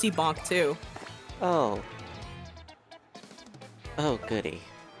could multi-bonk too. Oh. Oh, goody.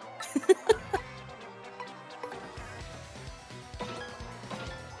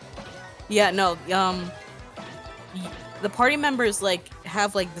 Yeah, no, the party members, like,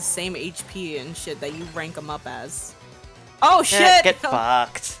 have, like, the same HP and shit that you rank them up as. Oh, shit! Get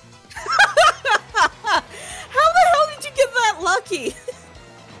fucked. How the hell did you get that lucky?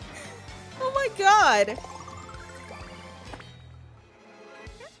 Oh my god.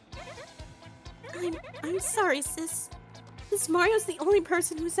 I'm sorry, sis. This Mario's the only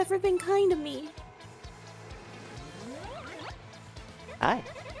person who's ever been kind to me. Hi.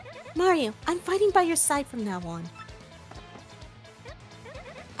 Mario, I'm fighting by your side from now on.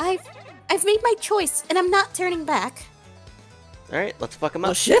 I've made my choice, and I'm not turning back. Alright, let's fuck him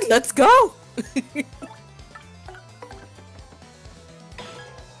up. Oh shit, let's go!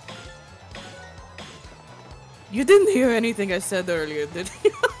 You didn't hear anything I said earlier, did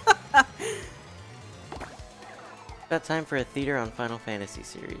you? About time for a theater on Final Fantasy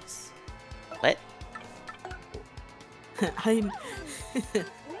series. What?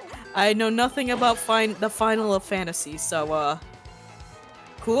 I know nothing about the final of fantasy, so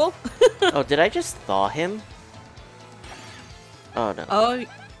cool. Oh, did I just thaw him? Oh no. Oh,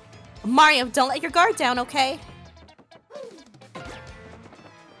 Mario, don't let your guard down, okay?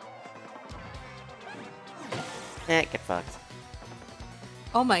 Get fucked.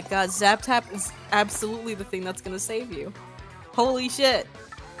 oh my god, Zap Tap is absolutely the thing that's gonna save you. Holy shit.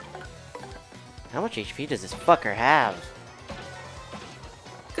 How much HP does this fucker have?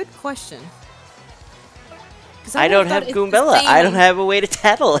 Good question. 'Cause I don't would've have thought it's the Goombella. I don't same- have a way to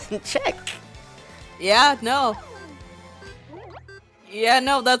tattle and check. Yeah, no. Yeah,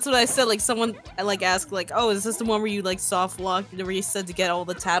 no, that's what I said. Like, someone, like, asked, like, oh, is this the one where you, like, soft lock, where you said to get all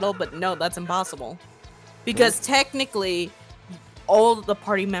the tattle? But no, that's impossible. Because technically, all the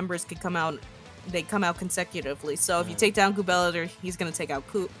party members could come out, they come out consecutively. So if you take down Goombella, he's gonna take out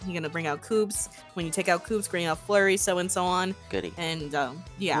he's gonna bring out Koops. When you take out Koops, bring out Flurry, so and so on. Goody. And,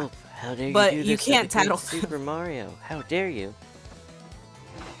 yeah. Oh, how dare you But do you this can't to the great tattle. Super Mario. How dare you?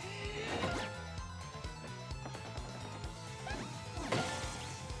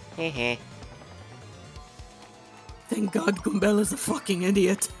 Hehe. Thank God Goombella's a fucking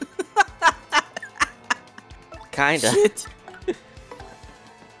idiot. Kinda. Shit.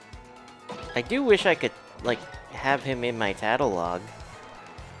 I do wish I could, like, have him in my tattle log.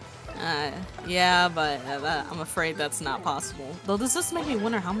 Yeah, but I'm afraid that's not possible. Though this just makes me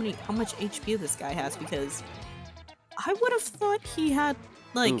wonder how much HP this guy has, because I would have thought he had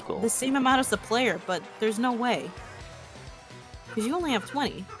like Google. the same amount as the player, but there's no way. Because you only have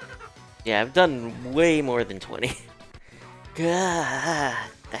 20. Yeah, I've done way more than 20. God,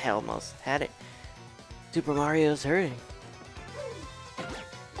 the hell almost had it. Super Mario's hurting.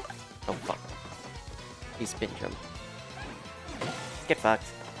 Oh fuck. He spin jump. Get fucked.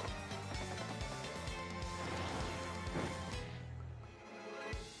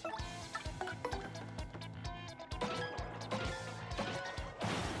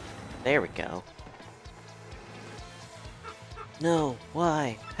 There we go. No,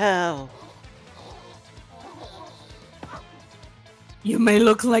 why? How? You may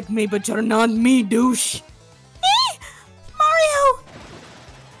look like me, but you're not me, douche. Mario!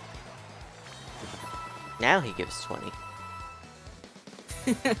 Now he gives 20.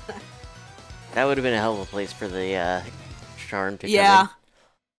 That would have been a hell of a place for the charm to Yeah. come in.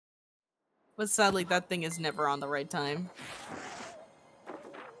 But sadly, that thing is never on the right time.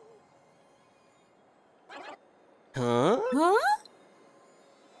 Huh? Huh?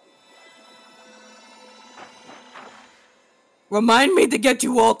 Remind me to get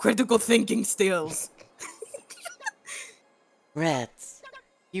you all critical thinking skills. Rats.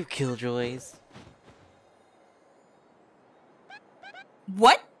 You killjoys.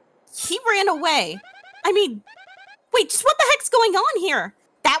 What? He ran away. I mean, wait, just what the heck's going on here?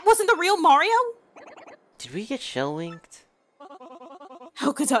 That wasn't the real Mario? Did we get shell winked?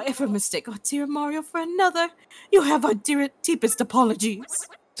 How could I ever mistake our dear Mario for another? You have our deepest apologies.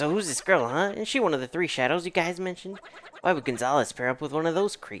 So who's this girl, huh? Is she one of the three shadows you guys mentioned? Why would Gonzalez pair up with one of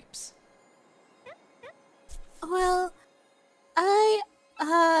those creeps? Well,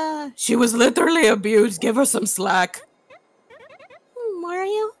 She was literally abused. Give her some slack.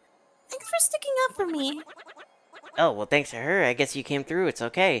 Mario, thanks for sticking up for me. Oh, well thanks to her, I guess you came through, it's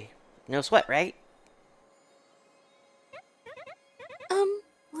okay. No sweat, right?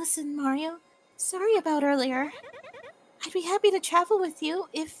 Listen, Mario. Sorry about earlier. I'd be happy to travel with you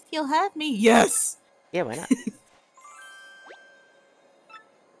if you'll have me. Yes. Yeah, why not?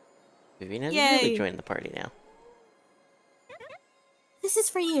 Vivian has Yay. really joined the party now. This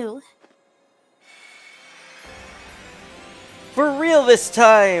is for you. For real this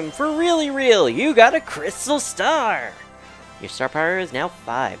time! For really real, you got a crystal star! Your star power is now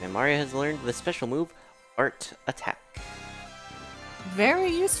 5, and Mario has learned the special move, Art Attack. Very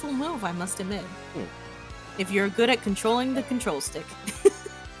useful move, I must admit. If you're good at controlling the control stick.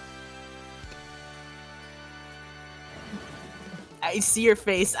 I see your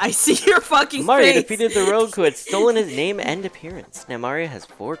face. I see your fucking Mario face. defeated the rogue who had stolen his name and appearance. Now Mario has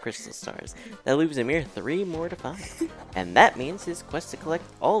 4 crystal stars. That leaves a mere 3 more to find. And that means his quest to collect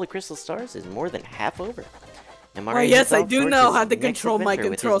all the crystal stars is more than half over. Now Mario yes, I heads off do towards know his how to next control my adventure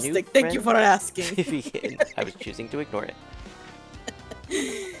with his control new stick. Thank you friend, for asking. Vivian. I was choosing to ignore it.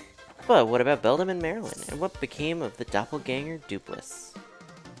 But what about Beldam and Marilyn? And what became of the doppelganger Dupless?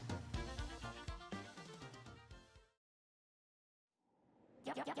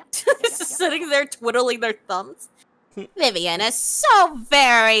 Just sitting there twiddling their thumbs. Vivian is so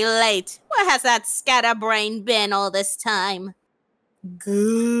very late. Where has that scatterbrain been all this time?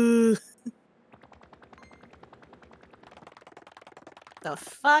 Goo. The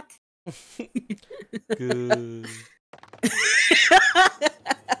fuck? Good.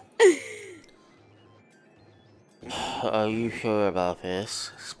 Are you sure about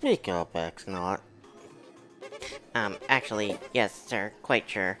this? Speak up, X-Not. Actually, yes, sir, quite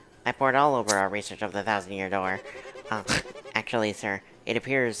sure. I poured all over our research of the Thousand-Year Door. Actually, sir, it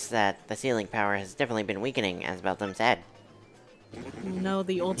appears that the sealing power has definitely been weakening, as Beldam said. No,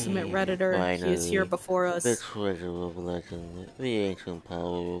 the ultimate Redditor. He is here before us. The treasure of legend, the ancient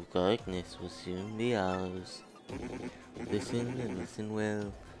power of darkness will soon be ours. Listen and listen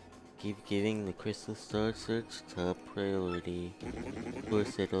well. Keep giving the Crystal Star search top priority. Of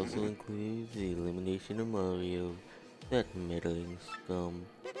course, that also includes the elimination of Mario, that meddling scum.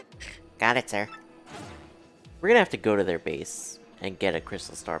 Got it, sir. We're gonna have to go to their base and get a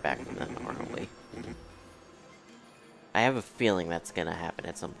Crystal Star back from them, aren't we? I have a feeling that's gonna happen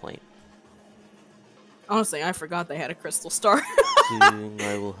at some point. Honestly, I forgot they had a crystal star. Soon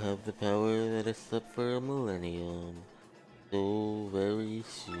I will have the power that has slept for a millennium. So very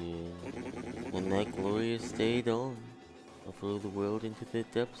soon. When that glorious day dawns, I'll throw the world into the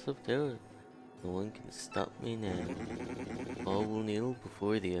depths of terror. No one can stop me now. All will kneel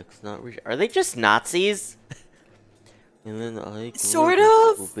before the X-Not Are they just Nazis? And then I Sort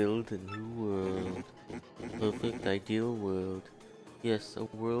will of. build a new world. A perfect ideal world. Yes, a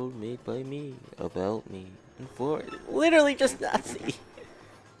world made by me, about me, and for literally just Nazi.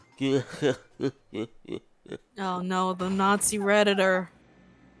 Oh no, the Nazi Redditor.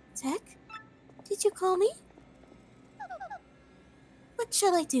 Tech? Did you call me? What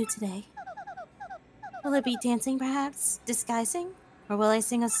shall I do today? Will it be dancing, perhaps? Disguising? Or will I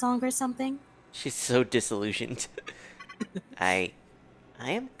sing a song or something? She's so disillusioned. I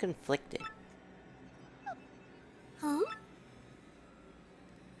am conflicted. Huh?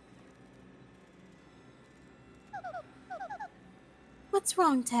 What's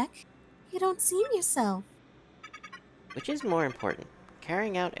wrong, Tech? You don't seem yourself. Which is more important,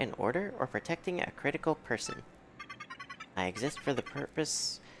 carrying out an order or protecting a critical person? I exist for the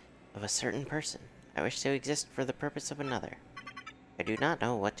purpose of a certain person. I wish to exist for the purpose of another. I do not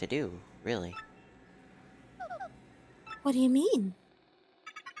know what to do, really. What do you mean?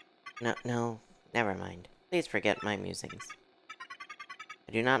 No, never mind. Please forget my musings.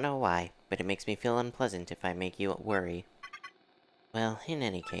 I do not know why, but it makes me feel unpleasant if I make you worry. Well, in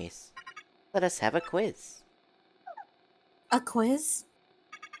any case, let us have a quiz. A quiz?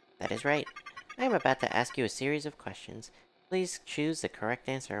 That is right. I am about to ask you a series of questions. Please choose the correct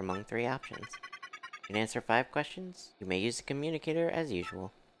answer among 3 options. You can answer 5 questions. You may use the communicator as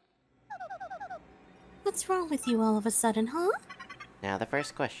usual. What's wrong with you all of a sudden, huh? Now the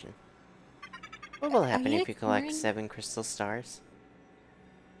first question. What will happen you if you collect ignoring- 7 crystal stars?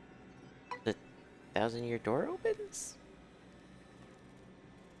 The Thousand-Year Door opens?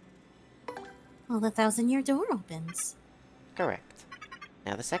 Well, the Thousand-Year Door opens. Correct.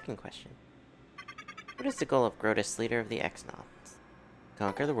 Now the second question. What is the goal of Grotus, leader of the X-Nauts?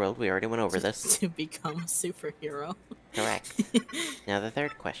 Conquer the world, we already went over this. To become a superhero. Correct. Now the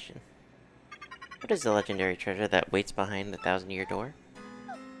third question. What is the legendary treasure that waits behind the 1,000-year door?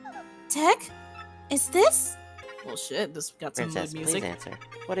 Tech? Is this? Well, shit, this got some Princess, mood please music. answer.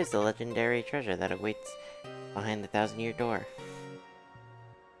 What is the legendary treasure that awaits behind the 1,000-year door?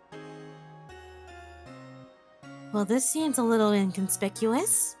 Well, this seems a little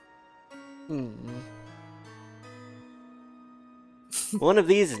inconspicuous. One of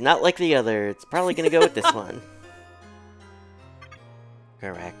these is not like the other. It's probably gonna go with this one.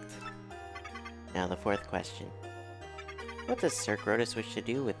 Correct. Now the fourth question. What does Sir Grotus wish to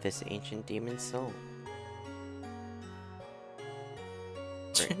do with this ancient demon's soul?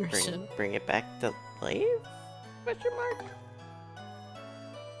 Bring it back to life? Question mark?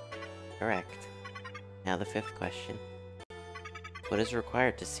 Correct. Now the fifth question. What is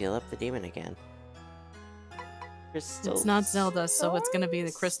required to seal up the demon again? Crystal It's not Zelda, so it's gonna be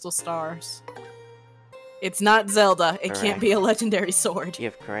the Crystal Stars. It's not Zelda. It can't be a legendary sword. You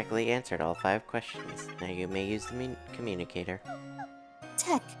have correctly answered all 5 questions. Now you may use the communicator.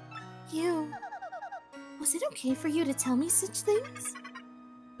 Tech, was it okay for you to tell me such things?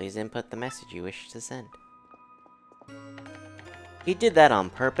 Please input the message you wish to send. He did that on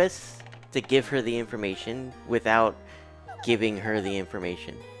purpose to give her the information without giving her the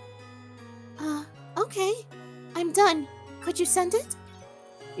information. Okay. I'm done. Could you send it?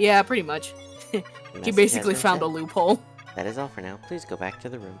 Yeah, pretty much. The He message basically has been found a sent. loophole. That is all for now. Please go back to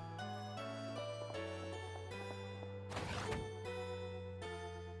the room.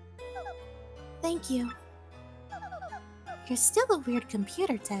 Thank you. You're still a weird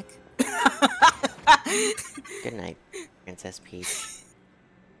computer, Tech. Good night, Princess Peach.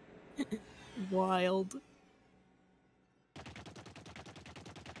 Wild.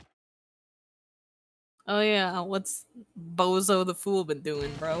 Oh yeah, what's Bozo the Fool been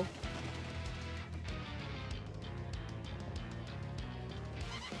doing, bro?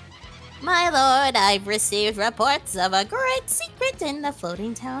 My lord, I've received reports of a great secret in the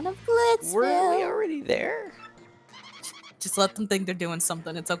floating town of Glitzville. Were we already there? Just let them think they're doing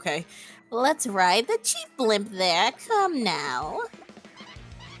something, it's okay. Let's ride the cheap blimp there. Come now.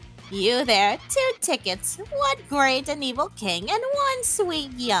 You there, 2 tickets, 1 great and evil king, and 1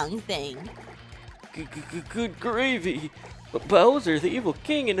 sweet young thing. Good gravy. But Bowser, the evil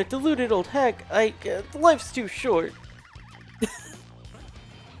king, and a deluded old hack. Life's too short.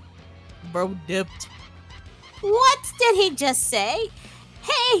 Bro dipped. What did he just say?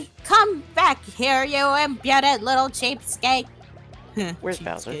 Hey, come back here, you impudent little cheapskate. Where's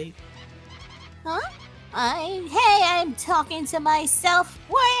Bowser? Cheapskate. Huh? Hey, I'm talking to myself.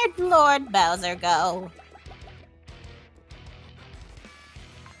 Where'd Lord Bowser go?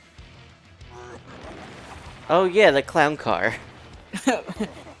 Oh yeah, the clown car.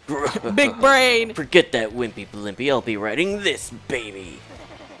 Big brain! Forget that wimpy blimpy. I'll be riding this baby.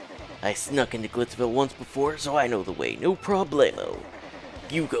 I snuck into Glitzville once before, so I know the way. No problemo.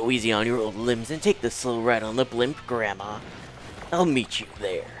 You go easy on your old limbs and take the slow ride on the blimp, Grandma. I'll meet you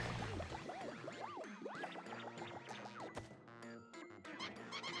there.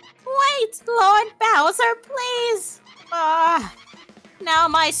 Wait, Lord Bowser, please! Now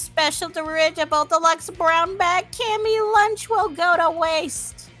my special dirigible deluxe brown bag Cammy lunch will go to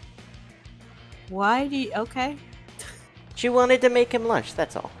waste. Why do you... Okay. She wanted to make him lunch,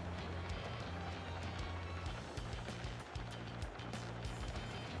 that's all.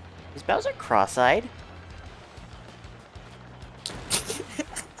 Is Bowser cross-eyed?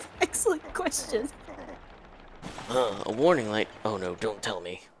 Excellent question. A warning light. Oh no, don't tell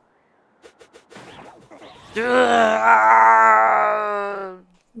me.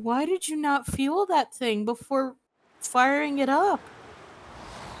 Why did you not fuel that thing before firing it up?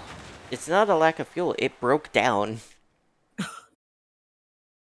 It's not a lack of fuel, it broke down.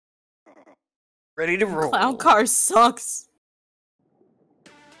 Ready to roll. Clown car sucks.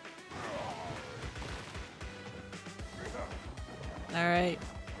 Alright.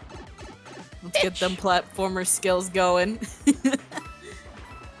 Let's get them platformer skills going.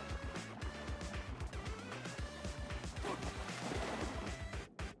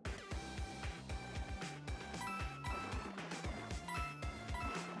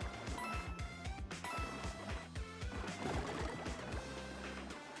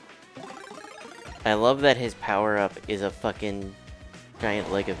 I love that his power-up is a fucking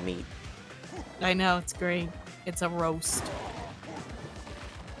giant leg of meat. I know, it's great. It's a roast.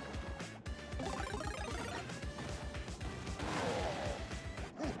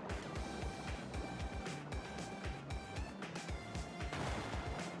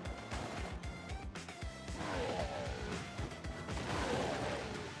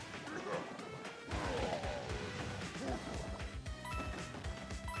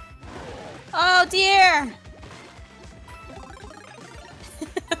 Oh dear!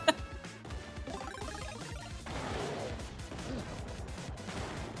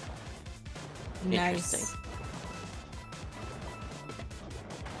 Interesting. Nice.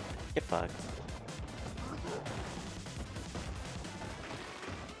 Get fucked.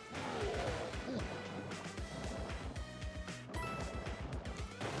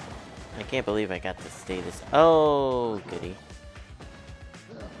 I can't believe I got to stay this. Oh, goody.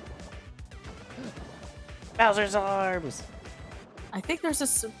 Bowser's arms! I think there's a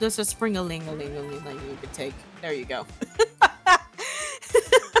spring-a-ling-a-ling-a-ling that you could take. There you go.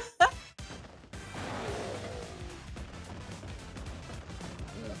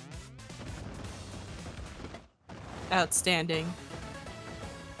 Outstanding.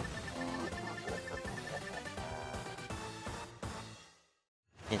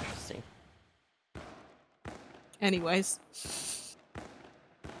 Interesting. Anyways.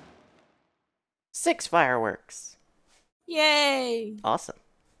 6 fireworks! Yay! Awesome.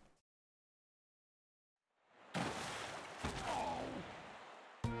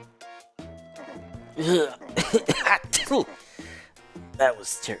 That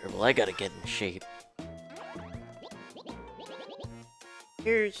was terrible. I gotta get in shape.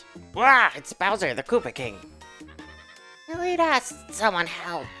 Here's... Wow, it's Bowser, the Koopa King. Lead us! Someone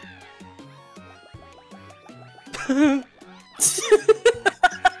help!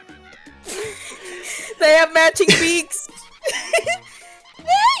 They have matching beaks!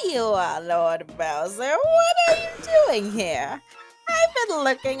 There you are, Lord Bowser. What are you doing here? I've been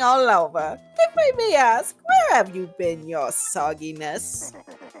looking all over. If I may ask, where have you been, your sogginess?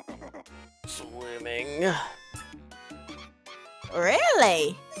 Swimming.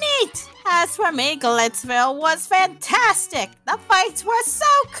 Really? Neat! As for me, Glitzville was fantastic! The fights were so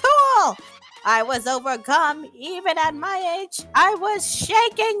cool! I was overcome, even at my age. I was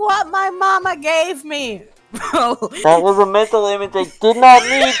shaking what my mama gave me! Bro. That was a mental image I did not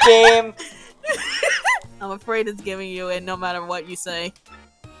need, game! I'm afraid it's giving you it no matter what you say.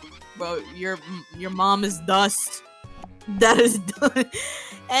 Bro, your mom is dust. That is done.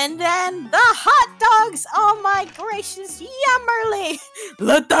 And then the hot dogs! Oh my gracious, yummerly!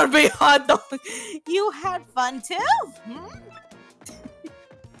 Let there be hot dog! You had fun too? Hmm?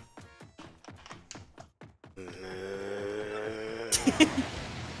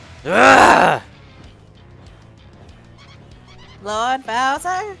 Ah! Lord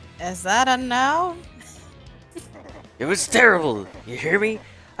Bowser, is that a no? It was terrible. You hear me?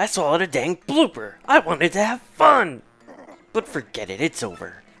 I swallowed a dang blooper. I wanted to have fun. But forget it, it's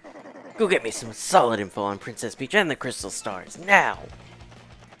over. Go get me some solid info on Princess Peach and the Crystal Stars, now!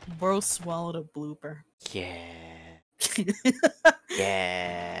 Bro swallowed a blooper. Yeah.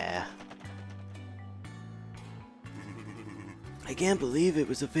 Yeah. I can't believe it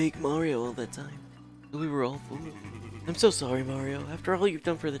was a fake Mario all that time. We were all fooled. I'm so sorry, Mario. After all you've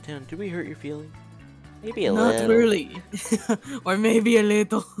done for the town, did we hurt your feelings? Maybe a Not little. really. Or maybe a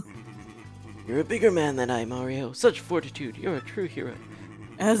little. You're a bigger man than I, Mario. Such fortitude. You're a true hero.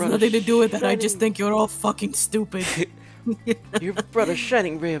 It has Brought a nothing to do with that. I just shining- think you're all fucking stupid. You've brought a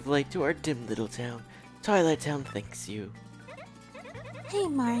shining ray of light to our dim little town. Twilight Town thanks you. Hey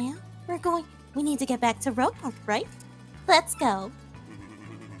Mario, we need to get back to Road Park, right? Let's go.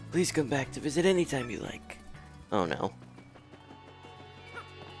 Please come back to visit anytime you like. Oh no.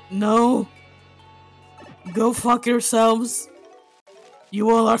 No. Go fuck yourselves.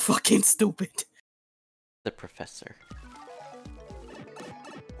 You all are fucking stupid. The professor.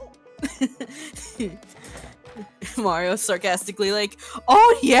 Mario sarcastically like,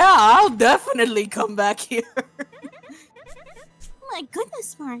 oh yeah, I'll definitely come back here. My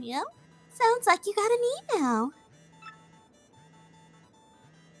goodness, Mario. Sounds like you got an email.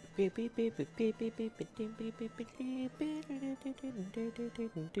 Give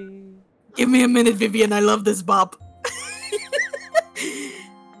me a minute, Vivian, I love this bop.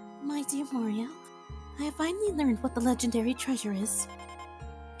 My dear Mario, I have finally learned what the legendary treasure is.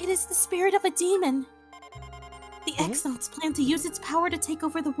 It is the spirit of a demon. The Exalts plan to use its power to take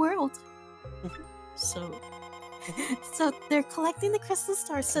over the world. So they're collecting the crystal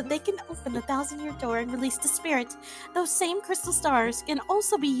stars so they can open the 1,000-year door and release the spirit. Those same crystal stars can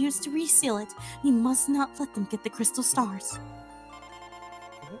also be used to reseal it. You must not let them get the crystal stars.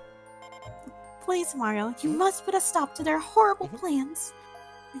 Please, Mario, you must put a stop to their horrible plans.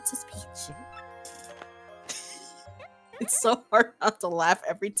 Princess Peach. It's so hard not to laugh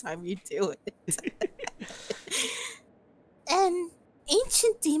every time you do it. An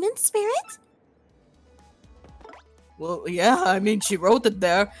ancient demon spirit? Well, yeah, I mean, she wrote it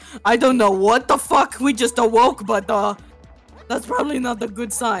there. I don't know what the fuck we just awoke, but, that's probably not a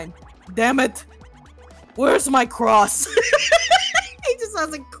good sign. Damn it. Where's my cross? He just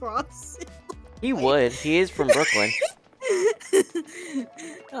has a cross. He would. He is from Brooklyn.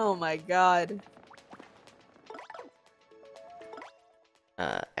 Oh my god.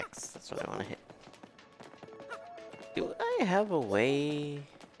 X. That's what I want to hit. Do I have a way?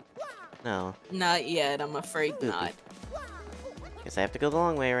 No. Not yet, I'm afraid Oopie. not. Guess I have to go the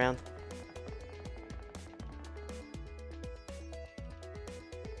long way around.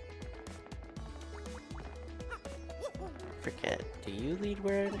 Forget. Do you lead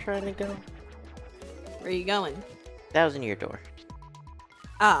where I'm trying to go? Where are you going? 1,000-year door.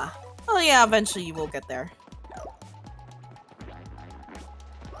 Ah. Oh yeah, eventually you will get there.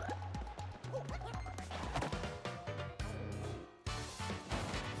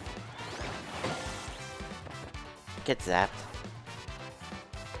 Get zapped.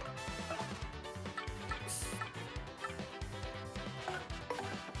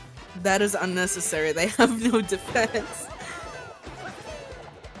 That is unnecessary. They have no defense.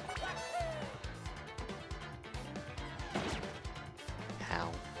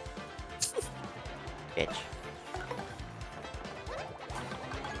 Ow. Bitch.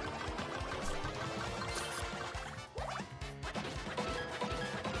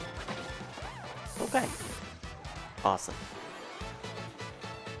 Okay. Awesome.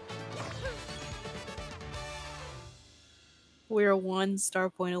 We're 1 star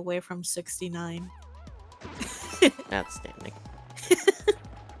point away from 69. Outstanding.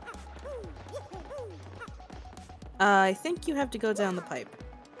 I think you have to go down the pipe.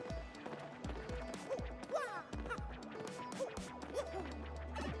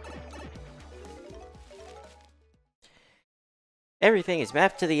 Everything is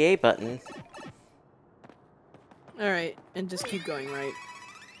mapped to the A button. Alright, and just keep going right.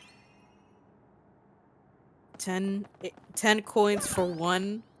 10 coins for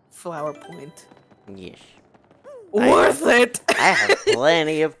 1 flower point. Yes. Worth it! I have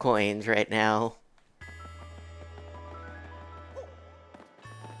plenty of coins right now.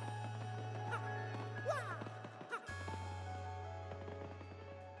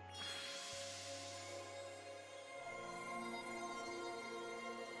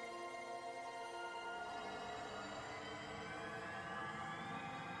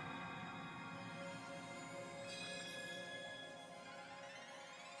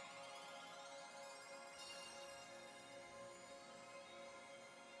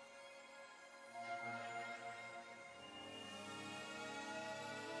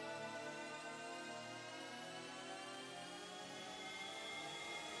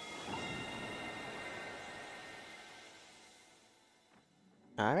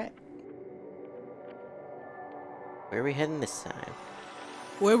 Alright. Where are we heading this time?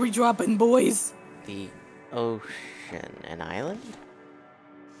 Where we dropping, boys? The ocean. An island?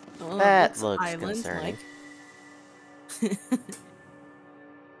 Oh, That looks looks island-like. concerning.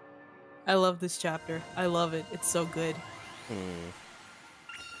 I love this chapter. I love it. It's so good.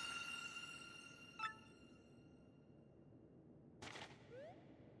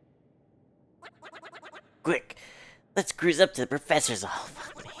 Quick! Let's cruise up to the professor's. Oh,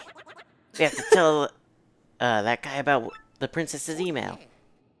 fuck me. We have to tell that guy about the princess's email.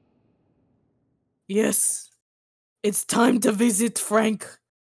 Yes. It's time to visit Frank.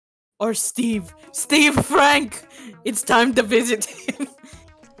 Or Steve. Steve Frank! It's time to visit him.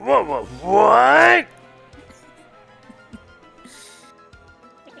 What?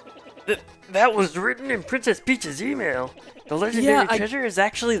 That was written in Princess Peach's email. The legendary treasure is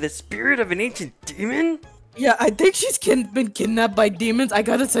actually the spirit of an ancient demon? Yeah, I think she's been kidnapped by demons. I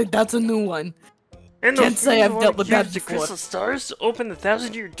gotta say, that's a new one. And Can't say I've dealt with that the before. crystal stars to open the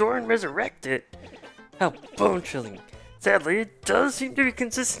 1,000-year door and resurrect it. How bone-chilling. Sadly, it does seem to be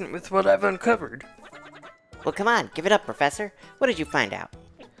consistent with what I've uncovered. Well, come on, give it up, Professor. What did you find out?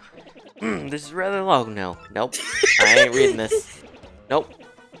 This is rather long. Oh, no. Nope. I ain't reading this. Nope.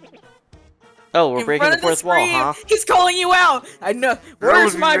 Oh, we're In breaking front the of fourth wall, screen. huh? He's calling you out! I know.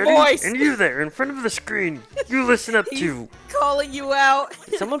 Where's my voice? And you there, in front of the screen. You listen up He's too. calling you out.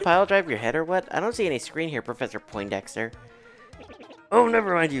 Did someone pile drive your head or what? I don't see any screen here, Professor Poindexter. Oh,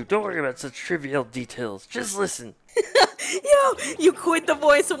 never mind you. Don't worry about such trivial details. Just listen. Yo, you quit the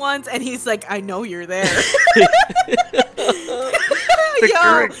voice once, and he's like, I know you're there. The Yo.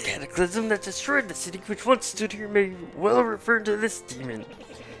 current cataclysm that destroyed the city which once stood here may well refer to this demon.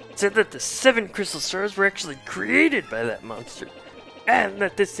 It said that the 7 crystal stars were actually created by that monster, and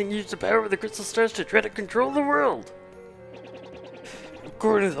that this thing used the power of the crystal stars to try to control the world.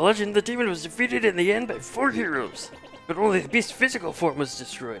 According to the legend, the demon was defeated in the end by 4 heroes, but only the beast's physical form was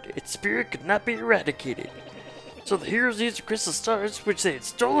destroyed. Its spirit could not be eradicated. So the heroes used the crystal stars, which they had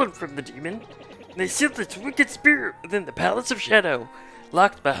stolen from the demon, They sealed its wicked spirit within the Palace of Shadow,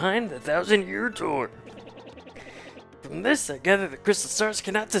 locked behind the 1,000-year door. From this, I gather the crystal stars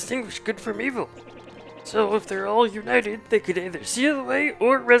cannot distinguish good from evil. So if they're all united, they could either seal away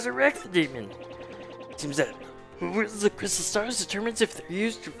or resurrect the demon. Seems that who wields the crystal stars determines if they're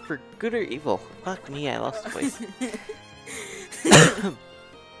used for Good or evil? Fuck me, I lost voice.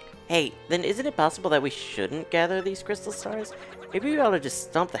 Hey, then isn't it possible that we shouldn't gather these crystal stars? Maybe we ought to just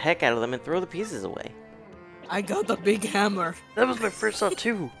stomp the heck out of them and throw the pieces away. I got the big hammer. That was my first thought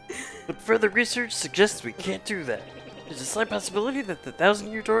too, but further research suggests we can't do that. There's a slight possibility that the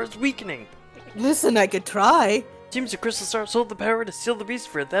 1,000-year door is weakening. Listen, I could try. Seems the crystal stars hold the power to seal the beast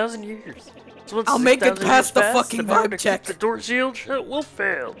for 1,000 years. So once I'll make it 6,000 past years the pass, fucking power vibe to check. keep the door sealed shut will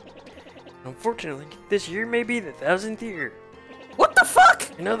fail. Unfortunately, this year may be the 1,000th year. What the fuck?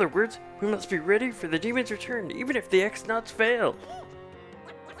 In other words, we must be ready for the demon's return, even if the X-Nauts fail.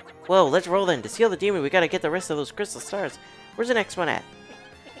 Whoa, let's roll then. To seal the demon, we gotta get the rest of those crystal stars. Where's the next one at?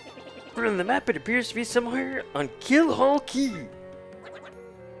 From the map, it appears to be somewhere on Kill Hall Key.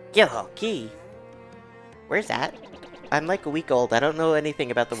 Gilhall Key? Where's that? I'm like a week old. I don't know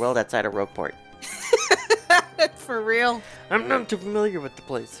anything about the world outside of Rogueport. For real? I'm not too familiar with the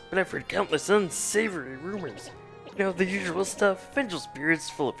place, but I've heard countless unsavory rumors. You know, the usual stuff, vengeful spirits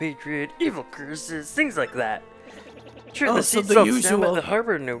full of hatred, evil curses, things like that. Sure, Oh, the so sea the salt's down usual. at the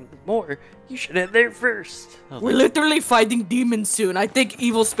harbor no more. You should head there first. We're literally fighting demons soon. I think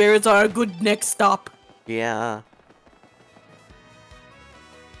evil spirits are a good next stop. Yeah.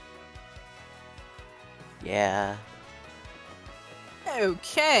 Yeah.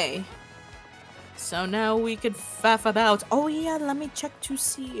 Okay. So now we could faff about. Oh yeah, let me check to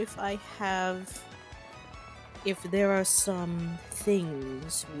see if I have... If there are some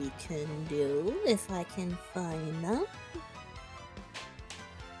things we can do, if I can find them.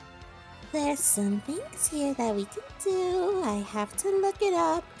 There's some things here that we can do. I have to look it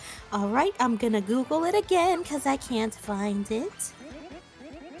up. Alright, I'm gonna Google it again because I can't find it.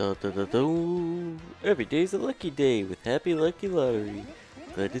 Every day's a lucky day with Happy Lucky Lottery.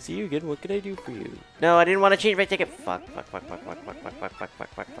 Glad to see you again. What can I do for you? No, I didn't want to change my ticket. Fuck.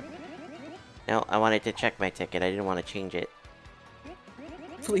 No, I wanted to check my ticket. I didn't want to change it.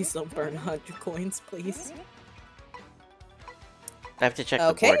 Please don't burn 100 coins, please. I have to check the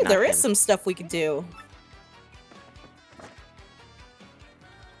Okay, board, not there him. is some stuff we could do.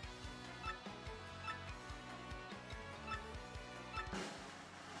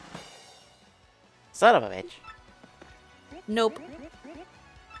 Son of a bitch. Nope.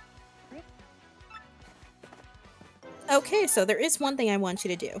 Okay, so there is one thing I want you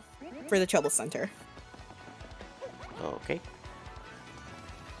to do for the Trouble Center. Okay.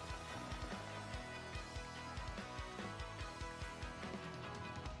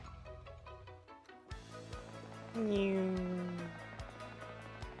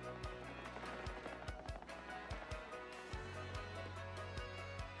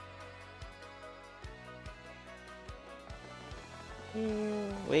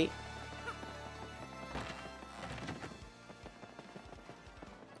 Wait.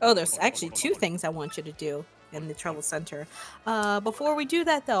 Oh, there's actually two things I want you to do in the Trouble Center. Before we do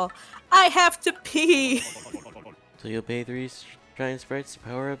that, though, I have to pee! So you'll pay 3 shrine sprites to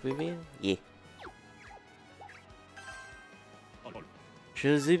power up Vivian? Yeah.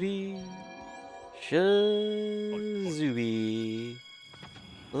 Shazibi. Shazubi.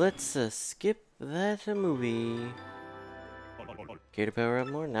 Let's skip that movie. Care to power up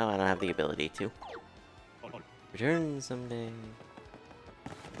more? No, I don't have the ability to. Return someday.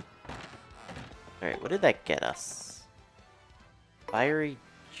 Alright, what did that get us? Fiery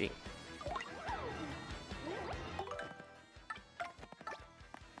Jink.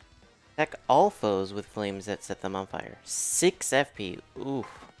 Attack all foes with flames that set them on fire. 6 FP. Oof.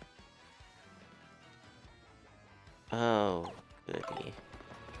 Oh, goody.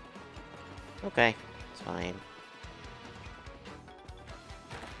 Okay, it's fine.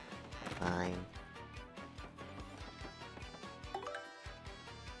 Fine.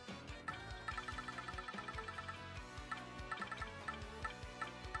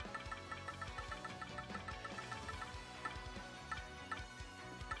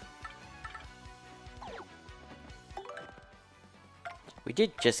 We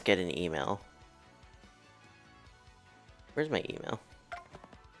did just get an email. Where's my email?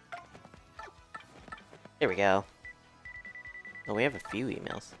 There we go. Oh, we have a few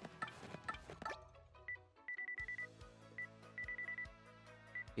emails.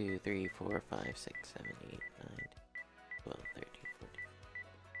 2, 3, 4, 5, 6, 7, 8, 9, 12, 13, 14,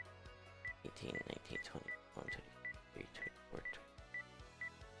 18, 19, 20, 21, 22, 23, 24,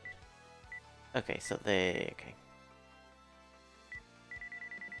 Okay, so they... Okay.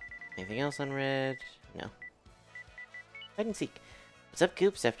 Anything else unread? No. Hide and seek. What's up,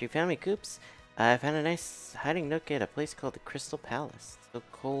 Coops? After you found me, Coops, I found a nice hiding nook at a place called the Crystal Palace. It's so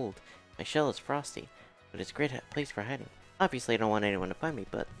cold. My shell is frosty, but it's a great place for hiding. Obviously, I don't want anyone to find me,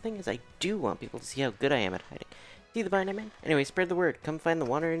 but the thing is, I do want people to see how good I am at hiding. See the bind I'm in? Anyway, spread the word. Come find the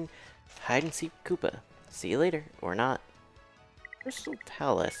wandering hide and seek Koopa. See you later, or not. Crystal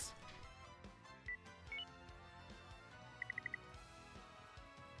Palace.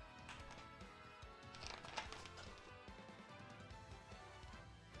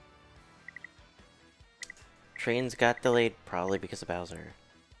 Trains got delayed, probably because of Bowser.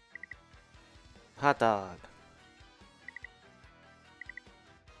 Hot dog.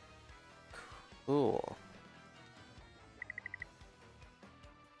 Cool.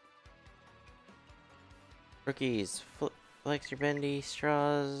 Rookies. Flex your bendy.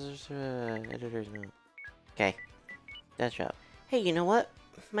 Straws. Editor's note. Okay. That's job. Hey, you know what?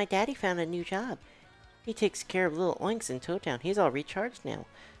 My daddy found a new job. He takes care of little oinks in Toad Town. He's all recharged now.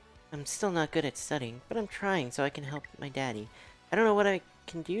 I'm still not good at studying, but I'm trying so I can help my daddy. I don't know what I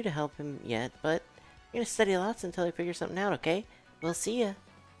can do to help him yet, but I'm gonna study lots until I figure something out, okay? We'll see ya.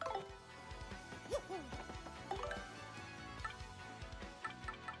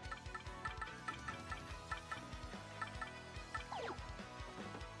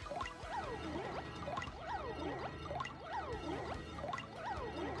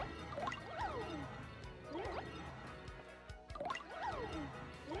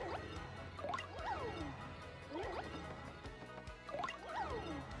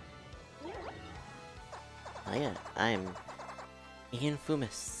 Oh yeah, I'm the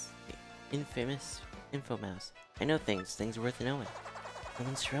infamous Infomouse. I know things worth knowing.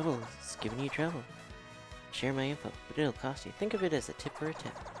 Someone's trouble is giving you trouble. Share my info, but it'll cost you. Think of it as a tip for a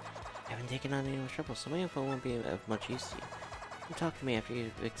tip. I haven't taken on anyone's trouble, so my info won't be of much use to you. Come talk to me after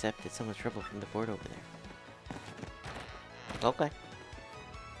you've accepted someone's trouble from the board over there. Okay.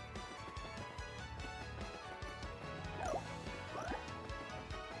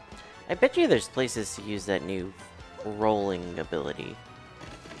 I bet you there's places to use that new rolling ability.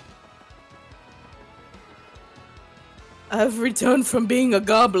 I've returned from being a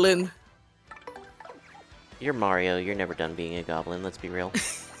goblin. You're Mario, you're never done being a goblin, let's be real.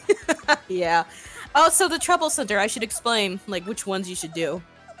 Yeah. Oh, so the Trouble Center, I should explain, like, which ones you should do.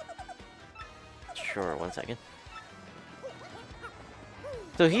 Sure, 1 second.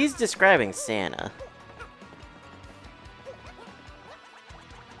 So he's describing Santa.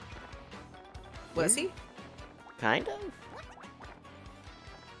 Was he? Kind of?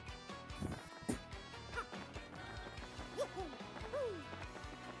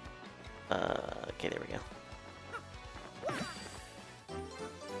 Okay, there we go.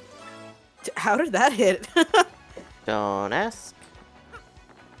 How did that hit? Don't ask.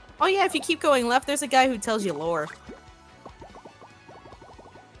 Oh yeah, if you keep going left, there's a guy who tells you lore.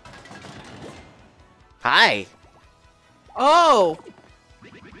 Hi! Oh!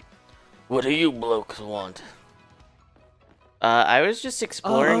 What do you blokes want? I was just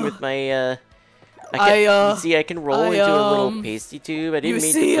exploring with my, I see, I can roll into a little pasty tube. I didn't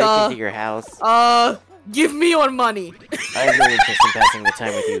mean to break into your house. Give me your money! I have no interest in passing the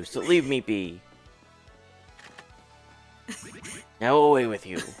time with you, so leave me be. Now away with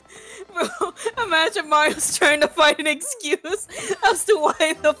you. Bro, imagine Mario's trying to find an excuse as to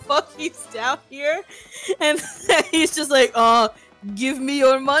why the fuck he's down here. And he's just like, give me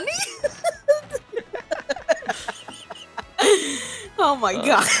your money? Oh my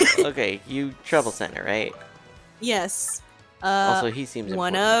god. Okay, you Trouble Center, right? Yes. Also, he seems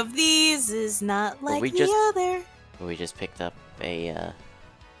one important. of these is not like we the just- other. We just picked up a,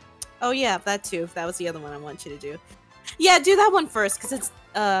 Oh yeah, that too. That was the other one I want you to do. Yeah, do that one first, because it's,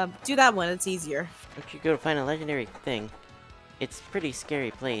 do that one, it's easier. Don't you go to find a legendary thing? It's a pretty scary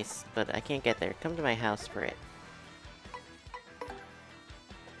place, but I can't get there. Come to my house for it.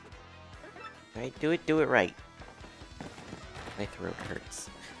 Right? Do it right. My throat hurts.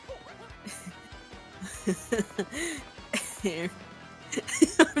 Here.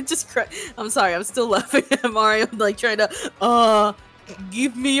 I'm just crying. I'm sorry, I'm still laughing at Mario, like, trying to,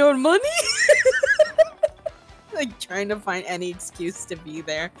 give me your money? Like, trying to find any excuse to be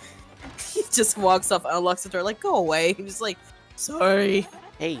there. He just walks off, unlocks the door, like, go away. He's just like, sorry.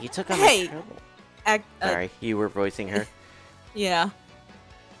 Hey, you took on Hey! my trouble. Sorry, you were voicing her. Yeah.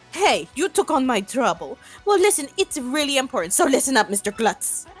 Hey, you took on my trouble. Well, listen, it's really important, so listen up, Mr.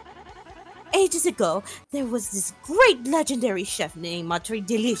 Glutz. Ages ago, there was this great legendary chef named Matre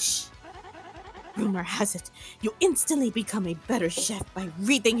Delish. Rumor has it, you instantly become a better chef by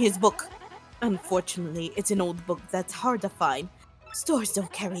reading his book. Unfortunately, it's an old book that's hard to find. Stores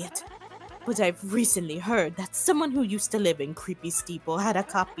don't carry it. But I've recently heard that someone who used to live in Creepy Steeple had a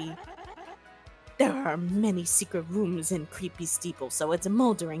copy. There are many secret rooms in Creepy Steeple, so it's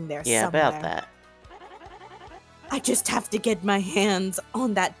moldering there Yeah, somewhere. about that. I just have to get my hands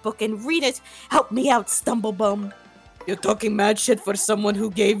on that book and read it. Help me out, Stumblebum. You're talking mad shit for someone who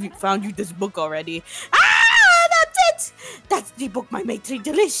found you this book already. Ah, that's it! That's the book my maitre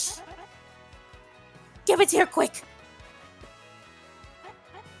delish. Give it here quick.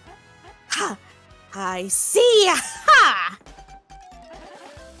 Ha! I see! Ha!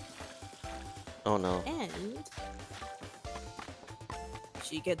 Oh no. And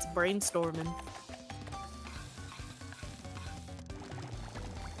she gets brainstorming.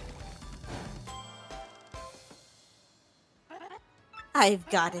 I've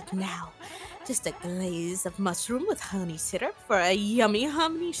got it now. Just a glaze of mushroom with honey syrup for a yummy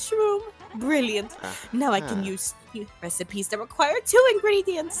honey shroom. Brilliant. Now I can use recipes that require 2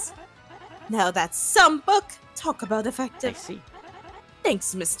 ingredients. Now that's some book. Talk about I effective. see.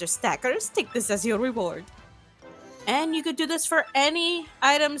 Thanks, Mr. Stackers. Take this as your reward. And you could do this for any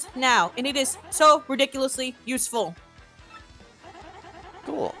items now, and it is so ridiculously useful.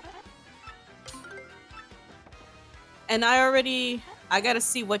 Cool. And I gotta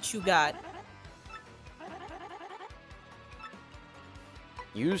see what you got.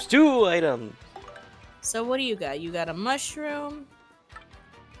 Use 2 items. So what do you got? You got a mushroom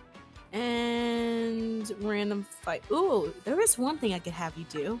and random fight. Ooh, there is one thing I could have you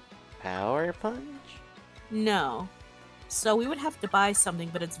do. Power punch? No. So we would have to buy something,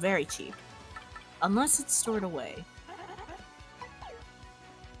 but it's very cheap. Unless it's stored away.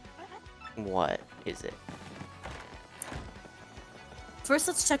 What is it? First,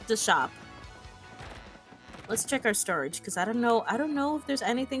 let's check the shop. Let's check our storage, because I don't know if there's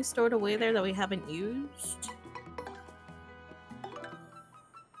anything stored away there that we haven't used.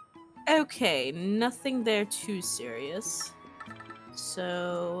 Okay, nothing there too serious.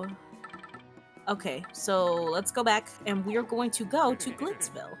 So... Okay, so let's go back, and we're going to go to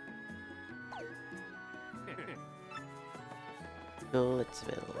Glitzville.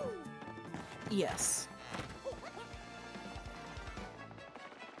 Glitzville. Yes.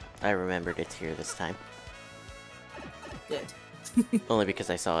 I remembered it's here this time. Good. Only because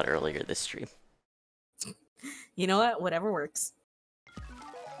I saw it earlier this stream. You know what? Whatever works.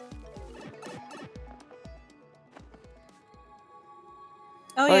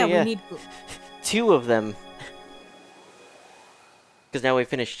 Oh yeah, yeah. we need... 2 of them. Because now we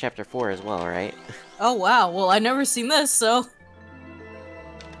finished chapter 4 as well, right? Oh wow, well I never seen this, so...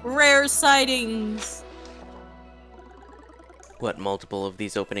 Rare sightings! What, multiple of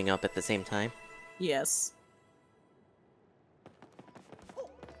these opening up at the same time? Yes.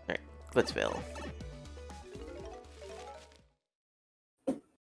 Alright, Glitzville.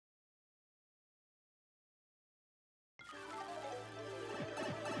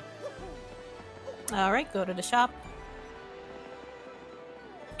 Alright, go to the shop.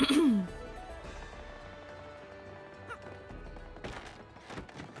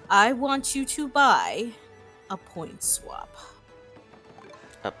 I want you to buy a point swap.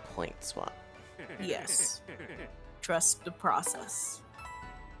 A point swap. Yes. Trust the process.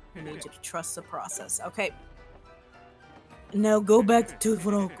 I need you to trust the process. Okay. Now go back to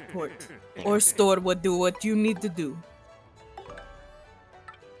Rockport. Or store what you need to do.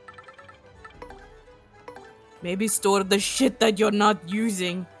 Maybe store the shit that you're not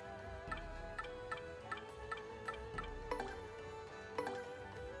using.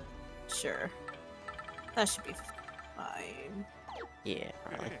 Sure. That should be fine. Yeah,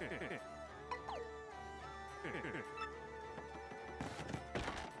 probably.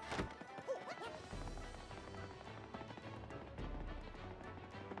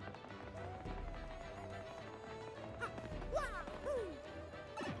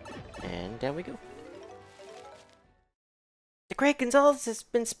 And down we go. The Great Gonzalez has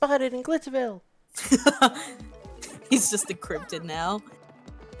been spotted in Glitzville! He's just encrypted now.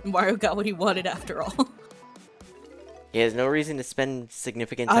 Mario got what he wanted after all. He has no reason to spend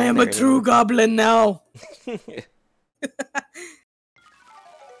significant time I am there a true anymore. goblin now!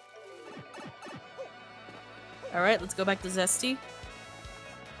 Alright, let's go back to Zesty.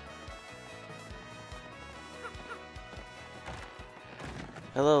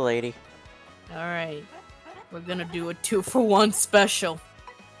 Hello, lady. Alright. We're gonna do a 2-for-1 special.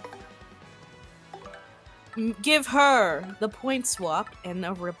 Give her the point swap and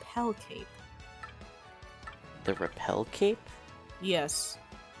a repel cape. The repel cape? Yes.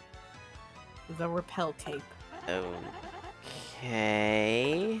 The repel cape.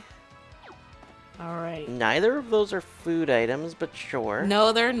 Okay. Alright. Neither of those are food items, but sure.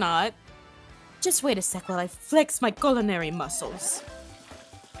 No, they're not. Just wait a sec while I flex my culinary muscles.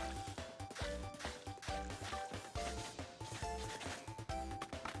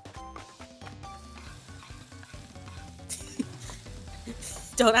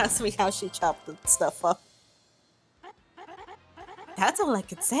 Don't ask me how she chopped the stuff up. That's all I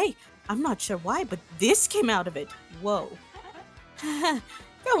could say. I'm not sure why, but this came out of it. Whoa.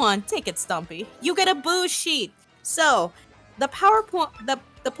 Go on, take it, Stumpy. You get a boo sheet. So, the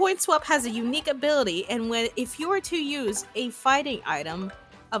the point swap has a unique ability, and if you were to use a fighting item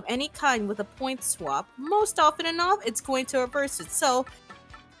of any kind with a point swap, most often enough, it's going to reverse it. So,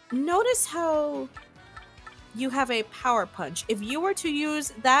 notice how you have a power punch. If you were to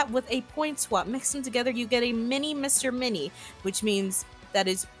use that with a point swap, mix them together, you get a mini Mr. Mini, which means that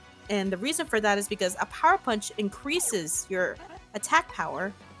is, and the reason for that is because a power punch increases your attack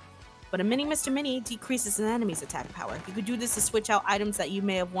power, but a mini Mr. Mini decreases an enemy's attack power. You could do this to switch out items that you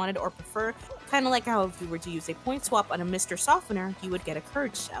may have wanted or prefer, kind of like how if you were to use a point swap on a Mr. Softener, you would get a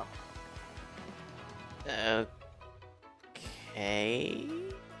Courage Shell. Okay.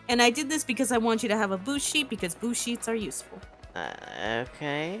 And I did this because I want you to have a boost sheet, because boost sheets are useful.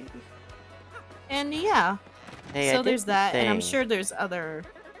 Okay. And yeah. Hey, So there's that, and I'm thing. sure there's other...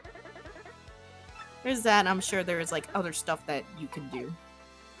 There's that, and I'm sure there's like other stuff that you can do.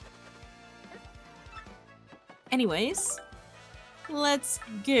 Anyways, let's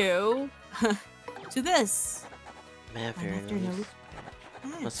go to this. Map I'm here after in no- use.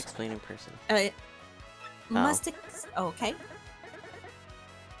 Ah. Must explain in person. Must okay.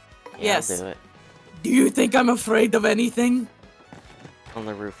 Yeah, Yes. I'll do it. Do you think I'm afraid of anything? On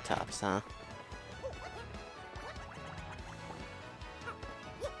the rooftops, huh?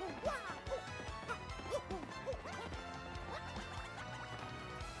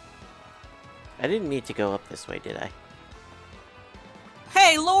 I didn't need to go up this way, did I?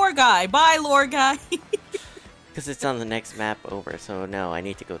 Hey, lore guy! Bye, lore guy! Because it's on the next map over, so no, I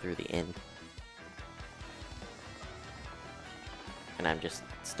need to go through the inn. And I'm just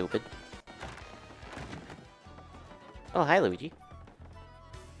stupid. Oh, hi, Luigi.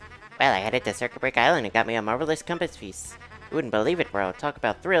 Well, I headed to Circuit Break Island and got me a marvelous compass piece. You wouldn't believe it, bro. Talk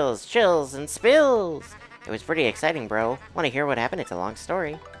about thrills, chills, and spills! It was pretty exciting, bro. Want to hear what happened? It's a long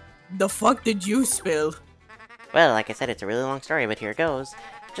story. The fuck did you spill? Well, like I said, it's a really long story, but here goes.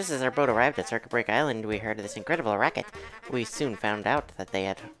 Just as our boat arrived at Circuit Break Island, we heard this incredible racket. We soon found out that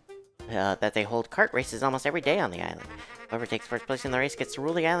they hold kart races almost every day on the island. Whoever takes first place in the race gets to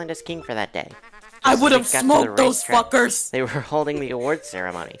rule the island as king for that day. I Just would as have we got to smoked the those racetrack, fuckers! They were holding the awards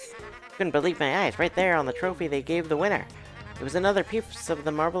ceremony. Couldn't believe my eyes. Right there on the trophy they gave the winner. It was another piece of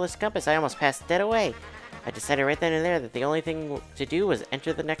the marvelous compass. I almost passed dead away. I decided right then and there that the only thing to do was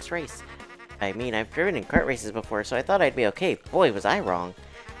enter the next race. I mean, I've driven in kart races before, so I thought I'd be okay. Boy, was I wrong.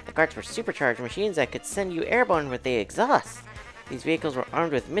 The karts were supercharged machines that could send you airborne with the exhaust. These vehicles were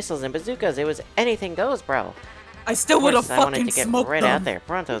armed with missiles and bazookas. It was anything goes, bro. I still Of would have course, I wanted fucking to get smoked right them. out there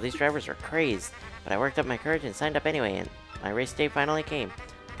pronto. These drivers were crazed. But I worked up my courage and signed up anyway, and my race day finally came.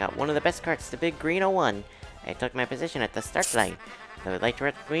 Got one of the best karts, the big green 01. I took my position at the start line. The light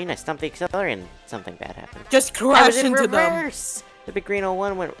red green, I stumped the accelerator, and something bad happened. Just I was crash in into them. reverse! The big green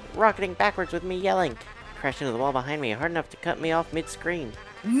 01 went rocketing backwards with me yelling. Crashed into the wall behind me, hard enough to cut me off mid-screen.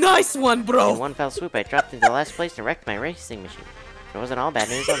 Nice one, In bro! one fell swoop, I dropped into last place and wrecked my racing machine. It wasn't all bad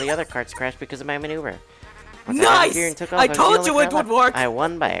news, all the other karts crashed because of my maneuver. Once I got in gear and Nice! took off, I was the told only you car it would left. work! I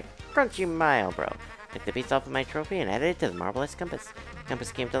won by a crunchy mile, bro. Took the piece off of my trophy and added it to the marvelous compass. The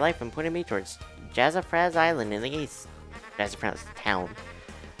compass came to life and pointed me towards Jazzafraz Island in the east. Jazzafraz town.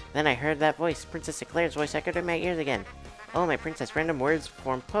 Then I heard that voice. Princess Eclair's voice echoed in my ears again. Oh, my princess, random words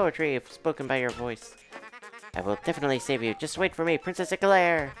form poetry if spoken by your voice. I will definitely save you. Just wait for me, Princess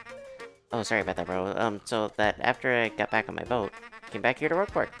Eclair! Oh, sorry about that, bro. So that after I got back on my boat, I came back here to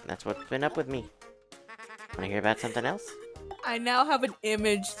Rogueport. That's what's been up with me. Wanna hear about something else? I now have an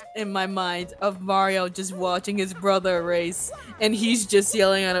image in my mind of Mario just watching his brother race, and he's just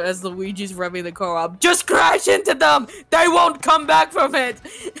yelling at him as Luigi's revving the car up. Just crash into them! They won't come back from it!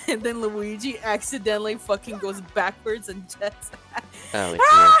 And then Luigi accidentally fucking goes backwards and just Oh,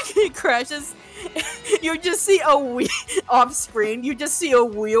 it's he crashes. You just see a wheel off screen. You just see a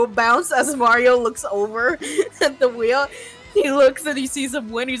wheel bounce as Mario looks over at the wheel. He looks and he sees him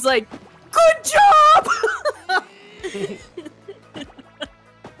win. He's like, "Good job!"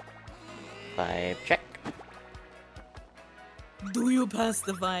 Vibe check. Do you pass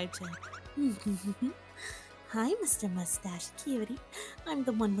the vibe check? Hi, Mr. Mustache Cutie. I'm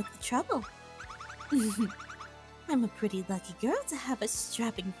the one with the trouble. I'm a pretty lucky girl to have a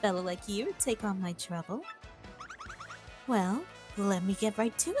strapping fellow like you take on my trouble. Well, let me get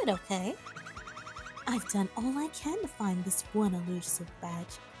right to it, okay? I've done all I can to find this one elusive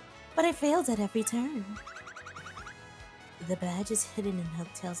badge, but I failed at every turn. The badge is hidden in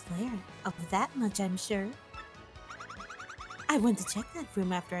Hooktail's lair, of that much I'm sure. I went to check that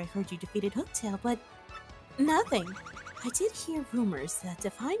room after I heard you defeated Hooktail, but nothing. I did hear rumors that to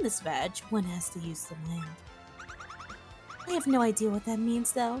find this badge, one has to use the land. I have no idea what that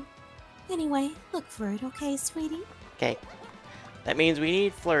means, though. Anyway, look for it, okay, sweetie? Okay. That means we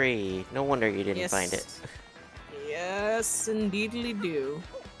need Flurry. No wonder you didn't find it. Yes, indeedly do.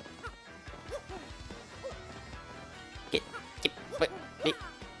 Wait.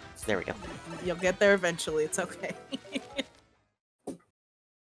 There we go. You'll get there eventually, it's okay.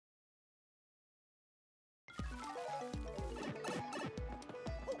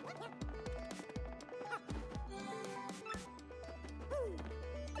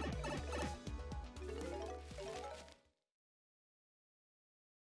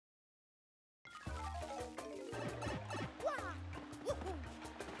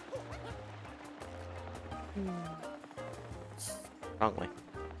 Wrong way.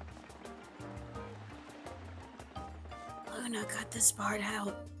 Luna got this part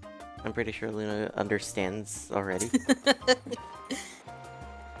out. I'm pretty sure Luna understands already.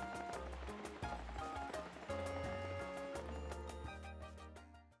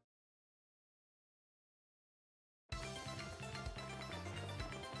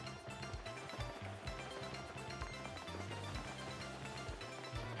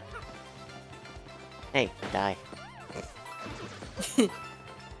 Hey, die.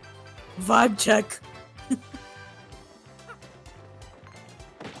 Vibe check.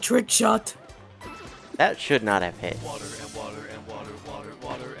 Trick shot. That should not have hit.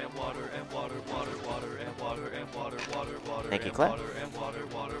 Thank you, Clap.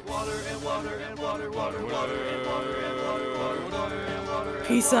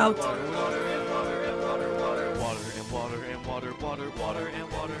 Peace out.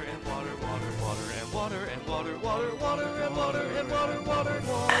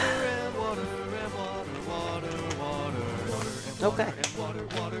 Okay.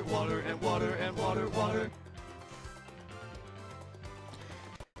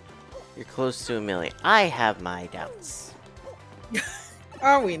 You're close to 1,000,000. I have my doubts.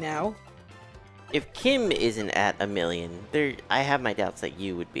 Are we now? If Kim isn't at 1,000,000, I have my doubts that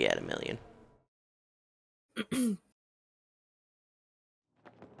you would be at 1,000,000.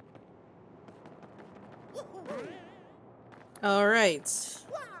 All right.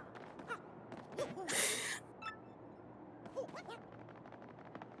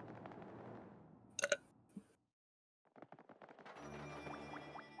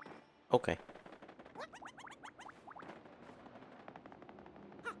 Okay.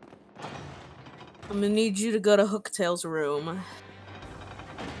 I'm gonna need you to go to Hooktail's room.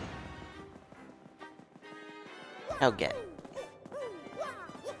 I'll get.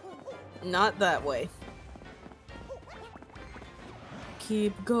 Not that way.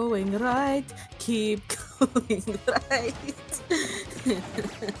 Keep going right. Keep going right.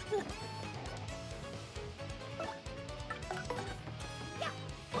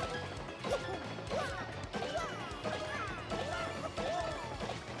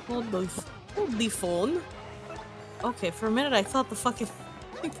 Hold the phone. Okay, for a minute I thought I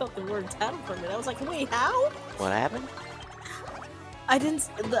thought the word tattle for a minute. I was like, wait, how? What happened? I didn't.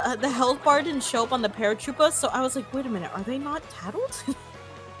 The health bar didn't show up on the paratrooper, so I was like, wait a minute, are they not tattled?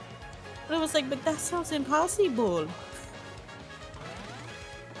 But I was like, but that sounds impossible.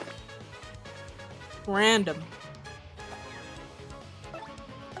 Random.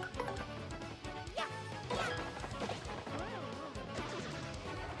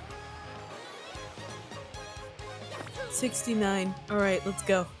 $69. All right, let's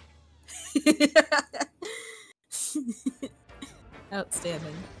go.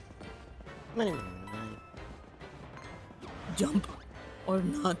 Outstanding. Jump or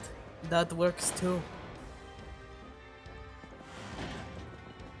not, that works too.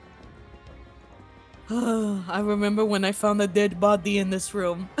 I remember when I found a dead body in this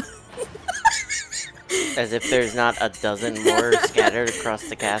room. As if there's not a dozen more scattered across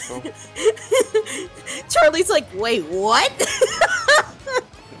the castle. Charlie's like, wait, what?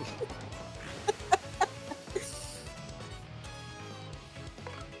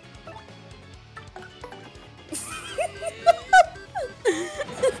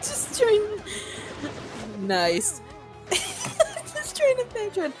 Just trying. Nice. Just trying to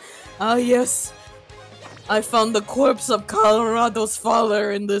picture. Ah, yes. I found the corpse of Colorado's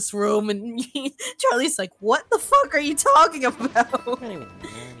father in this room, and Charlie's like, what the fuck are you talking about? Not even.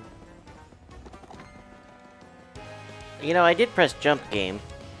 You know, I did press jump game.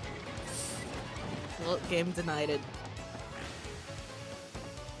 Well, game denied it.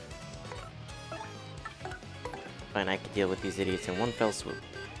 Fine, I could deal with these idiots in one fell swoop.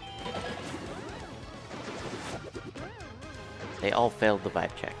 They all failed the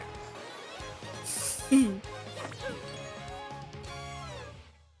vibe check.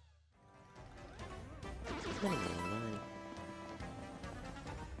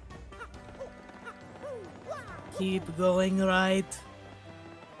 Keep going right.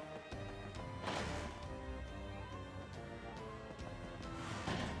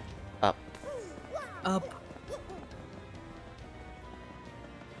 Up. Up.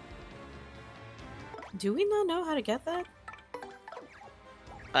 Do we not know how to get that?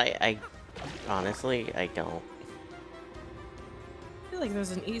 I honestly, I don't. I feel like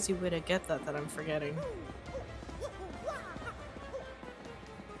there's an easy way to get that I'm forgetting.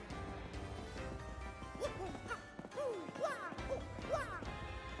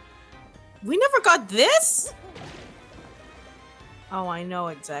 We never got this? Oh, I know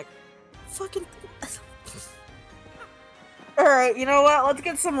exactly. Fucking. Alright, you know what? Let's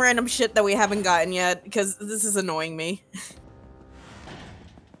get some random shit that we haven't gotten yet, because this is annoying me.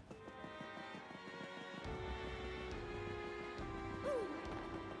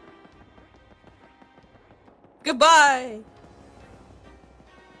 Goodbye!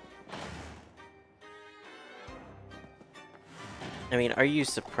 I mean, are you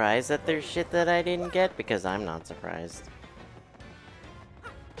surprised that there's shit that I didn't get? Because I'm not surprised.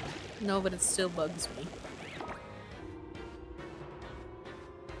 No, but it still bugs me.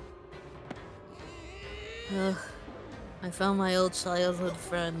 Ugh. I found my old childhood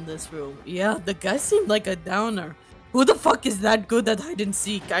friend in this room. Yeah, the guy seemed like a downer. Who the fuck is that good at hide and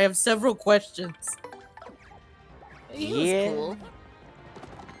seek? I have several questions. He was cool.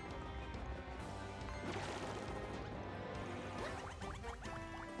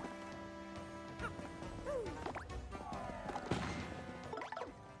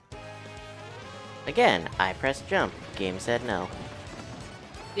 Again, I pressed jump. Game said no.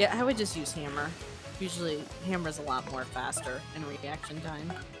 Yeah, I would just use hammer. Usually, hammer's a lot more faster in reaction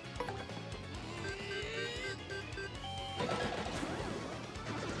time.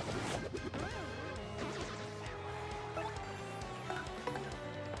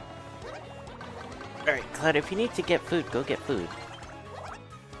 Alright, Cloud, if you need to get food, go get food.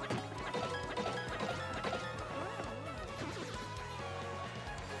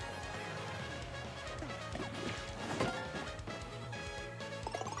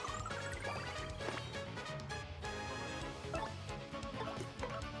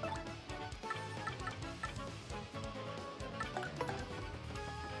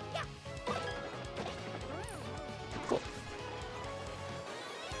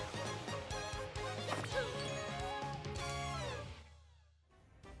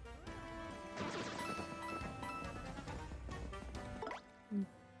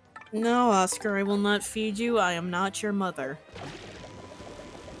 No, Oscar, I will not feed you. I am not your mother.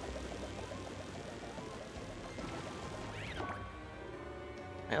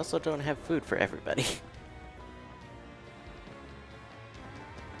 I also don't have food for everybody.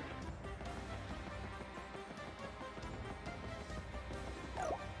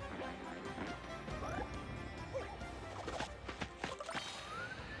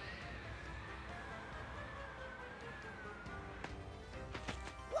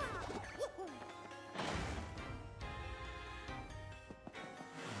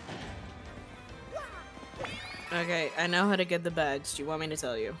 Okay, I know how to get the badge. Do you want me to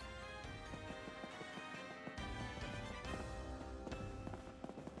tell you?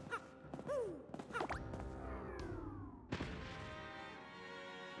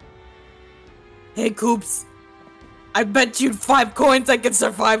 Hey, Coops. I bet you 5 coins I can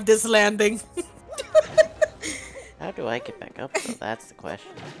survive this landing. How do I get back up, though? That's the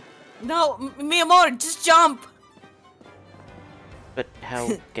question. No, Miyamoto, just jump! But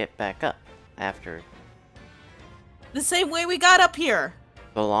how get back up? After... The same way we got up here.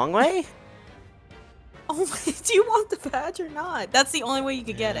 The long way? Oh, do you want the badge or not? That's the only way you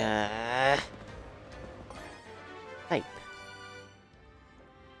could get it. Type.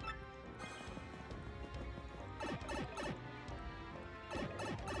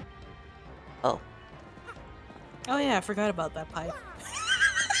 Oh. Oh yeah, I forgot about that pipe.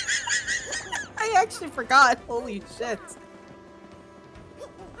 I actually forgot. Holy shit.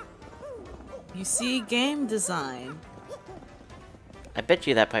 You see, game design. I bet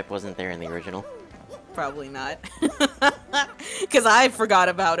you that pipe wasn't there in the original. Probably not. Because I forgot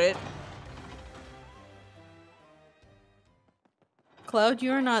about it. Cloud,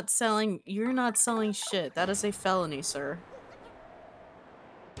 you're not selling shit. That is a felony, sir.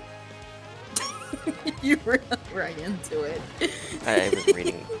 You were right into it. I was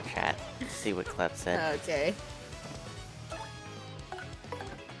reading chat to see what Cloud said. Okay.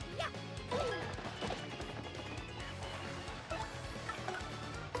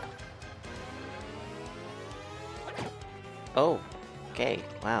 Oh, okay,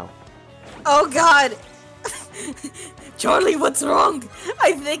 wow. Oh god! Charlie, what's wrong?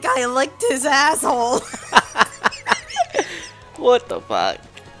 I think I licked his asshole. What the fuck?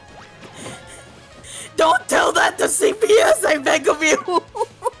 Don't tell that to CPS, I beg of you!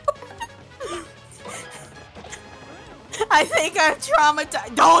 I think I'm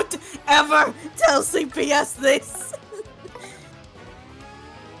traumatized. Don't ever tell CPS this!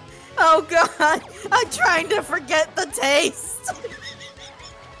 Oh god, I'm trying to forget the taste!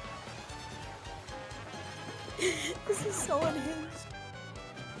 This is so unhinged.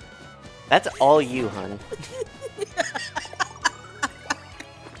 That's all you, hun.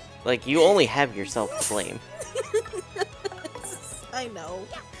 Like, you only have yourself to blame. I know.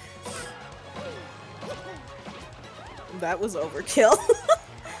 That was overkill.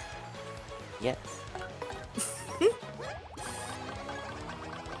 Yes.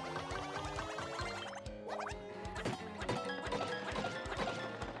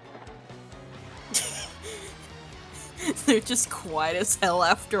 They're just quiet as hell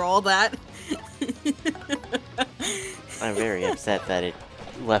after all that. I'm very upset that it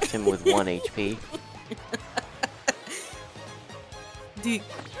left him with 1 HP. Do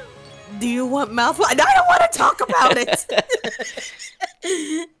you want mouthwash? I don't want to talk about it!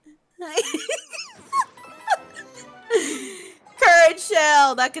 Courage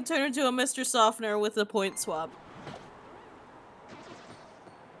shell! That could turn into a Mr. Softener with a point swap.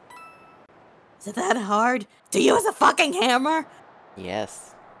 Is it that hard to use a fucking hammer?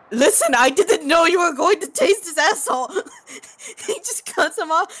 Yes. Listen, I didn't know you were going to taste his asshole. He just cuts him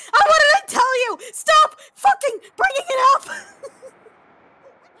off. What did I tell you? Stop fucking bringing it up.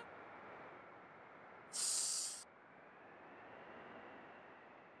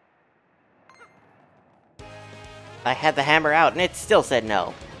 I had the hammer out and it still said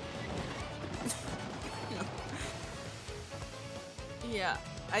no. Yeah,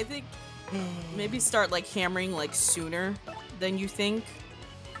 I think maybe start like hammering like sooner than you think.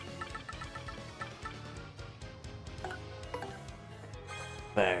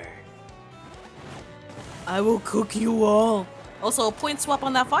 Burn. I will cook you all. Also, a point swap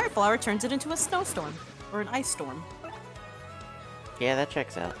on that fire flower turns it into a snowstorm or an ice storm. Yeah, that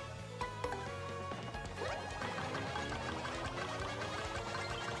checks out.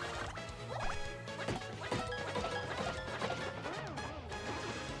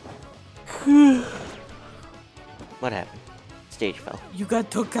 What happened? Stage fell. You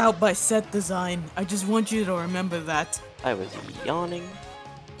got took out by set design. I just want you to remember that. I was yawning,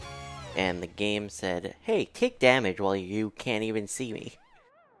 and the game said, hey, take damage while you can't even see me.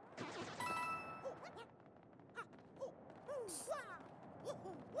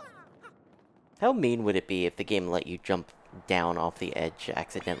 How mean would it be if the game let you jump down off the edge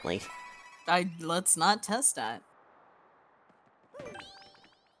accidentally? Let's not test that.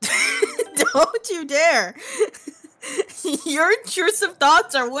 Don't you dare! Your intrusive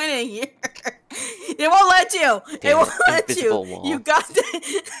thoughts are winning here. It won't let you. Damn, it won't let invisible you. wall. You got the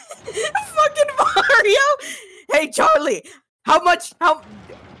fucking Mario. Hey Charlie, how much?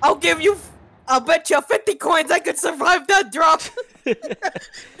 I'll give you. I'll bet you 50 coins I could survive that drop.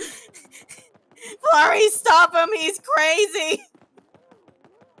 Flurry, stop him! He's crazy.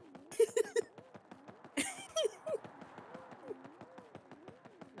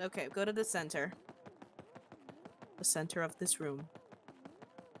 Okay, go to the center. The center of this room.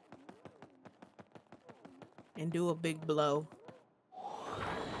 And do a big blow.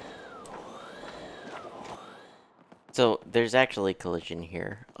 So, there's actually collision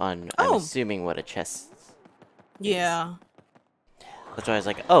here on, I'm assuming, what a chest is. Yeah. That's why I was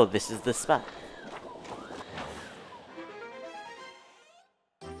like, oh, this is the spot.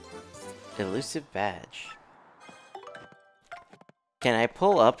 Elusive badge. Can I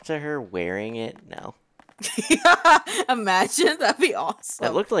pull up to her wearing it? No. Imagine, that'd be awesome.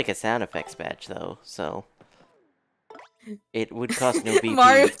 It looked like a sound effects badge, though, so... It would cost no BP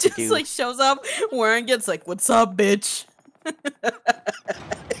Mario to just, do... like, shows up wearing it's like, what's up, bitch?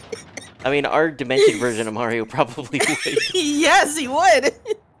 I mean, our Dimension version of Mario probably would. Yes, he would!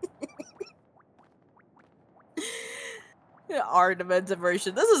 our Dimension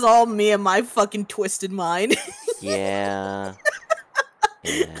version. This is all me and my fucking twisted mind. Yeah.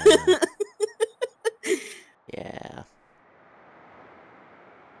 Yeah. Yeah.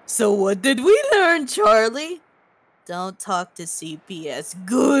 So what did we learn, Charlie? Don't talk to CPS.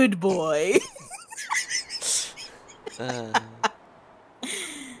 Good boy.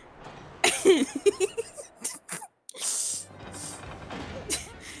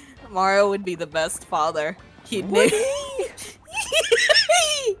 Mario would be the best father. He'd name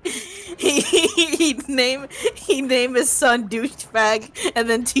he'd name his son douchebag and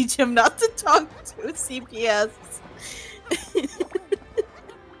then teach him not to talk to CPS.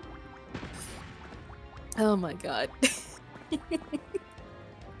 Oh my god.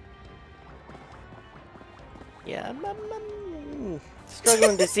 Yeah, I'm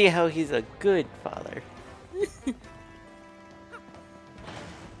struggling to see how he's a good father.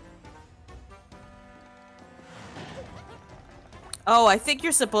 Oh, I think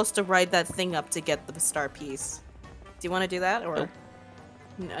you're supposed to ride that thing up to get the star piece. Do you want to do that, or?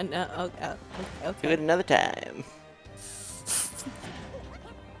 Nope. No, okay. Do it another time.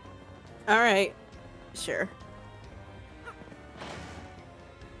 Alright. Sure.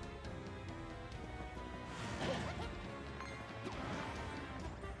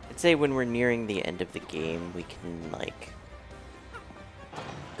 I'd say when we're nearing the end of the game, we can, like,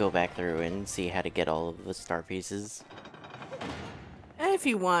 go back through and see how to get all of the star pieces. If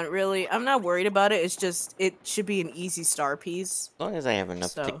you want, really. I'm not worried about it. It's just, it should be an easy star piece. As long as I have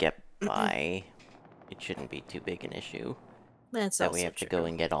enough to So. get by, it shouldn't be too big an issue. That's That also we have to true. go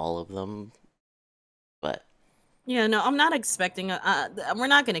and get all of them. But Yeah, no, I'm not expecting we're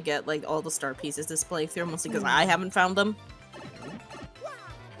not gonna get, like, all the star pieces this playthrough, mostly because I haven't found them.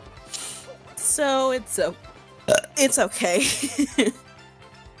 So, it's okay.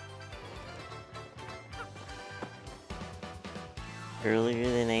 earlier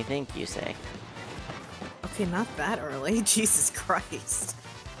than I think, you say. Okay, not that early. Jesus Christ.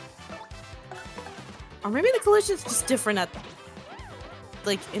 Or maybe the collision's just different at,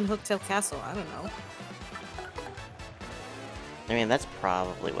 like, in Hooktail Castle. I don't know. I mean, that's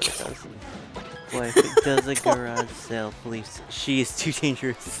probably what it does. What if it does a garage sale, please? She is too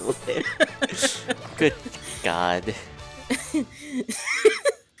dangerous to live. Good God.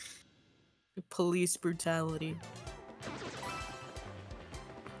 Police brutality.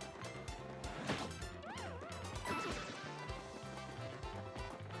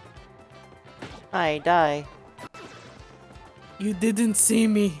 Hi, die. You didn't see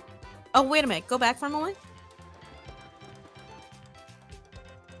me. Oh, wait a minute. Go back for a moment.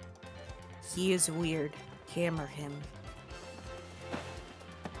 He is weird. Hammer him.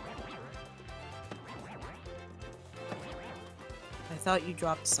 I thought you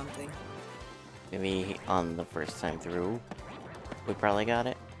dropped something. Maybe on the first time through, we probably got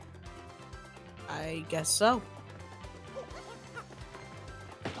it. I guess so.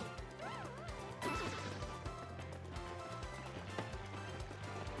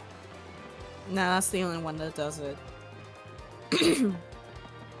 Nah, that's the only one that does it.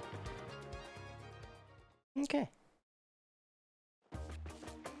 Okay.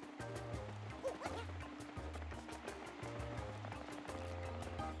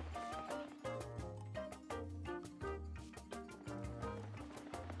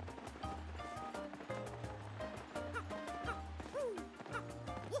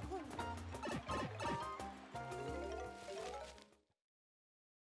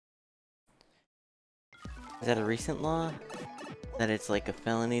 Is that a recent law? That it's like a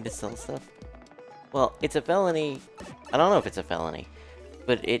felony to sell stuff? Well, it's a felony. I don't know if it's a felony,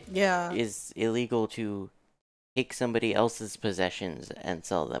 but it is illegal to take somebody else's possessions and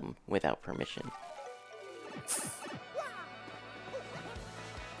sell them without permission.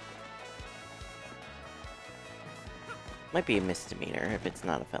 Might be a misdemeanor if it's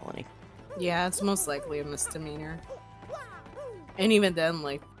not a felony. Yeah, it's most likely a misdemeanor. And even then,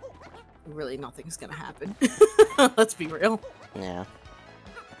 like, really nothing's gonna happen. Let's be real. Yeah.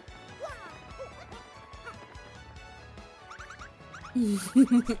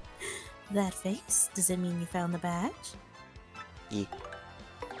 That face? Does it mean you found the badge? It's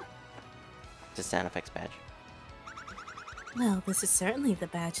a sound effects badge. Well, this is certainly the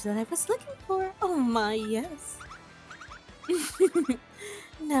badge that I was looking for. Oh my, yes.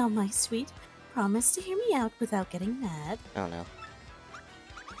 Now, my sweet, promise to hear me out without getting mad. Oh no.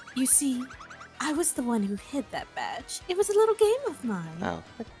 You see, I was the one who hid that badge. It was a little game of mine. Oh.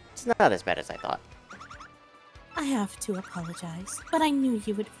 It's not as bad as I thought. I have to apologize, but I knew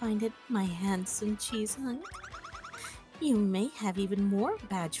you would find it, my handsome cheese hunk. You may have even more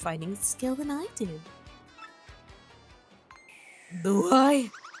badge finding skill than I do. Do I?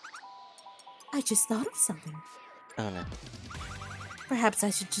 I just thought of something. Oh no. Perhaps I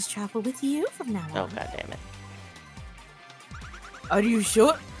should just travel with you from now Oh on. god damn it. Are you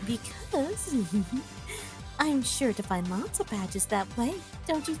sure? Because I'm sure to find lots of badges that way,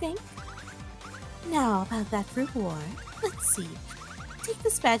 don't you think? Now about that reward. Let's see. Take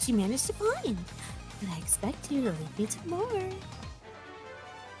this badge you managed to find. But I expect you to lead me to more.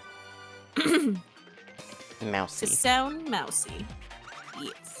 To Mousy. sound mousy.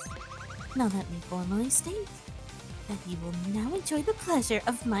 Yes. Now let me formally state that you will now enjoy the pleasure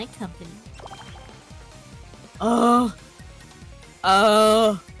of my company. I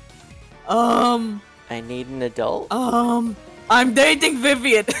need an adult? I'm dating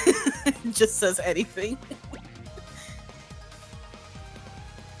Vivian. Just says anything.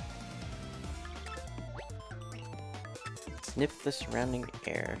 Sniff the surrounding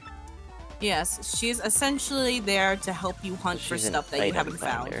air. Yes, she's essentially there to help you hunt for She's an stuff that you item haven't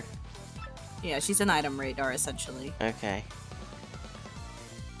finder. found. Yeah, she's an item radar essentially. Okay.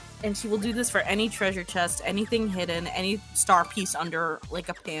 And she will do this for any treasure chest, anything hidden, any star piece under like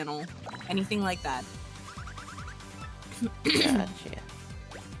a panel, anything like that. Gotcha.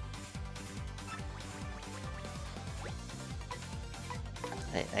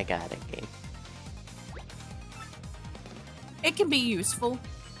 I got it, game. It can be useful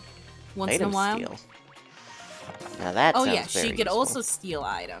once in a Item while. steal. Now that Oh sounds yeah, she very could useful. also steal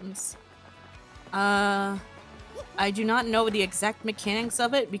items. I do not know the exact mechanics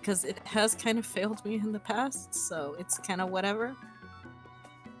of it because it has kind of failed me in the past, so it's kind of whatever.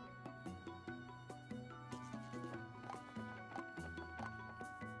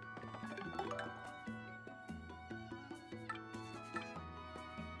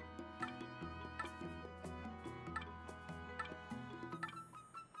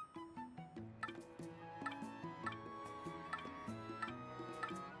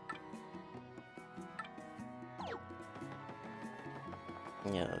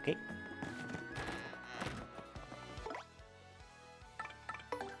 Yeah, okay.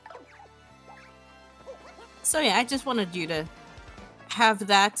 So yeah, I just wanted you to have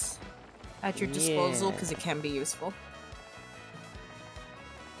that at your disposal Yeah. because it can be useful.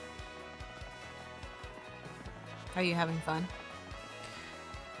 Are you having fun?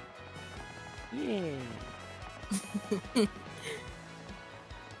 Yeah.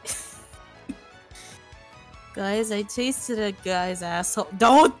 Guys, I tasted a guy's asshole.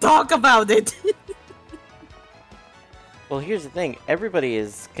 Don't talk about it! Well, here's the thing. Everybody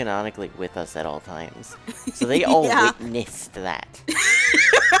is canonically with us at all times. So they all Yeah. witnessed that.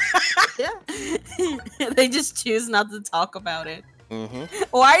 They just choose not to talk about it. Mm-hmm.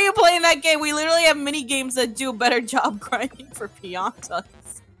 Why are you playing that game? We literally have mini games that do a better job grinding for Piantas.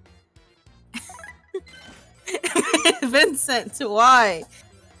 Vincent, why?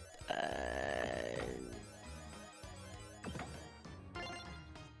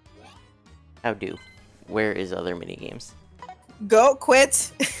 How do? Where is other minigames? Go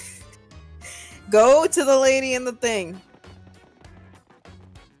quit. Go to the lady in the thing.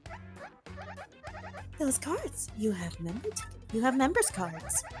 Those cards. You have members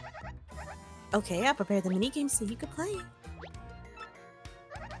cards. Okay, I prepared the minigame so you could play.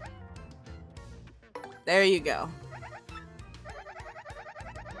 There you go.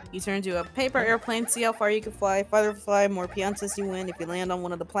 You turn into a paper airplane, see how far you can fly. Farther fly, more Piantas you win. If you land on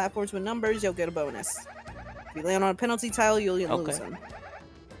one of the platforms with numbers, you'll get a bonus. If you land on a penalty tile, you'll lose Okay. them.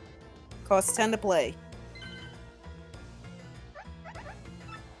 Costs 10 to play.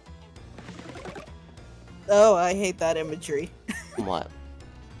 Oh, I hate that imagery. What?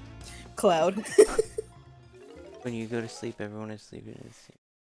 Cloud. When you go to sleep, everyone is sleeping.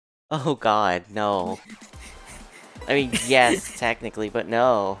 Oh god, no. I mean, yes, technically, but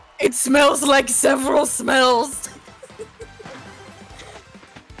no. It smells like several smells.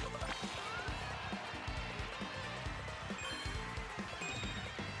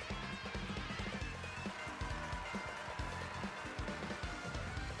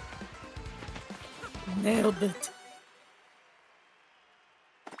 Nailed it.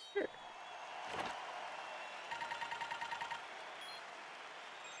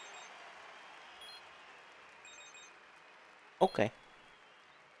 Okay.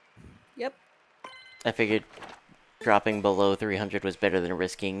 Yep. I figured dropping below 300 was better than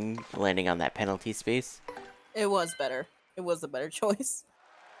risking landing on that penalty space. It was better. It was the better choice.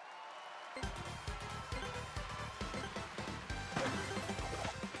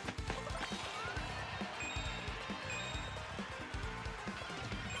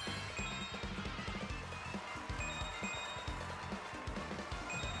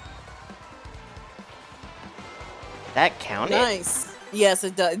 That counted? Nice. Yes,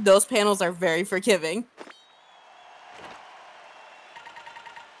 it does. Those panels are very forgiving.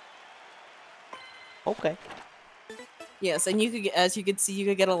 Okay. Yes, and you could, as you can see, you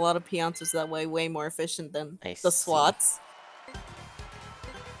could get a lot of piantas that way, way more efficient than I the see. slots.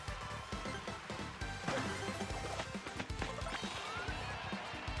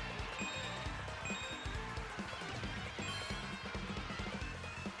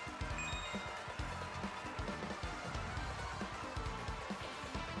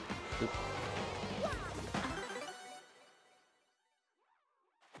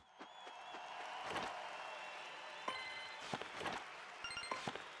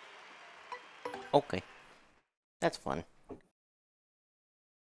 Okay. That's fun.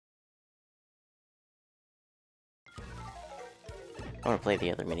 I want to play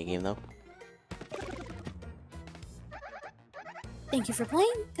the other minigame though. Thank you for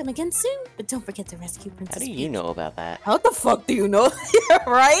playing. Come again soon, but don't forget to rescue How Princess do you Peach. know about that? How the fuck do you know?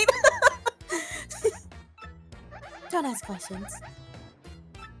 Right? Don't ask questions.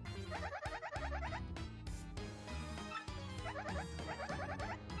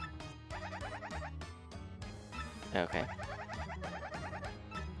 Okay.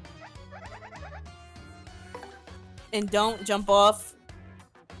 And don't jump off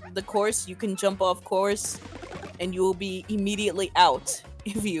the course. You can jump off course, and you will be immediately out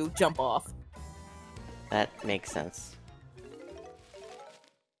if you jump off. That makes sense.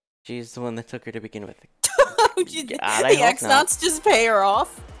 She's the one that took her to begin with. The I hope X-Nauts just pay her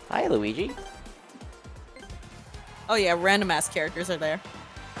off. Hi, Luigi. Oh yeah, random ass characters are there.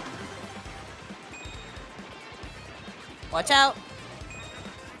 Watch out.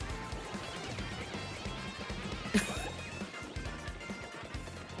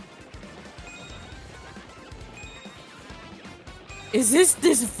 Is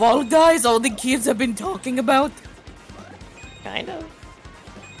this Fall Guys all the kids have been talking about? Kind of.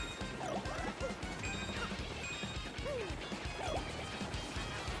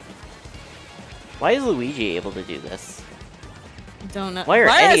 Why is Luigi able to do this? Don't know. Why are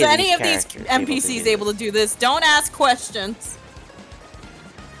Why any is of any these of these characters able to NPCs do able to do this? Don't ask questions.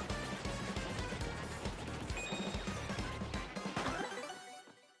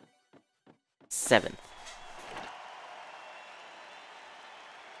 Seventh.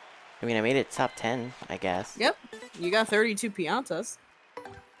 I mean, I made it top 10, I guess. Yep. You got 32 piantas.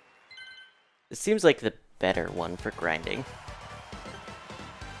 It seems like the better one for grinding.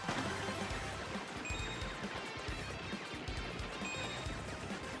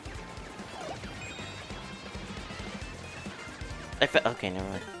 Okay, never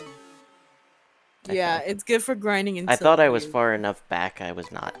mind. Yeah, it's good for grinding until I thought I was you- far enough back, I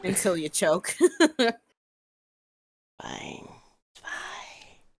was not. until you choke. Fine.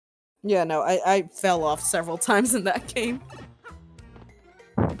 Yeah, no, I fell off several times in that game.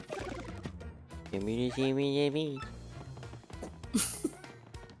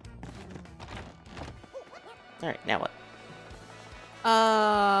 Alright, now what?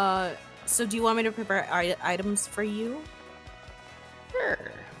 So do you want me to prepare items for you?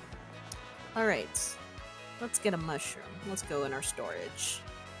 Sure. Alright. Let's get a mushroom. Let's go in our storage.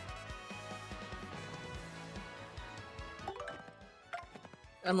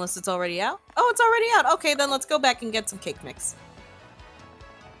 Unless it's already out? Oh, it's already out! Okay, then let's go back and get some cake mix.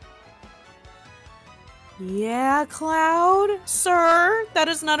 Yeah, Cloud? Sir? That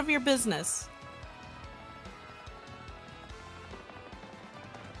is none of your business.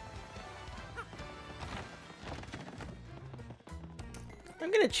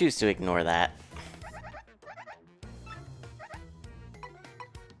 I'm gonna choose to ignore that.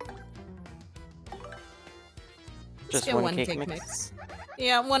 Just get one cake mix.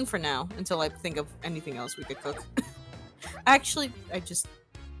 Yeah, one for now, until I think of anything else we could cook. Actually, I just...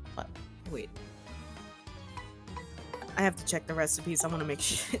 Wait. I have to check the recipes. I want to make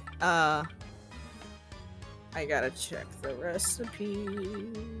sure... I gotta check the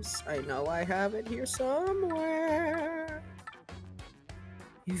recipes. I know I have it here somewhere.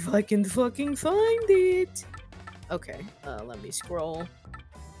 If I can fucking find it. Okay, let me scroll.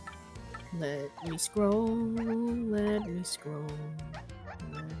 Let me scroll. Let me scroll.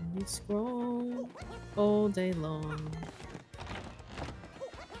 Let me scroll all day long.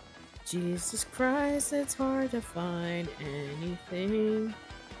 Jesus Christ, it's hard to find anything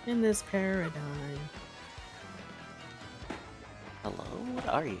in this paradigm. Hello? What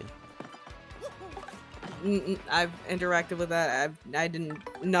are you? I've interacted with that. I didn't.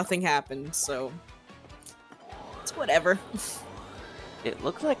 Nothing happened, so it's whatever. It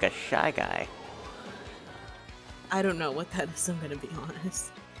looks like a Shy Guy. I don't know what that is. I'm gonna be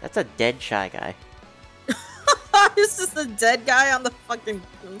honest. That's a dead Shy Guy. It's just a dead guy on the fucking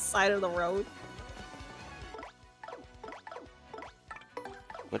side of the road.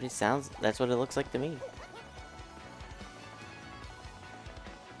 What it sounds, that's what it looks like to me.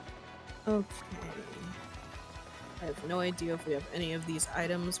 Okay. I have no idea if we have any of these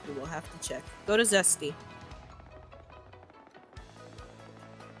items. We will have to check. Go to Zesty.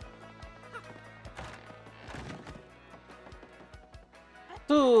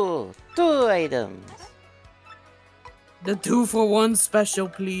 Two items. The 2-for-1 special,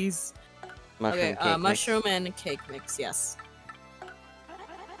 please. Mushroom Okay, cake mix. mushroom and cake mix, yes.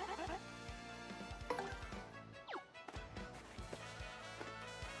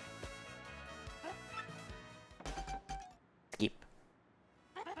 Skip.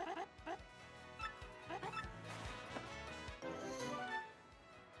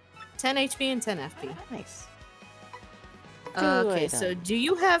 $10 HP and 10 FP. Nice. Okay, items. so do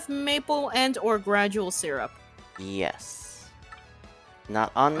you have maple and or gradual syrup? Yes.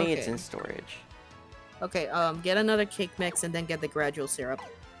 Not on me, it's Okay. in storage. Okay, get another cake mix and then get the gradual syrup.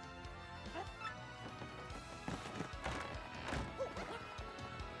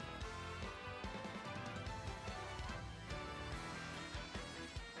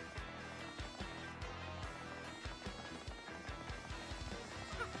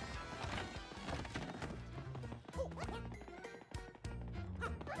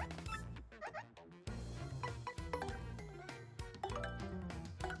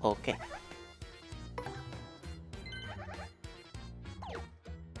 Okay.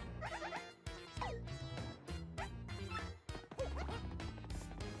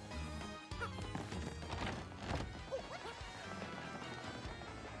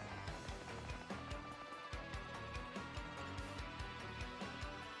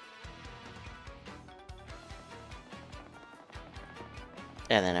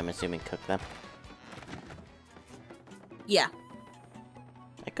 And then I'm assuming cook them. Yeah.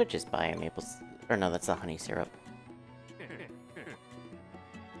 I could just buy a maple or no, that's the honey syrup.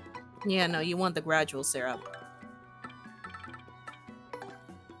 Yeah, no, you want the gradual syrup.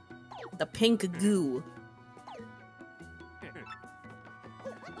 The pink goo.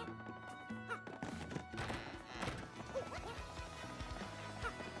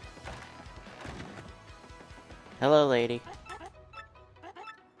 Hello, lady.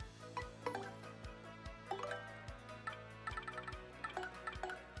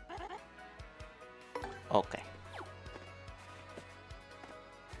 Okay.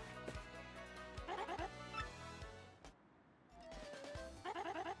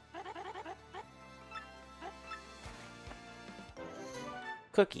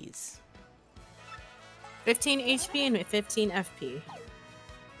 Cookies. 15 HP and 15 FP.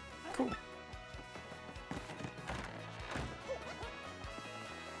 Cool.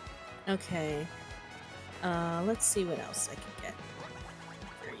 Okay. Let's see what else I can get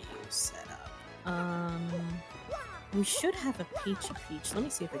for you set up. We should have a Peachy Peach. Let me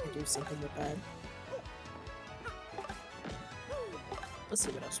see if I can do something with that. Let's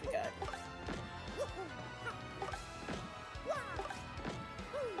see what else we got.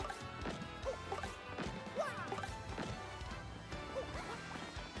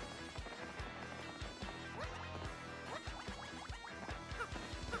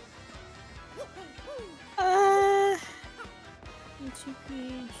 Peachy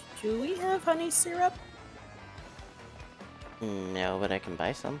Peach. Do we have honey syrup? No, but I can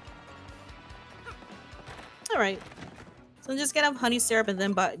buy some. Alright. So just get up honey syrup and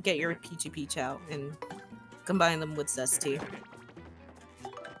then get your Peachy Peach out and combine them with zesty.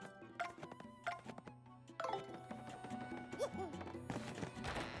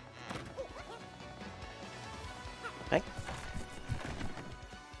 Okay.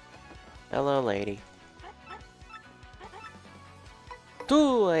 Hello, lady.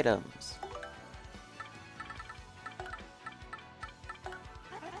 2 items.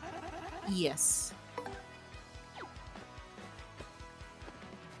 Yes.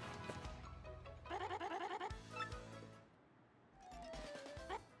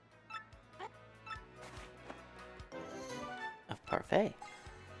 Of parfait.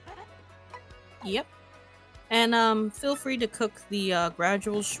 Yep. And feel free to cook the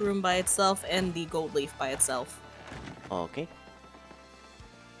gradual shroom by itself and the gold leaf by itself. Okay.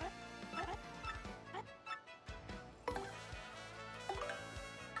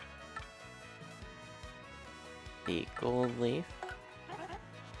 The gold leaf.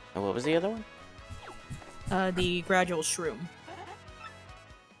 And what was the other one? The gradual shroom.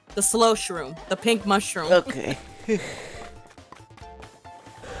 The slow shroom. The pink mushroom. Okay.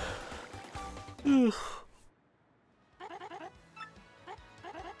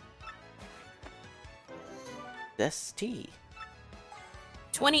 ST.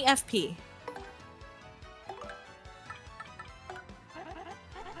 20 FP.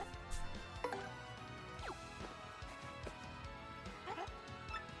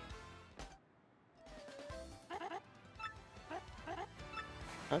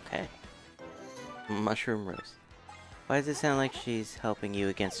 Okay. Mushroom Rose. Why does it sound like she's helping you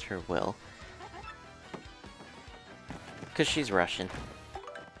against her will? Because she's Russian.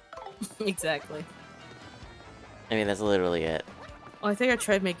 Exactly. I mean, that's literally it. Oh, I think I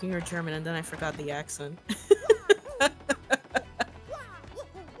tried making her German and then I forgot the accent.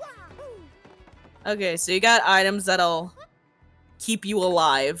 Okay, so you got items that'll keep you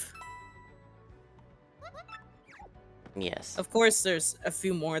alive. Yes. Of course, there's a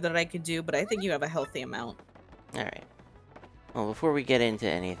few more that I could do, but I think you have a healthy amount. Alright. Well, before we get into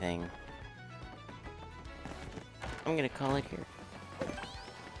anything, I'm gonna call it here.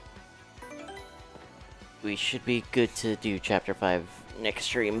 We should be good to do Chapter 5 next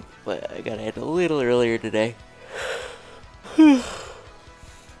stream, but I gotta end a little earlier today.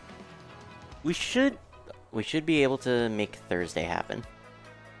 We should be able to make Thursday happen.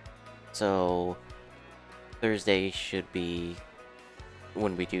 So, Thursday should be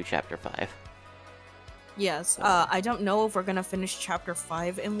when we do Chapter 5. Yes, I don't know if we're gonna finish Chapter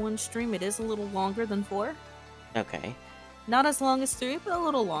 5 in one stream. It is a little longer than 4. Okay. Not as long as 3, but a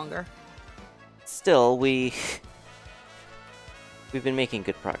little longer. Still, we've been making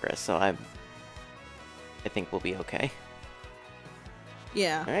good progress, so I think we'll be okay.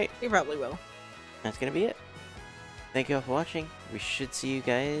 Yeah, Alright, you probably will. that's gonna be it. Thank you all for watching. We should see you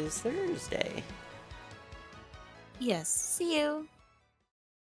guys Thursday. Yes, see you.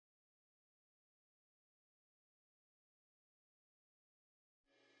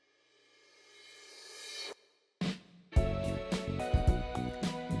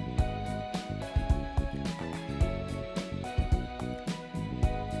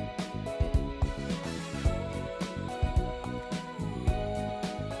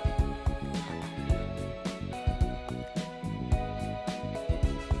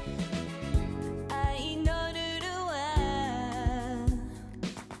 I know the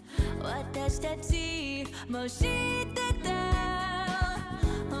私たちも知